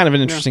 It's kind of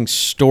an interesting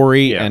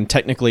story, Yeah. and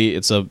technically,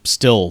 it's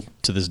still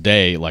to this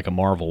day like a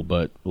marvel.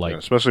 But like,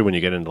 Especially when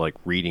you get into like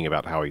reading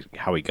about how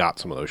he got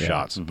some of those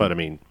shots. But I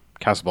mean,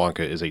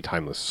 Casablanca is a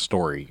timeless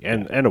story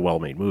and a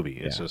well-made movie.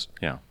 It's just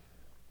Yeah.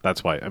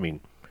 that's why. I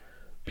mean,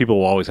 people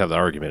will always have the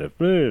argument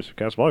of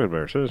Casablanca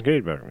better, Citizen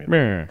Kane better. I mean,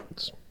 meh.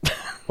 it's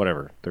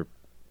whatever. They're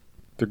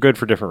good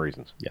for different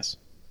reasons. Yes.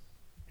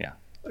 Yeah.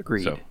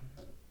 Agreed. So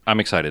I'm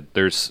excited.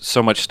 There's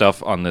so much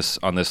stuff on this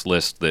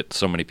list that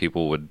so many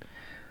people would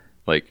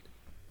like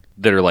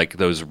that are like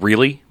those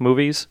really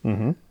movies.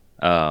 Mm-hmm.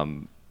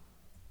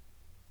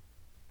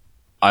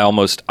 I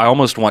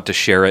almost want to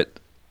share it,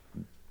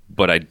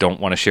 but I don't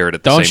want to share it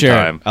at the Don't same share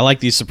time. it. I like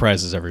these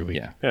surprises every week.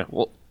 Yeah. Yeah.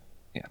 Well,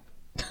 yeah.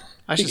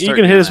 I should You start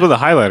can hit doing us that. with a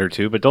highlight or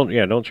two, but don't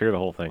share the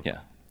whole thing. Yeah.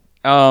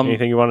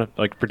 Anything you want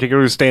to like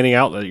particularly standing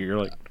out that you're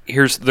like,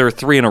 There are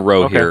 3 in a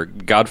row Okay. here.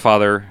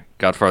 Godfather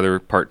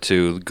Part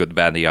 2, Good, the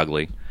Bad, and the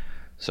Ugly.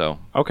 So,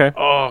 okay.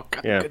 Oh,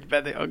 God, Yeah. good,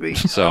 bad, the ugly.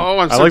 So- oh,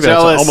 I'm I so like that.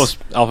 jealous. It's almost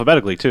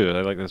alphabetically too.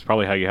 I like that's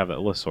probably how you have that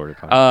list sorted.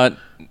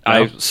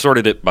 I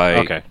sorted it by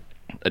Okay.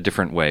 a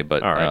different way,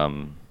 but All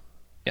right.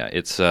 yeah,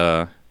 it's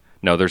no.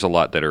 There's a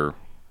lot that are,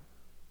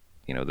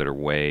 that are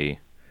way.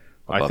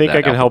 I above think that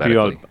I can help you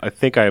out. alphabetically. I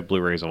think I have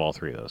Blu-rays of all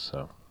 3 of those.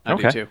 So I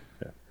do Okay. too.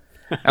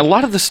 A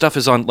lot of the stuff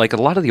is on, like a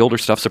lot of the older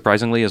stuff,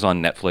 surprisingly, is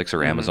on Netflix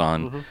or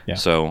Amazon. Yeah.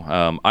 So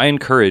I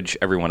encourage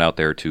everyone out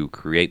there to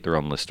create their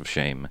own list of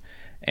shame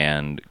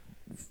and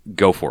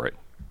go for it,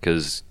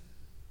 because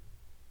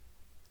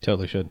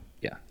Totally should.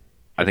 yeah,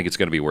 I think it's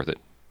going to be worth it.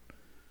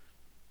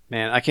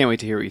 Man, I can't wait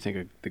to hear what you think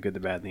of The Good, the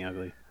Bad, and the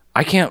Ugly.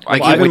 I can't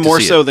Like wait even to more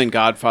see so it. than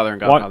Godfather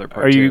and what Godfather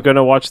Part are 2. you going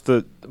to watch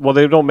the? Well,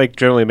 they don't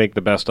generally make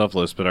the best of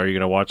list, but are you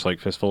going to watch like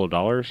Fistful of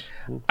Dollars?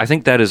 I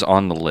think that is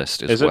on the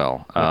list as Is it?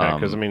 well. Okay,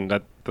 because I mean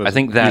that. I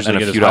think that usually and a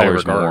get as few high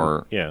dollars regard.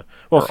 more Yeah.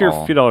 Well, are a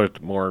all- few dollars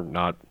more,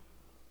 not.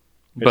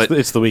 But-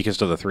 It's the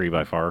weakest of the 3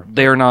 by far.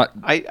 they are not.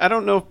 I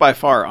don't know if by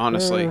far,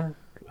 honestly.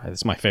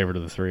 It's my favorite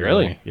of the 3.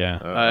 Really? Yeah.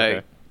 Okay.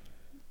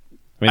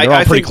 I mean, they're all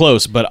I pretty think-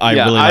 close, but I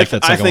yeah, really like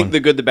that I second think one. The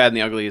Good, the Bad, and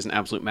the Ugly is an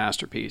absolute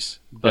masterpiece.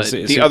 But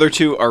see- the other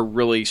 2 are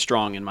really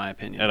strong, in my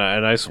opinion.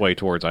 And I sway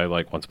towards I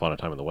like Once Upon a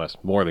Time in the West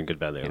more than Good,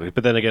 Bad, and the Ugly.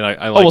 But then again, I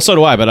Oh, like. well, so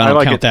do I, but I don't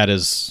like count it- that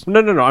as... No.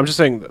 I'm just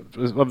saying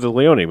of the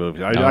Leone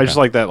movie. I okay. just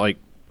like that. Like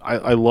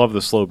I love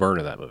the slow burn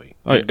of that movie.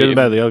 Oh, Good, the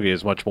Bad, and the Ugly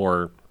is much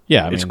more.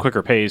 Yeah, I it's mean-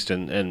 quicker paced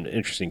and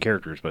interesting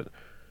characters. But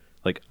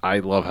like I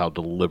love how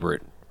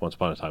deliberate Once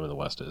Upon a Time in the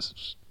West is.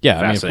 It's Yeah,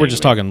 I mean, if fascinating we're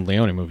just to me. talking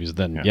Leone movies,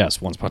 then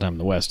yes, Once Upon a Time in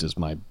the West is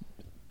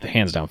the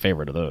hands-down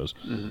favorite of those.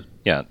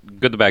 Yeah,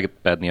 Good, the Bad,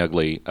 and the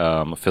Ugly,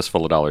 A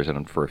Fistful of Dollars,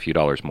 and For a Few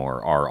Dollars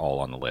More are all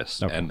on the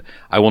list. Okay. And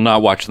I will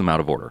not watch them out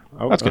of order.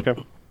 Oh, That's good.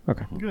 okay.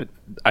 Okay. Good.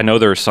 I know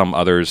there are some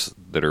others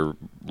that are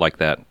like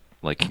that,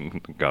 like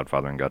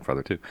Godfather and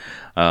Godfather 2.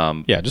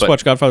 Yeah, just but-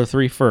 watch Godfather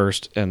 3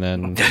 first, and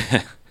then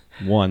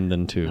 1,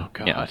 then 2.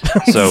 God. Yeah.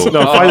 So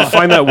No,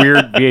 find that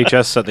weird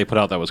VHS set they put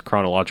out that was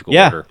chronological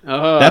Yeah, order.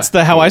 that's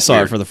how I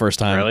saw it for the first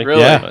time. Really?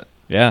 Really? Yeah,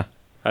 yeah.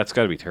 That's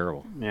got to be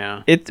terrible.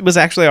 Yeah. It was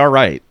actually all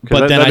right, 'Cause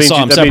but then I means saw you-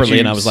 them that means separately, you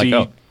and I was like, see-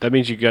 oh, That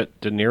means you got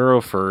De Niro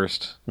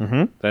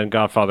 1st, then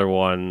Godfather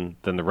 1,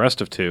 then the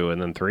rest of 2,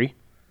 and then 3,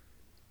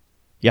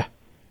 yeah,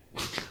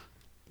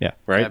 yeah.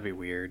 right? That'd be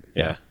weird.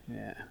 Yeah.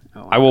 Yeah.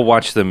 Oh, I will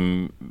watch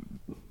them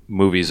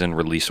movies in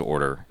release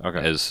order. Okay.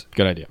 As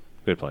Good idea.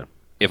 Good plan.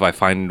 if I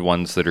find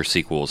ones that are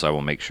sequels, I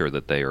will make sure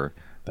that they are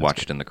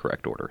watched in the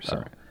correct order. So,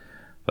 All right.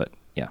 but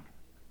yeah,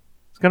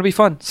 it's gonna be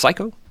fun.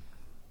 Psycho.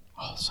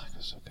 Oh,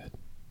 Psycho's so good,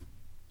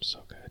 so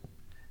good.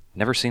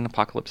 Never seen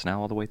Apocalypse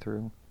Now all the way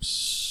through.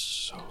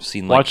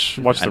 Seen Watch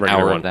the an regular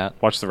hour one. of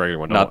that. Watch the regular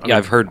one. Not, No, yeah,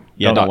 I've heard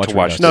Yeah, not don't to watch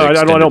watch. the No, the I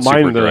don't extended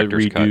mind the super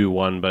director's cut. redo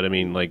one, but I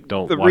mean, like,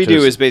 don't. the watch it redo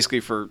as- is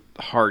basically for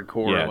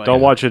hardcore. Yeah, like,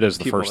 don't watch it as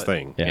the people first that-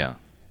 thing. Yeah. Yeah.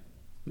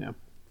 Yeah.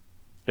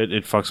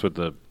 It fucks with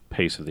the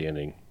pace of the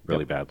ending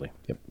really badly.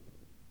 Yep.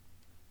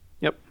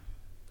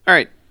 All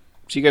right.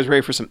 So you guys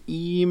ready for some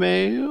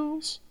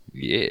emails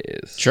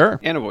Yes. Sure.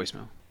 and a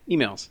voicemail?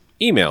 Emails.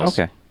 Emails.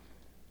 Okay.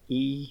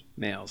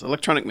 Emails.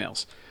 Electronic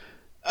mails.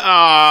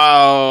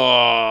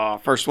 Oh,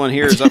 first one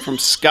here is up from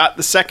Scott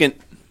II,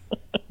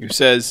 who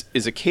says,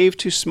 "Is a cave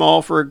too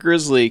small for a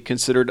grizzly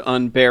considered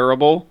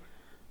unbearable?"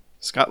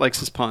 Scott likes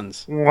his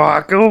puns.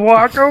 Waka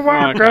waka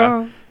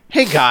waka.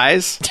 Hey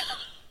guys,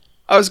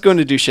 I was going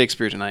to do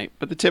Shakespeare tonight,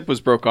 but the tip was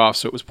broke off,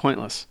 so it was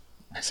pointless.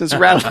 Since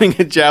rattling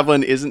a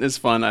javelin isn't as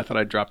fun, I thought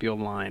I'd drop you a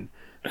line.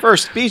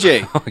 First,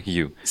 BJ,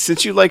 You.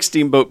 since you like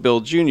Steamboat Bill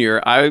Jr.,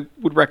 I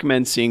would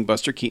recommend seeing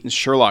Buster Keaton's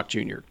Sherlock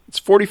Jr. It's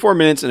 44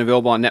 minutes and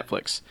available on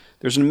Netflix.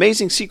 There's an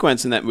amazing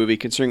sequence in that movie,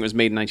 considering it was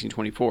made in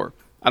 1924.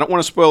 I don't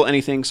want to spoil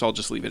anything, so I'll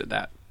just leave it at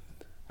that.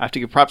 I have to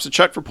give props to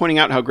Chuck for pointing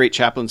out how great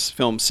Chaplin's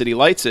film City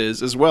Lights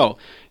is as well.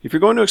 If you're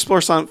going to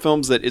explore silent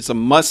films, that it's a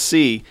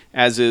must-see,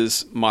 as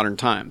is Modern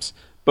Times.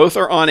 Both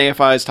are on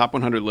AFI's Top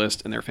 100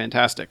 list, and they're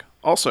fantastic.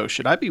 Also,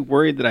 should I be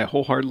worried that I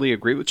wholeheartedly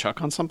agree with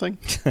Chuck on something?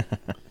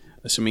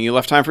 Assuming you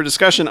left time for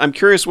discussion, I'm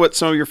curious what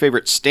some of your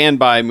favorite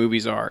standby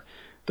movies are.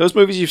 Those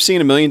movies you've seen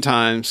a million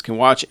times, can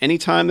watch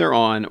anytime they're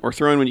on, or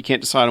throw in when you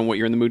can't decide on what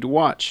you're in the mood to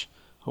watch.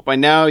 Hope by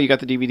now you got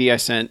the DVD I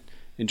sent.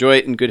 Enjoy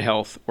it in good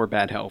health or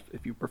bad health,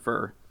 if you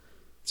prefer.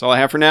 That's all I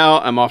have for now.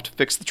 I'm off to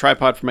fix the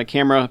tripod for my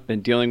camera.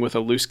 Been dealing with a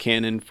loose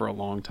Canon for a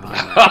long time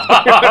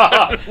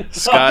now.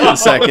 Scott and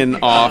second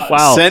off.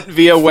 Wow. Sent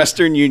via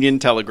Western Union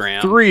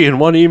telegram. 3 in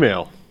one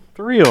email.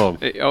 3 of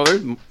them. Oh,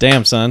 there's,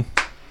 Damn, son.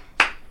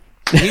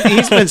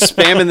 he's been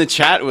spamming the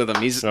chat with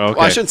him. He's Okay.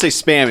 well, I shouldn't say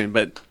spamming,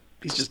 but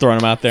he's just Throwing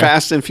them out there.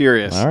 fast and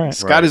furious. All right.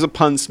 Scott Right. is a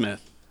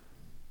punsmith.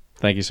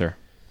 Thank you, sir.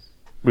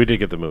 We did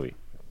get the movie.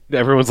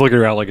 Everyone's looking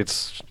around like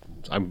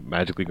I'm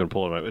magically going to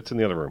pull it out. It's in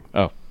the other room.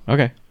 Oh,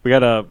 okay. We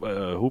got a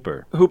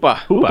Hooper. Hoopa.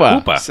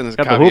 Hoopa. Send us a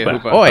Got the copy of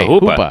Hoopa. Hoopa. Oi,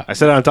 Hoopa. Hoopa. I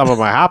set it on top of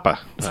my Hopper.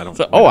 I don't.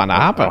 On a I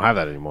Hopper. don't have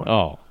that anymore.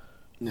 Oh,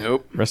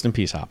 Nope. rest in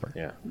peace, Hopper.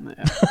 Yeah.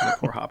 Yeah,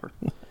 poor Hopper.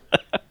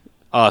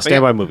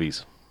 Stand by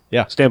movies.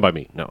 Yeah. Stand by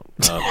me. No.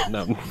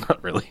 No,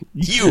 not really.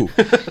 You.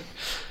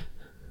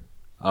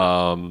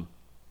 I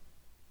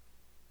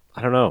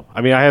don't know.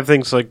 I mean, I have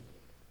things like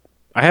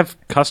I have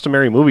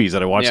customary movies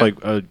that I watch Yeah.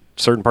 like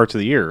certain parts of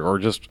the year or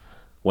just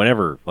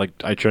whenever. Like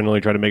I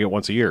generally try to make it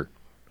once a year.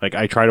 Like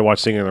I try to watch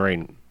Singing in the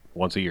Rain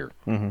once a year.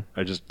 Mm-hmm.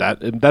 I just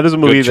that is a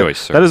movie. choice,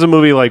 sir. That is a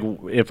movie. Like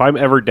if I'm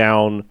ever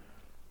down,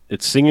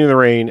 it's Singing in the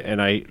Rain,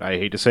 and I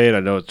hate to say it. I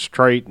know it's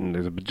trite, and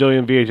there's a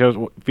bajillion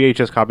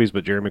VHS copies,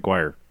 but Jerry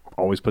Maguire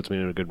always puts me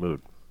in a good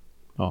mood.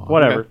 Oh,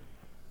 Whatever. Okay.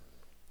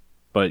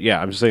 But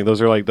yeah, I'm just saying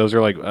those are like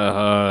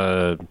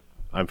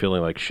I'm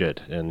feeling like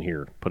shit, and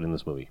here, put in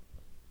this movie.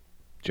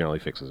 Generally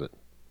fixes it.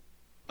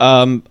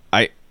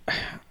 I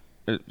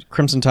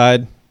Crimson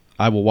Tide.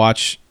 I will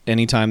watch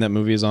anytime that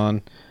movie is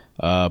on.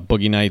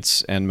 Boogie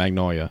Nights and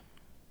Magnolia.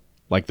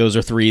 Like those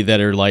are 3 that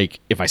are like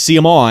if I see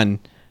them on,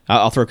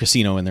 I'll throw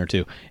Casino in there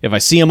too. If I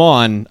see them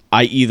on,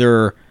 I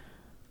either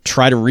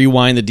try to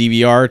rewind the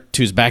DVR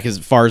to as back as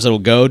far as it'll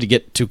go to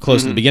get too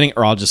close to the beginning,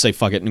 or I'll just say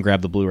fuck it and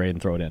grab the Blu-ray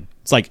and throw it in.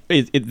 It's like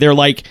they're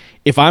like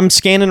if I'm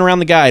scanning around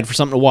the guide for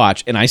something to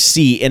watch and I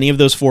see any of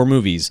those 4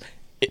 movies,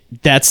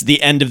 that's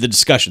the end of the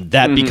discussion.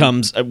 That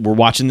becomes we're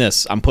watching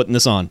this. I'm putting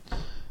this on.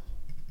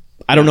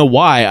 I don't know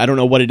why. I don't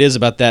know what it is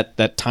about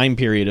that time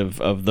period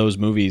of those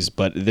movies,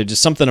 but there's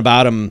just something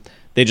about them.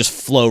 They just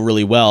flow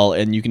really well,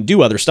 and you can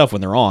do other stuff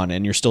when they're on,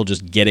 and you're still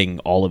just getting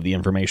all of the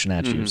information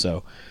at you.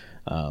 So,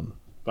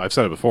 I've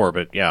said it before,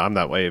 but yeah, I'm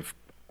that way. If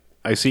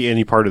I see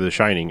any part of The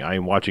Shining, I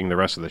am watching the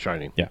rest of The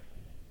Shining. yeah,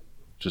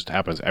 Just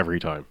happens every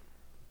time.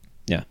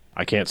 yeah.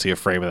 I can't see a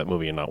frame of that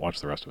movie and not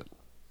watch the rest of it.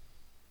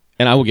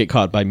 And I will get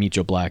caught by Meet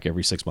Joe Black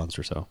every 6 months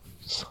or so.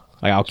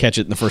 Like I'll catch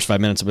it in the first 5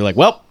 minutes and be like,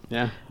 well,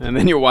 Yeah. And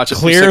then you'll watch it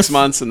Clear. for 6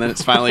 months, and then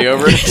it's finally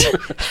over.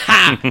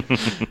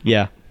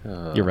 yeah,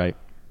 you're right.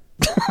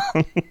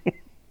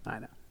 I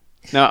know.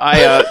 No,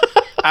 I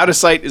Out of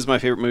Sight is my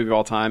favorite movie of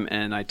all time,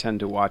 and I tend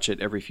to watch it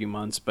every few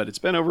months. But it's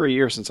been over a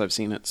year since I've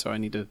seen it, so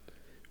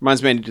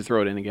reminds me I need to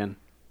throw it in again.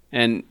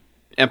 And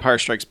Empire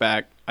Strikes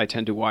Back, I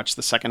tend to watch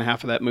the second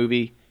half of that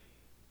movie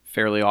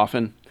fairly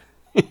often,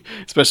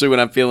 especially when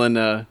I'm feeling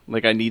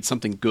like I need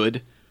something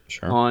good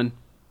on.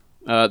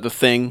 The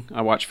Thing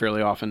I watch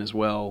fairly often as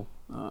well.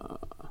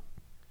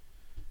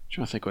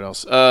 Trying to think what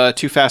else.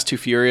 Too Fast, Too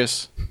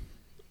Furious.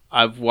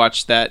 I've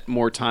watched that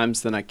more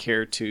times than I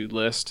care to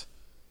list,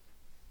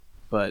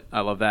 but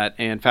I love that.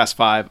 And Fast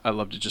 5, I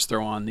love to just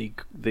throw on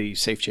the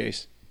safe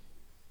chase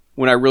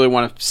when I really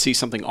want to see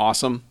something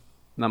awesome.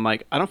 And I'm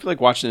like, I don't feel like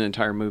watching an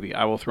entire movie.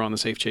 I will throw on the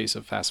safe chase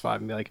of Fast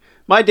 5 and be like,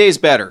 my day's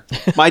better.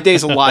 My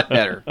day's a lot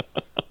better.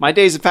 My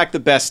day's in fact the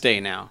best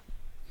day now.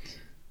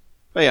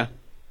 But yeah,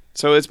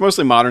 so it's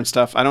mostly modern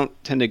stuff. I don't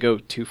tend to go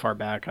too far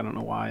back. I don't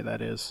know why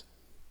that is.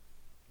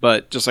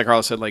 But just like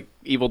Carlos said, like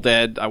Evil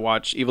Dead 2 I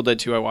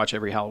watch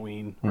every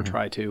Halloween or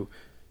try to.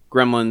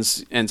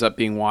 Gremlins ends up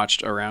being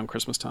watched around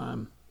Christmas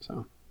time.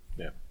 So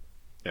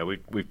Yeah,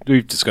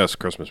 we've discussed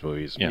Christmas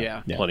movies.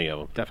 Yeah. Plenty of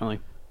them.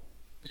 definitely.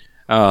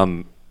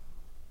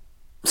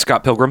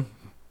 Scott Pilgrim,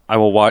 I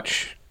will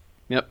watch.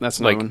 Yep, that's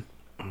another Like- one.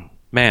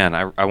 Man,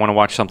 I want to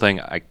watch something.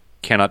 I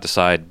cannot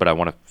decide, but I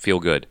want to feel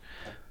good.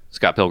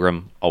 Scott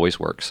Pilgrim always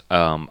works.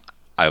 I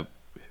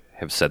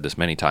have said this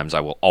many times. I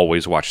will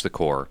always watch The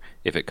Core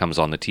if it comes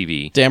on the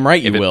TV. Damn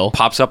right you if will. It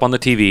pops up on the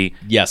TV.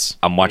 Yes,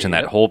 I'm watching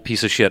that whole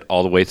piece of shit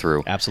all the way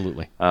through.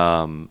 absolutely.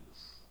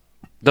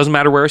 Doesn't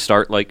matter where I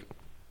start. Like,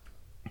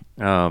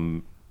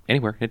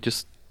 anywhere. It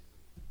just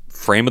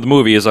frame of the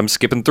movie as I'm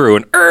skipping through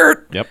and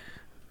Yep.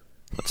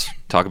 let's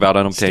talk about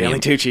Stanley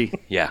Unobtainium. Tucci.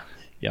 Yeah.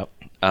 Yep.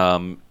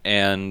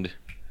 And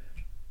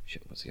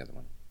shit, what's the other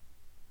one?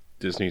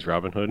 Disney's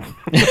Robin Hood.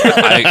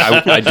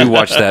 I do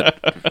watch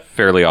that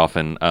fairly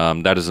often.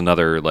 That is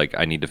another, like,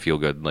 I need to feel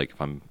good. Like,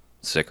 if I'm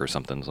sick or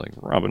something, it's like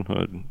Robin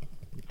Hood.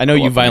 I know Go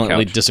you up on the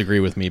violently couch. disagree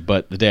with me,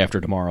 but The Day After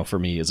Tomorrow for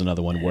me is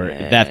another one where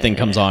that thing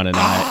comes on and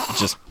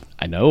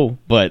I know,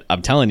 but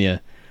I'm telling you,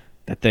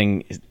 that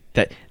thing,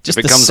 just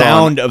it the comes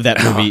sound on- of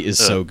that movie is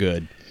so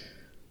good.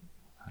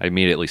 I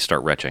immediately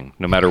start retching,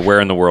 no matter where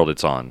in the world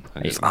it's on.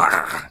 I just-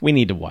 We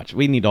need to watch.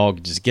 We need to all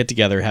just get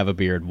together, have a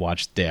beer, and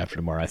watch Day After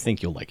Tomorrow. I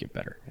think you'll like it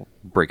better.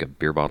 break a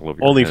beer bottle over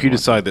your Only head if you one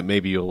decide that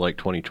maybe you'll like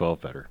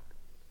 2012 better.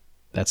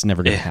 That's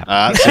never going to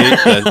happen. See,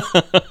 then,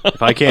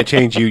 if I can't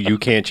change you, you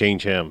can't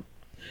change him.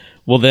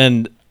 Well,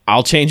 then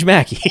I'll change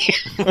Mackie.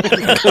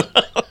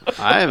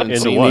 I haven't Into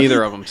seen what?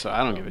 either of them, so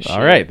I don't give a shit.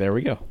 All right, there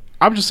we go.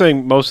 I'm just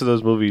saying most of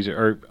those movies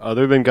are,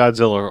 other than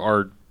Godzilla,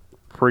 are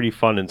pretty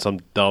fun in some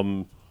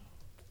dumb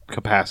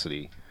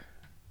capacity.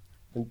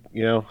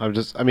 You know, I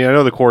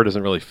know the core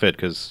doesn't really fit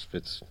because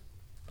it's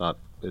not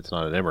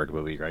an Emmerich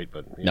movie, right?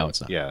 But you No, know,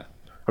 it's not. Yeah,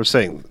 I'm just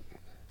saying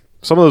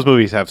some of those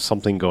movies have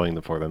something going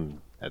for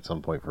them at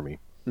some point for me.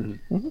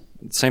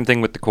 Same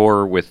thing with the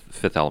core with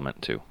Fifth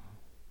Element too.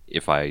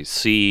 If I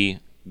see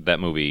that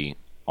movie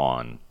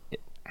on,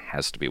 it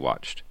has to be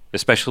watched,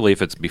 especially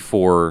if it's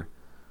before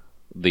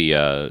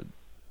the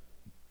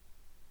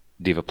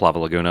Diva Plava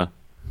Laguna.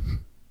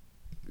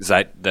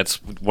 That's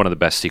one of the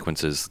best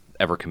sequences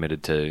ever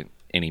committed to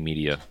any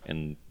media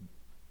in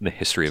the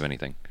history of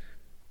anything,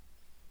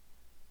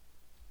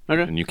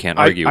 Okay. and you can't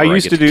I argue. or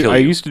used get to do kill I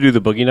you. used to do the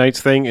Boogie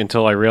Nights thing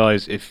until I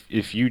realized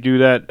if you do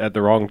that at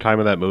the wrong time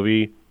of that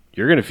movie,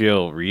 you're gonna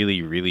feel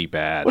really, really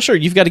bad. Well, sure,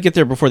 you've got to get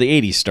there before the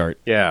 80s start.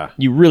 Yeah.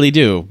 You really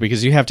do,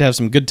 because you have to have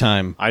some good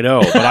time. I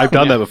know, but I've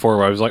done that before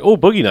where I was like, oh,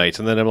 Boogie Nights.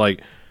 And then I'm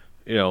like,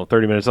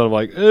 30 minutes on, I'm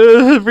like,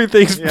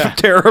 everything's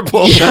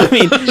terrible. I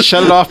mean,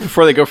 Shut it off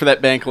before they go for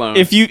that bank loan.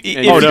 If you- And if-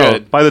 Oh, you're no.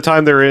 good. By the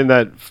time they're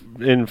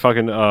in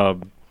fucking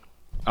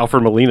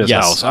Alfred Molina's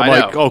Yes, house, I'm I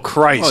like, know. oh,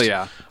 Christ. Oh,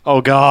 yeah. Oh,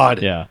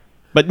 God. yeah.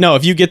 But no,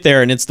 if you get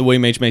there and it's the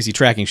William H. Macy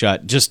tracking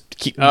shot, just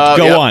go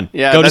Yeah. on.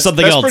 Yeah, go to that's-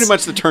 something that's else. pretty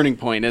much the turning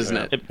point, isn't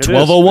it?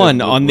 1201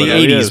 It is. on the It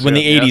really 80s. is, When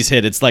yeah. the 80s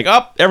hit, it's like,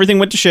 everything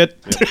went to shit.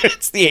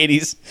 It's the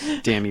 80s.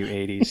 Damn you,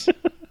 80s.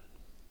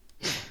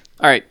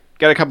 All right,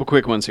 got a couple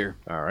quick ones here.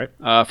 All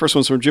right. First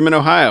one's from Jim in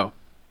Ohio.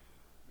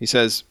 He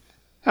says,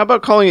 "How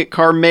about calling it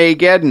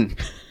Carmageddon?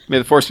 May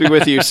the force be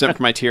with you." Sent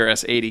for my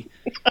TRS 80.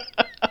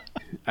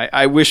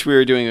 I wish we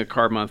were doing a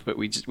car month, but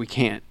we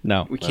can't.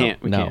 No. we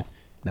can't. We No. can't.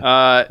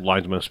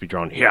 Lines must be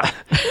drawn. Yeah.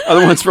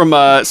 Other one's from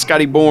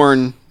Scotty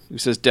Bourne, who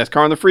says, "Death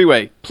Car on the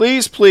Freeway.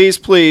 Please, please,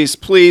 please,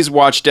 please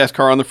watch Death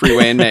Car on the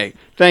Freeway in May.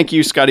 Thank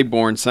you, Scotty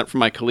Bourne. Sent from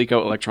my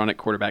Coleco electronic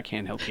quarterback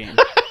handheld game."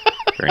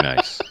 Very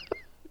nice.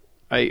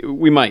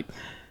 We might.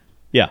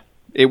 Yeah.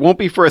 It won't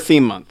be for a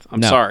theme month. I'm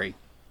No. sorry.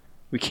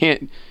 We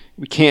can't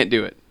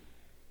do it.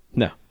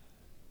 No.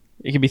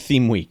 It could be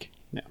theme week.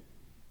 No.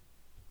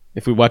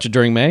 If we watch it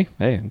during May,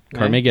 hey,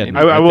 Carmageddon.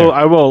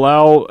 I will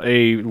allow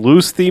a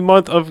loose theme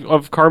month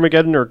of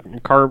Carmageddon or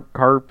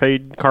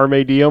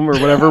Carpe Diem or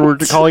whatever we're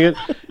calling it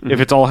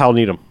if it's all Hal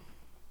Needham.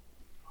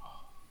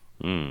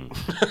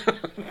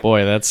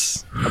 Boy,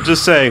 that's... I'm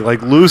just saying,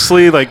 like,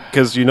 loosely, like,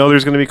 because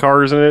there's going to be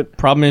cars in it.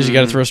 Problem is you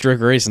got to throw Stroke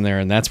Race in there,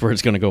 and that's where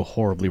it's going to go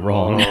horribly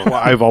wrong. Well,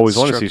 I've always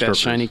wanted to see Stroke that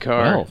Stroke shiny Race.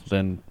 car. Well,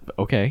 then,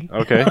 okay.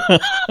 Okay. All I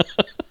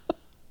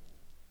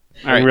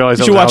right. didn't realize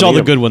You that should was watch Hal all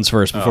the Needham. good ones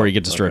first before you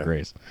get to Stroke okay.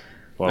 Race.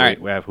 Well, All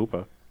right. we have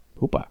Hoopa.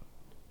 Hoopa.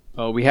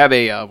 Oh, we have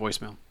a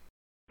voicemail.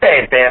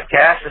 Hey,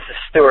 Bamcast. This is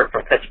Stuart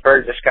from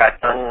Pittsburgh. Just got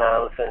done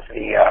listening to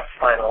the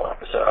final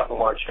episode of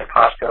March to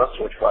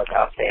Costco, which was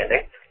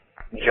outstanding.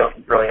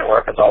 Brilliant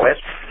work, as always.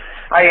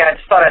 I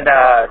just thought I'd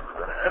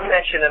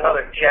mention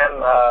another gem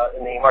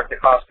in the Mark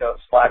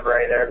DeCosco's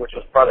library there, which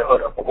was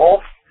Brotherhood of the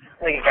Wolf.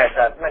 I think you guys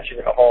mentioned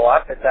it a whole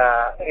lot, but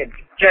I think it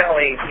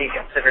generally be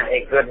considered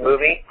a good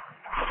movie,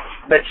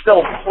 but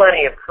still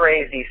plenty of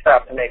crazy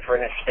stuff to make for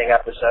an interesting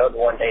episode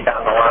one day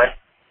down the line.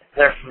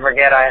 Never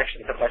forget, I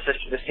actually took my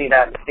sister to see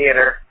that in the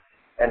theater,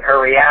 and her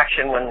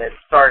reaction when it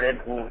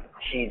started, and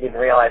she didn't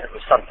realize it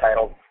was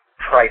subtitled,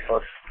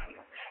 priceless.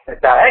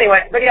 But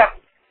anyway, but yeah,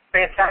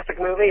 fantastic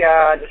movie.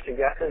 Just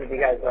suggested if you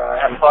guys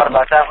haven't thought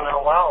about that one in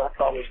a while, that's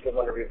always a good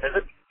one to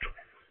revisit.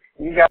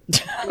 You guys.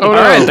 All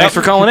right, thanks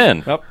for calling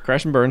in. Oh,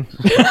 crash and burn.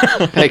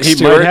 Thanks, He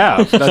Stuart. might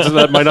have.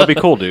 That might not be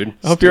cool, dude.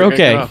 I hope you're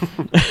okay.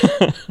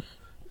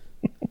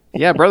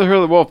 Yeah, Brotherhood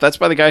of the Wolf. That's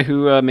by the guy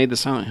who made the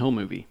Silent Hill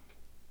movie.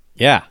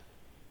 Yeah.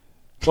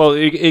 Well,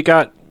 it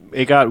got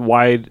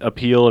wide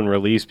appeal and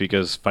release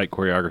because fight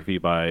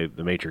choreography by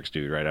the Matrix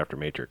dude right after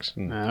Matrix.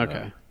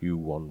 Okay.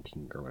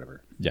 U-1 or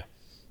whatever. Yeah.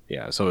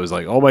 Yeah, so it was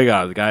like, oh my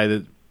god, the guy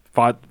that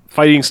fought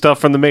fighting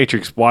stuff from the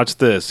Matrix. Watch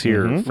this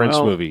here, French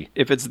Well, movie.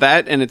 If it's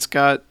that and it's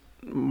got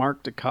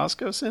Mark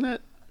Dacascos in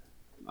it,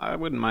 I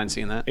wouldn't mind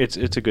seeing that. It's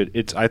a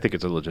good. I think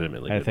it's a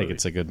legitimately. I good think movie.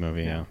 it's a good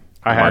movie, yeah.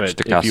 I have March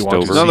it. If you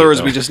want to DeCostover. In see other it, words,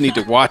 though. we just need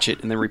to watch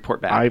it and then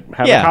report back. I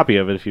have Yeah. a copy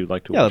of it if you'd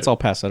like to. Yeah, watch let's it. all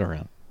pass that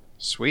around.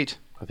 Sweet.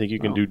 I think you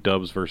can do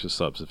dubs versus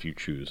subs if you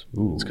choose.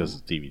 It's because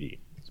it's DVD.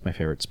 It's my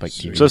favorite Spike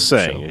TV Just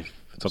saying, show.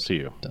 it's up to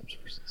you. Dubs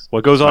versus-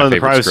 What goes my on in the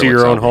favorite privacy of Skrillex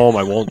your own album. home,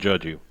 I won't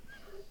judge you.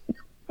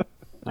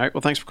 All right.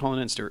 Well, thanks for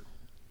calling in, Stuart.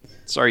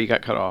 Sorry you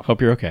got cut off.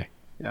 Hope you're okay.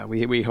 Yeah,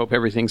 we hope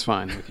everything's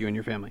fine with you and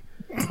your family.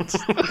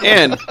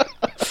 And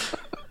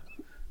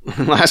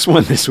last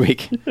one this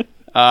week.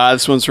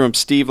 This one's from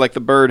Steve like the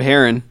bird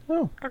Heron.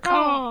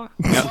 Yep.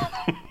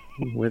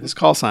 With his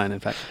call sign, in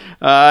fact.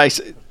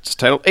 It's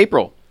titled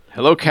April.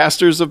 Hello,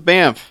 casters of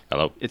Banff.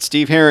 Hello. It's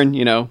Steve Heron,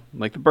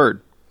 like the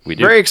bird. We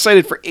do. Very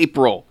excited for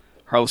April.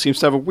 Harlow seems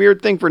to have a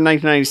weird thing for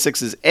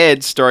 1996's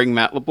Ed, starring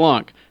Matt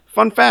LeBlanc.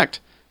 Fun fact,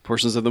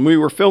 portions of the movie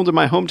were filmed in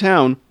my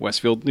hometown,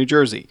 Westfield, New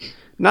Jersey.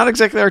 Not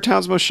exactly our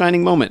town's most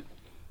shining moment.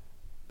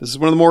 This is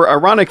one of the more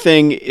ironic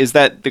thing is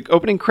that the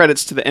opening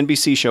credits to the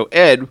NBC show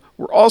Ed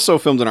were also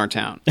filmed in our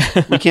town.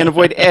 We can't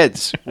avoid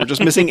Eds. We're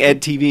just missing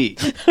Ed TV.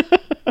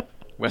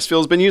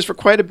 Westfield has been used for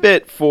quite a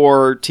bit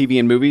for TV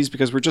and movies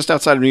because we're just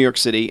outside of New York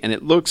City, and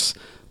it looks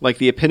like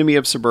the epitome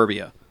of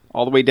suburbia,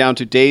 all the way down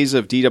to days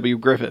of D.W.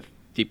 Griffith.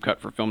 Deep cut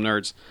for film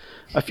nerds.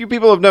 A few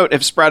people of note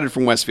have sprouted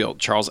from Westfield.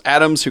 Charles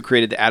Addams, who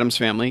created the Addams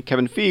Family,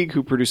 Kevin Feige,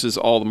 who produces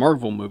all the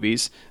Marvel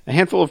movies, a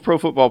handful of pro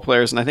football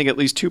players, and I think at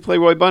least 2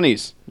 Playboy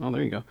bunnies. Oh,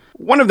 there you go.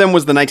 One of them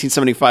was the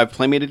 1975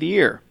 Playmate of the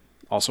Year.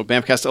 Also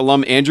Bamfcast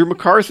alum Andrew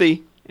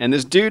McCarthy, and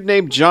this dude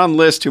named John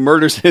List who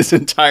murders his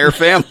entire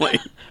family.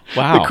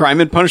 Wow. The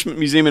Crime and Punishment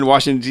Museum in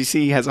Washington,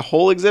 D.C. has a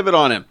whole exhibit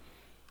on him.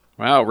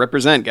 Wow,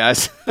 represent,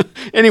 guys.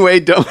 Anyway,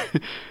 don't...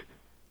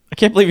 I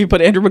can't believe you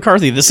put Andrew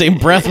McCarthy in the same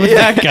breath with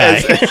that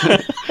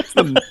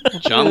guy.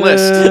 John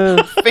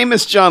List.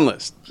 Famous John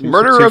List.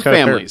 Murderer of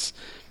families.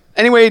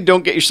 Anyway,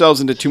 don't get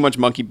yourselves into too much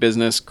monkey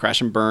business. Crash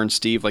and burn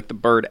Steve like the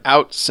bird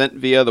out, sent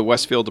via the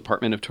Westfield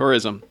Department of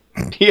Tourism.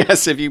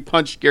 P.S. If you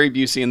punch Gary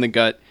Busey in the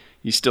gut,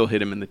 you still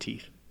hit him in the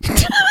teeth.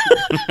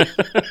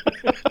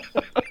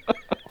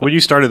 When you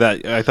started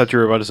that, I thought you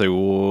were about to say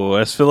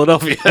West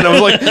Philadelphia, and I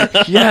was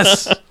like,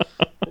 yes.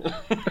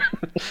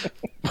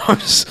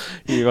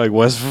 You're like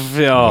West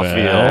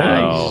Philadelphia.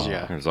 Well,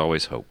 Yeah. there's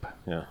always hope.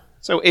 Yeah.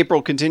 So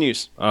April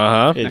continues.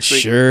 Uh huh. It Next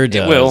week. sure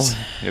does. It will,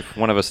 if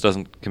one of us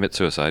doesn't commit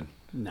suicide.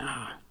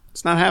 Nah,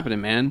 it's not happening,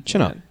 man.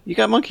 Chin up. You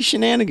got monkey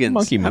shenanigans.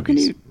 Monkey How can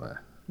movies. you?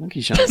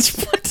 Monkey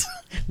shenanigans.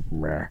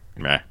 What?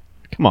 Meh.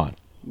 Come on.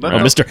 Let Oh,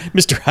 the-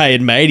 Mr. High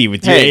and Mighty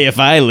with your Hey.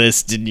 AFI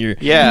list and your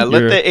Yeah,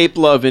 let your- the ape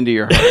love into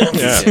your heart.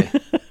 Yeah.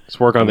 Let's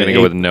work on I'm the going to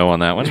go with no on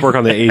that one. Let's work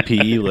on the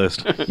APE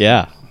list.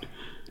 yeah.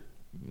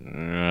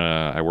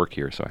 I work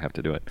here, so I have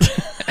to do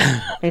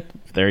it.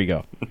 There you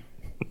go.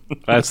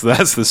 That's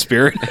the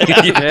spirit.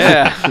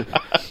 Yeah.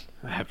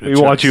 We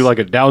want you like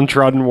a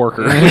downtrodden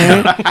worker.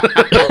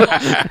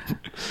 I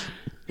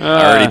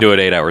already do it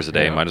 8 hours a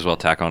day. Might as well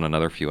tack on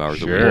another few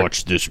hours a week.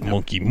 Watch this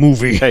monkey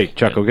movie. Hey,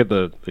 Chuck, go get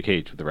the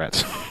cage with the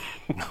rats.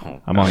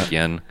 I'm on it.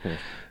 Again.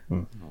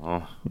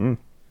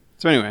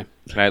 So anyway,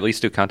 Can I at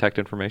least do contact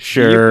information?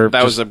 Sure.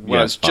 that was just- what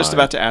I was yeah, just fine.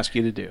 about to ask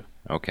you to do.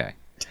 Okay.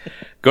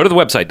 Go to the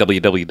website,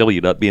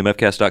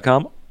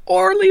 www.bmfcast.com,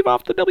 or leave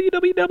off the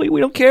www.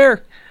 We don't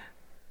care.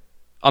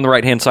 On the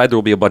right-hand side, there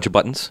will be a bunch of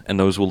buttons, and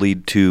those will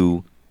lead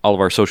to all of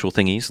our social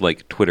thingies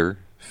like Twitter,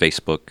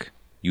 Facebook,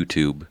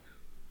 YouTube,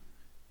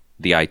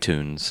 the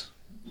iTunes.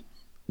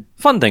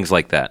 Fun things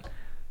like that.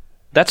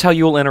 That's how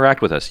you will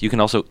interact with us. You can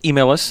also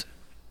email us,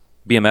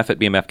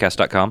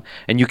 bmf@bmfcast.com,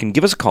 and you can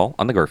give us a call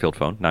on the Garfield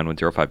phone,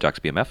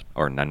 910-5-JOCKS-BMF,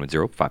 or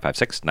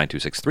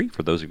 910-556-9263,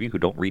 for those of you who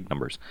don't read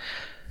numbers.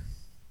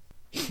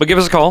 But give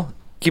us a call.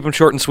 Keep them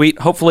short and sweet.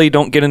 Hopefully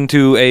don't get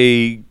into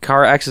a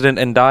car accident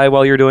and die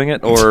while you're doing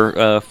it,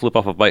 or flip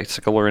off a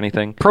bicycle or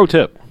anything. Pro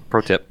tip.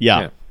 Pro tip.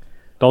 Yeah.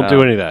 Don't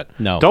do any of that.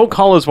 no. Don't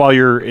call us while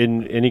you're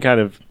in any kind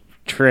of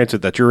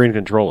transit that you're in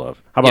control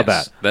of. How about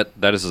Yes, that?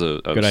 That is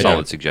a Good idea.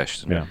 solid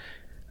suggestion.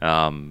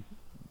 Yeah.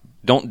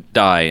 Don't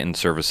die in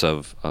service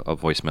of a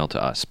voicemail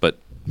to us, but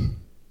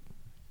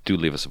do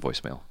leave us a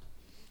voicemail.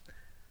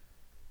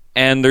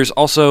 And there's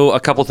also a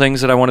couple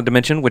things that I wanted to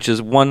mention, which is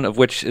one of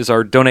which is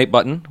our donate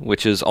button,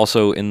 which is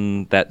also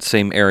in that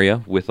same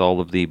area with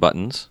all of the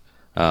buttons.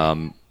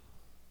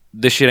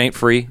 This shit ain't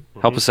free.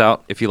 Help us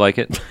out if you like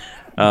it.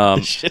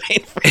 Shit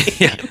ain't free.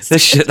 Yeah,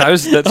 this shit.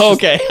 That's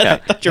Okay. Yeah.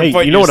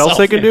 Hey, you know what else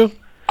they can do?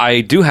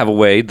 I do have a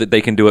way that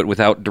they can do it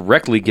without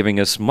directly giving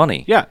us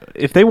money. Yeah,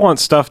 if they want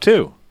stuff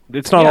too.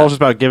 It's not Yeah. all just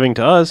about giving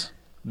to us.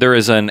 There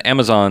is an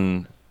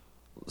Amazon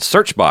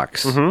search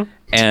box,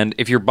 and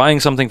if you're buying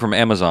something from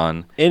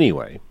Amazon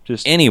Anyway,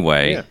 just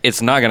anyway, Yeah.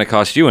 it's not going to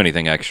cost you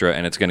anything extra,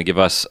 and it's going to give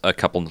us a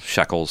couple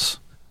shekels.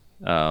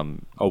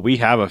 we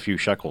have a few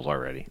shekels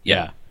already.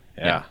 Yeah.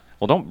 Yeah.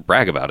 Well, don't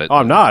brag about it. Oh,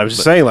 I'm not. I was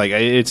just saying, like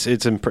it's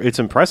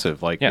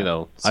impressive. Like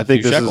Yeah. I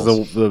think few this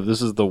shekels. is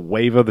this is the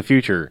wave of the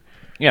future.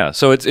 Yeah,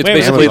 so it's Wait,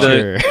 basically Amazon.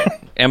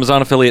 the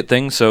Amazon affiliate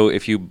thing. So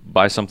if you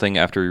buy something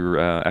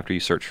after you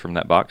search from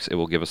that box, it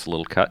will give us a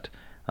little cut.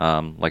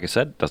 Like I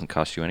said, it doesn't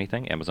cost you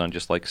anything. Amazon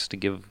just likes to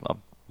give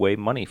away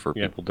money for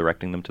Yeah. people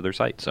directing them to their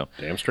site. So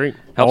Damn straight.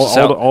 Helps all, us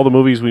all, out. the, all the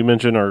movies we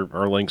mentioned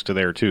are links to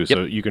there too. So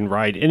Yep. you can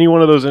ride any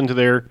one of those into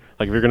there.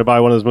 Like if you're going to buy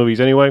one of those movies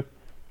anyway,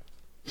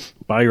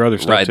 buy your other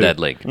stuff ride too. that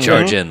link,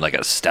 charge in like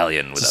a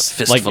stallion with a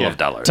fistful of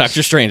dollars. Doctor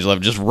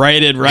Strangelove, just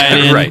write it right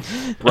in. Right.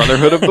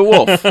 Brotherhood of the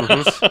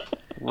Wolf.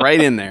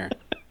 Right in there.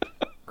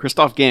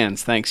 Christoph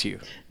Gans, thanks you.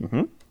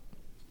 So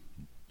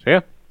yeah,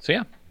 So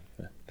yeah,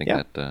 I think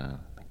Yeah.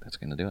 that's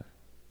going to do it.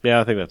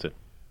 yeah, I think that's it.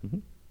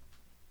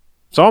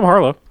 So I'm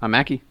Harlow. I'm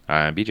Mackie.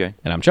 I'm BJ.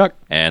 And I'm Chuck.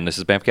 And this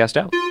is Bamfcast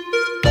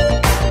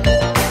Out.